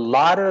 A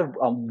lot of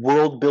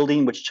world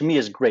building, which to me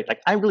is great.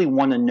 Like, I really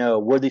want to know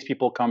where these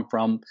people come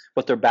from,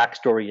 what their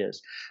backstory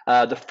is.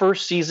 The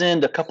first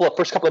season,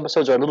 first couple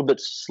episodes are a little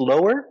bit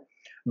slower,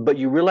 but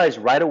you realize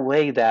right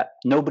away that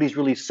nobody's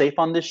really safe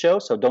on this show,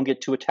 so don't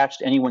get too attached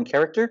to any one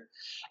character.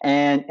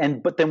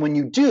 But then when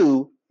you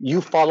do,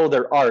 you follow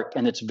their arc,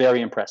 and it's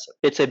very impressive.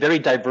 It's a very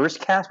diverse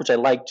cast, which I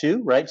like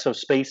too, right? So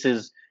space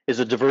is is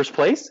a diverse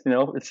place,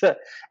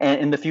 and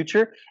in the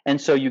future.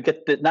 And so you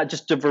get not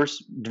just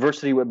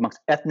diversity amongst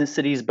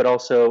ethnicities, but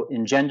also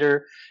in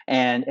gender.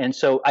 And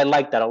so I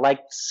like that. I like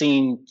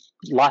seeing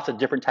lots of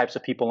different types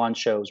of people on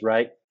shows,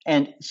 right?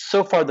 And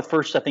so far, the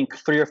first, I think,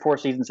 3 or 4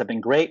 seasons have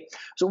been great.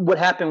 So what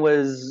happened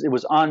was it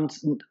was on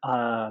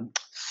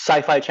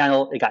Sci-Fi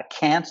Channel. It got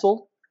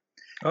canceled.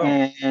 Oh.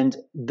 And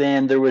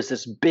then there was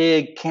this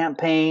big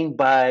campaign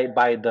by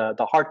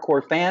the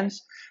hardcore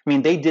fans. I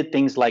mean, they did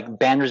things like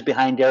banners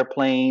behind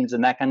airplanes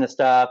and that kind of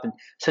stuff, and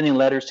sending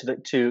letters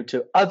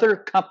to other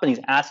companies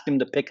asking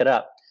them to pick it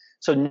up.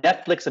 So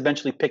Netflix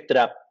eventually picked it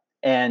up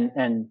and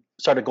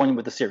started going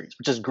with the series,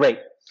 which is great.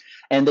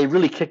 And they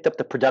really kicked up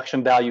the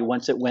production value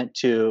once it went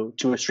to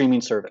a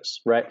streaming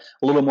service, right?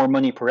 A little more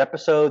money per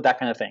episode, that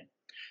kind of thing.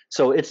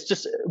 So it's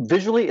just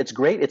visually, it's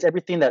great. It's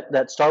everything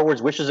that Star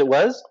Wars wishes it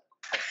was.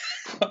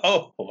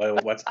 Oh,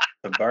 what's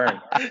the burn?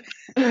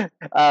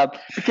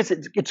 Because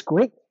it's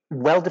great,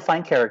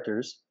 well-defined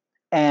characters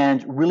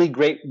and really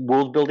great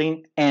world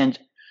building and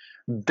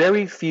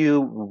very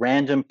few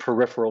random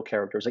peripheral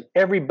characters. Like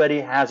everybody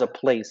has a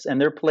place,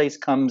 and their place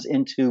comes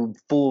into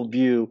full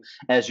view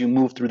as you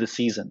move through the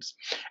seasons.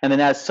 And then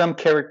as some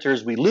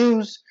characters we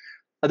lose,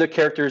 other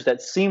characters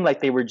that seem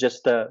like they were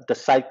just the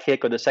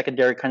sidekick or the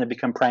secondary kind of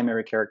become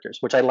primary characters,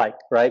 which I like,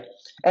 right?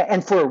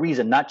 And for a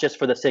reason, not just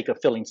for the sake of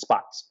filling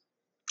spots.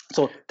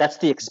 So that's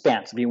The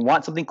Expanse. If you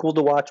want something cool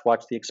to watch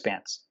The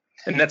Expanse.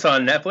 And that's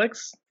on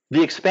Netflix?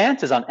 The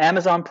Expanse is on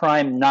Amazon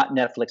Prime, not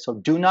Netflix. So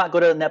do not go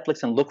to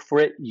Netflix and look for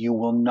it. You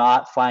will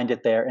not find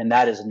it there. And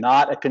that is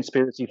not a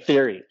conspiracy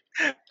theory.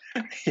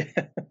 Yeah.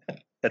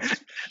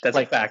 That's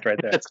like, a fact right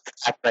there. That's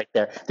a fact right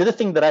there. The other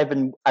thing that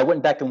I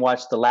went back and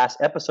watched the last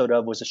episode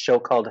of was a show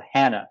called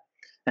Hannah.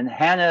 And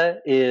Hannah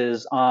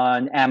is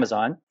on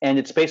Amazon, and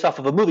it's based off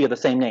of a movie of the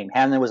same name.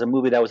 Hannah was a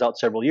movie that was out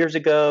several years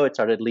ago. It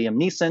started Liam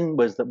Neeson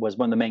was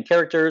one of the main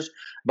characters,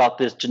 about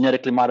this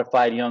genetically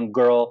modified young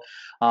girl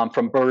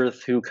from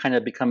birth who kind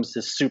of becomes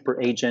this super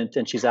agent,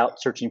 and she's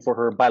out searching for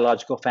her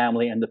biological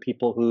family and the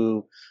people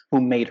who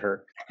made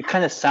her. It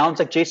kind of sounds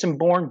like Jason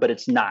Bourne, but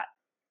it's not,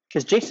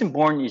 because Jason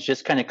Bourne is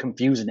just kind of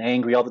confused and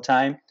angry all the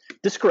time.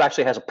 This girl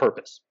actually has a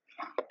purpose.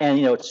 And,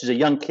 she's a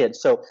young kid.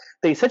 So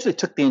they essentially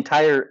took the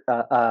entire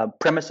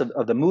premise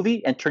of the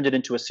movie and turned it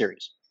into a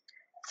series.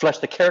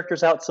 Fleshed the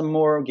characters out some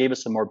more, gave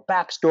us some more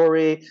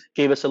backstory,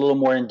 gave us a little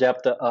more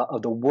in-depth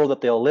of the world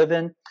that they'll live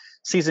in.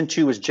 Season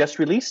 2 was just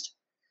released.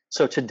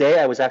 So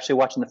today I was actually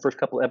watching the first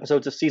couple of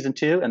episodes of Season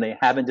 2, and they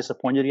haven't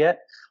disappointed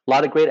yet. A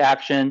lot of great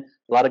action,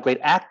 a lot of great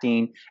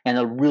acting, and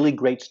a really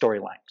great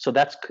storyline. So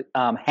that's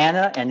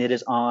Hannah, and it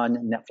is on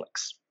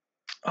Netflix.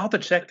 I'll have to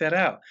check that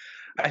out.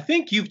 I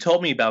think you've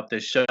told me about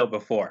this show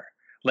before.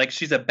 Like,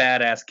 she's a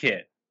badass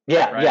kid.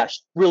 Yeah, right? Yeah, she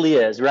really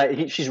is,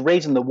 right? She's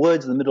raised in the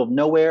woods in the middle of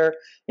nowhere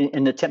in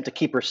an attempt to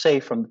keep her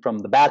safe from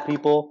the bad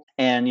people.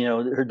 And,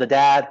 the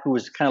dad, who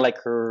was kind of like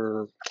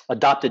her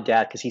adopted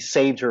dad, because he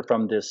saved her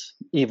from this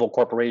evil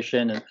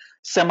corporation and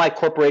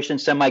semi-corporation,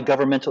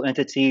 semi-governmental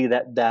entity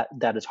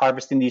that is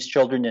harvesting these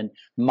children and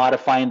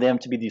modifying them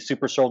to be these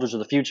super soldiers of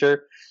the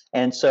future.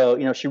 And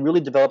so, she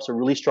really develops a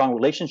really strong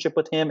relationship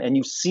with him. And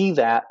you see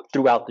that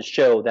throughout the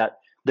show, that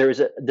there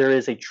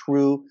is a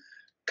true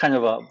kind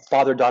of a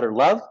father-daughter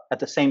love. At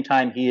the same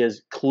time, he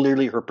is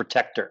clearly her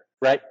protector,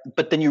 right?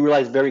 But then you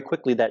realize very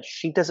quickly that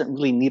she doesn't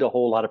really need a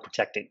whole lot of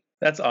protecting.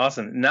 That's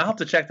awesome. Now I'll have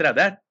to check that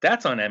out.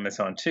 That's on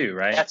Amazon too,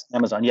 right? That's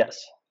Amazon,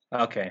 yes.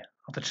 Okay.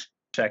 I'll have to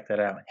check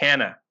that out.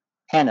 Hannah.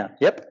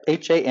 Yep.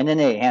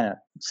 Hanna. Hannah.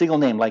 Single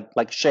name,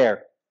 like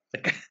Cher.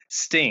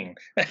 Sting.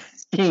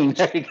 Sting.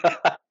 There you go.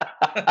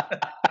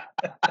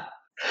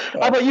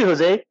 How about you,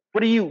 Jose?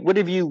 What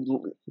have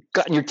you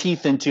gotten your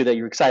teeth into that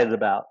you're excited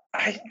about?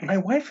 My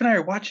wife and I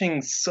are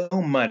watching so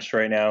much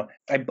right now.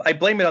 I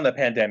blame it on the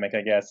pandemic,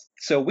 I guess.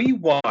 So we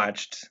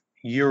watched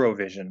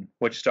Eurovision,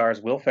 which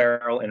stars Will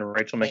Ferrell and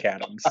Rachel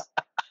McAdams.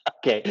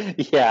 Okay,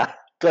 yeah.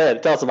 Go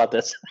ahead. Tell us about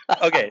this.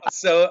 Okay,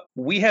 so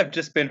we have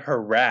just been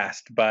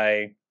harassed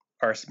by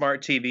our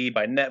smart TV,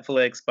 by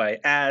Netflix, by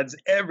ads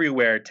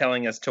everywhere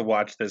telling us to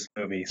watch this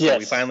movie. So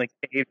we finally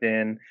caved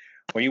in.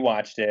 We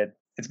watched it.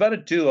 It's about a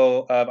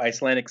duo of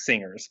Icelandic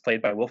singers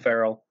played by Will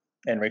Ferrell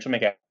and Rachel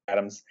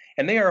McAdams,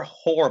 and they are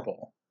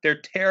horrible.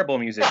 They're terrible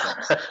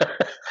musicians.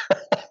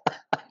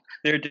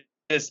 They're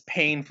just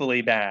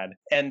painfully bad.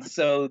 And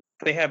so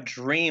they have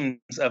dreams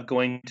of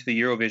going to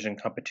the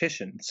Eurovision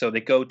competition. So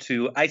they go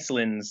to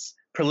Iceland's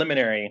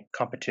preliminary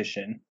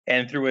competition,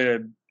 and through a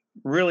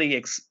really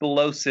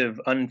explosive,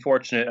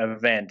 unfortunate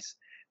event,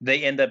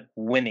 they end up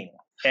winning,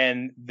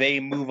 and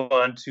they move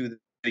on to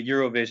the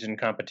Eurovision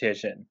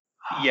competition.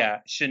 Yeah,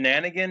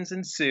 shenanigans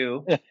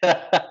ensue.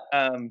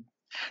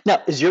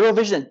 Now, is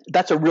Eurovision,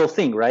 that's a real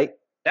thing, right?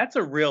 That's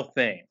a real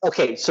thing.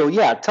 Okay, so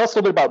yeah, tell us a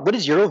little bit about, what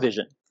is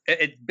Eurovision?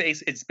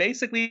 It's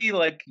basically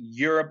like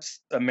Europe's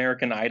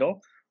American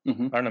Idol.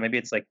 Mm-hmm. I don't know, maybe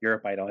it's like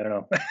Europe Idol, I don't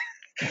know.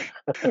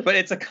 But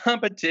it's a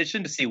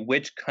competition to see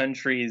which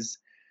country's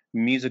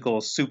musical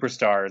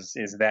superstars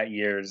is that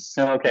year's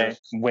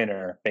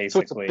winner,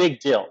 basically. So it's a big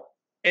deal.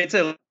 It's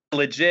a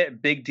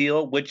legit big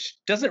deal, which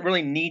doesn't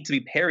really need to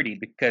be parodied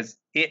because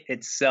it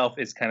itself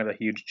is kind of a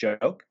huge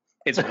joke.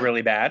 It's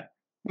really bad.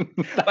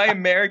 By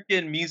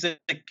American music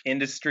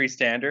industry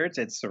standards,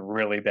 it's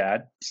really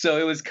bad. So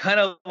it was kind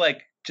of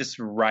like just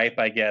ripe,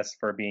 I guess,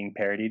 for being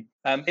parodied.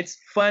 It's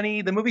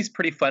funny. The movie's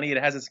pretty funny. It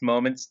has its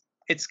moments.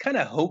 It's kind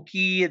of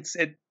hokey.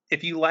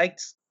 If you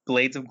liked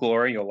Blades of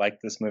Glory, you'll like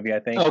this movie, I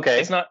think.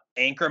 Okay. It's not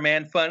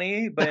Anchorman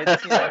funny, but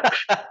it's,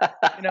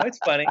 it's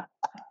funny.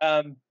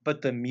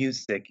 But the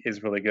music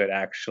is really good,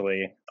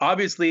 actually.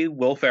 Obviously,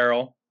 Will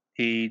Ferrell,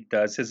 he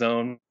does his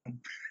own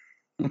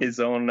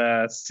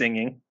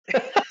singing.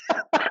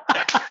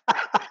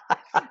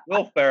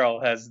 Will Ferrell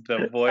has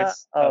the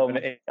voice of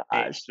an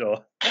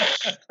angel.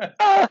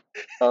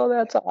 Oh,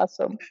 that's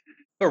awesome.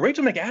 But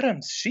Rachel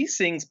McAdams, she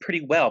sings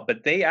pretty well,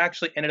 but they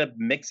actually ended up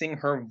mixing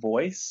her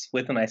voice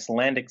with an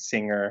Icelandic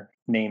singer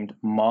named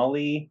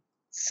Molly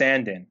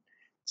Sandin.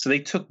 So they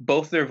took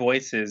both their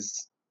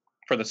voices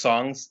for the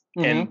songs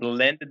and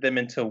blended them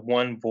into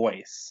one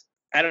voice.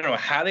 I don't know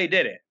how they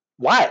did it.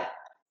 Why?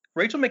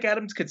 Rachel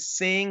McAdams could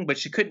sing, but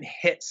she couldn't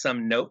hit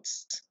some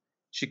notes.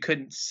 She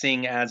couldn't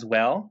sing as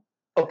well.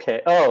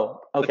 Okay. Oh,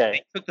 But okay.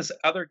 they took this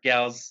other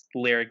gal's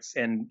lyrics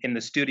and in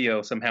the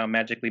studio somehow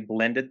magically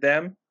blended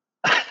them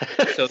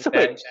so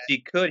that she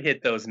could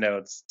hit those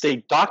notes.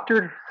 They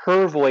doctored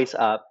her voice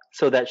up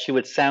so that she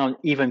would sound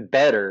even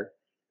better,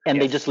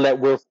 and they just let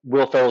Will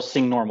Ferrell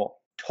sing normal.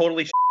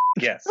 Totally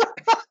yes.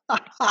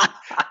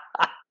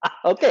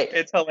 Okay.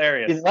 It's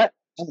hilarious. You know what?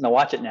 I'm going to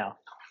watch it now.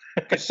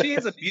 Because she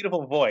has a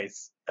beautiful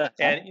voice.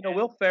 And,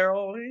 Will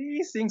Ferrell,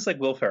 he sings like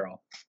Will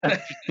Ferrell.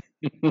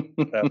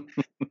 So,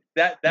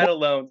 that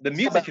alone, the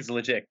music is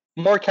legit.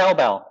 More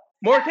cowbell.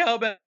 More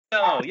cowbell,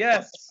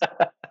 yes.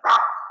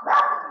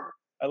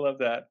 I love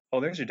that. Oh,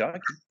 there's your dog.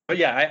 But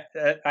yeah,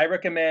 I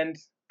recommend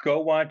go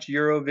watch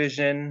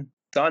Eurovision.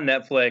 It's on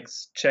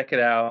Netflix. Check it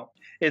out.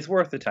 It's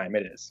worth the time.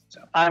 It is.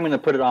 So I'm going to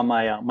put it on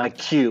my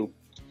queue.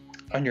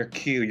 on your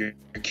queue, you're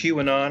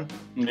queuing on.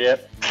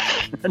 Yep.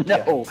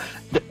 No.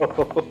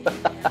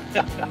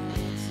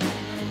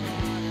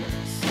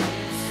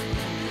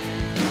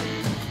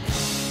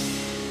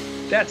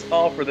 That's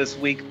all for this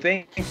week.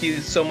 Thank you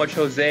so much,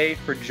 Jose,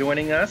 for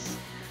joining us.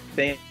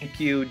 Thank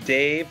you,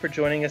 Dave, for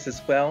joining us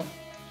as well.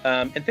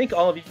 And thank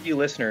all of you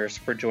listeners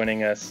for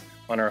joining us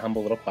on our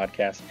humble little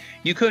podcast.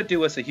 You could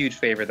do us a huge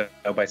favor,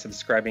 though, by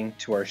subscribing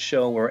to our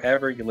show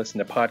wherever you listen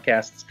to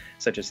podcasts,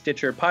 such as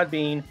Stitcher,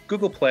 Podbean,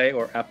 Google Play,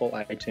 or Apple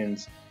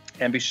iTunes.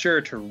 And be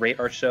sure to rate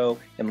our show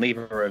and leave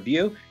a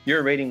review.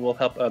 Your rating will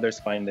help others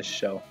find this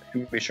show.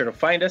 And be sure to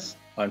find us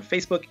on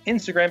Facebook,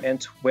 Instagram, and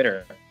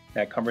Twitter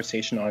at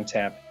Conversation on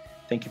Tap.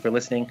 Thank you for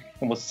listening,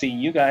 and we'll see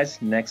you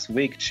guys next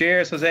week.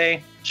 Cheers,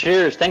 Jose.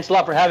 Cheers. Thanks a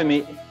lot for having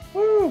me.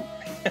 Woo!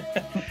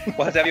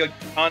 We'll have to have you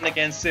on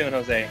again soon,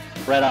 Jose.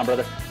 Right on,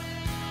 brother.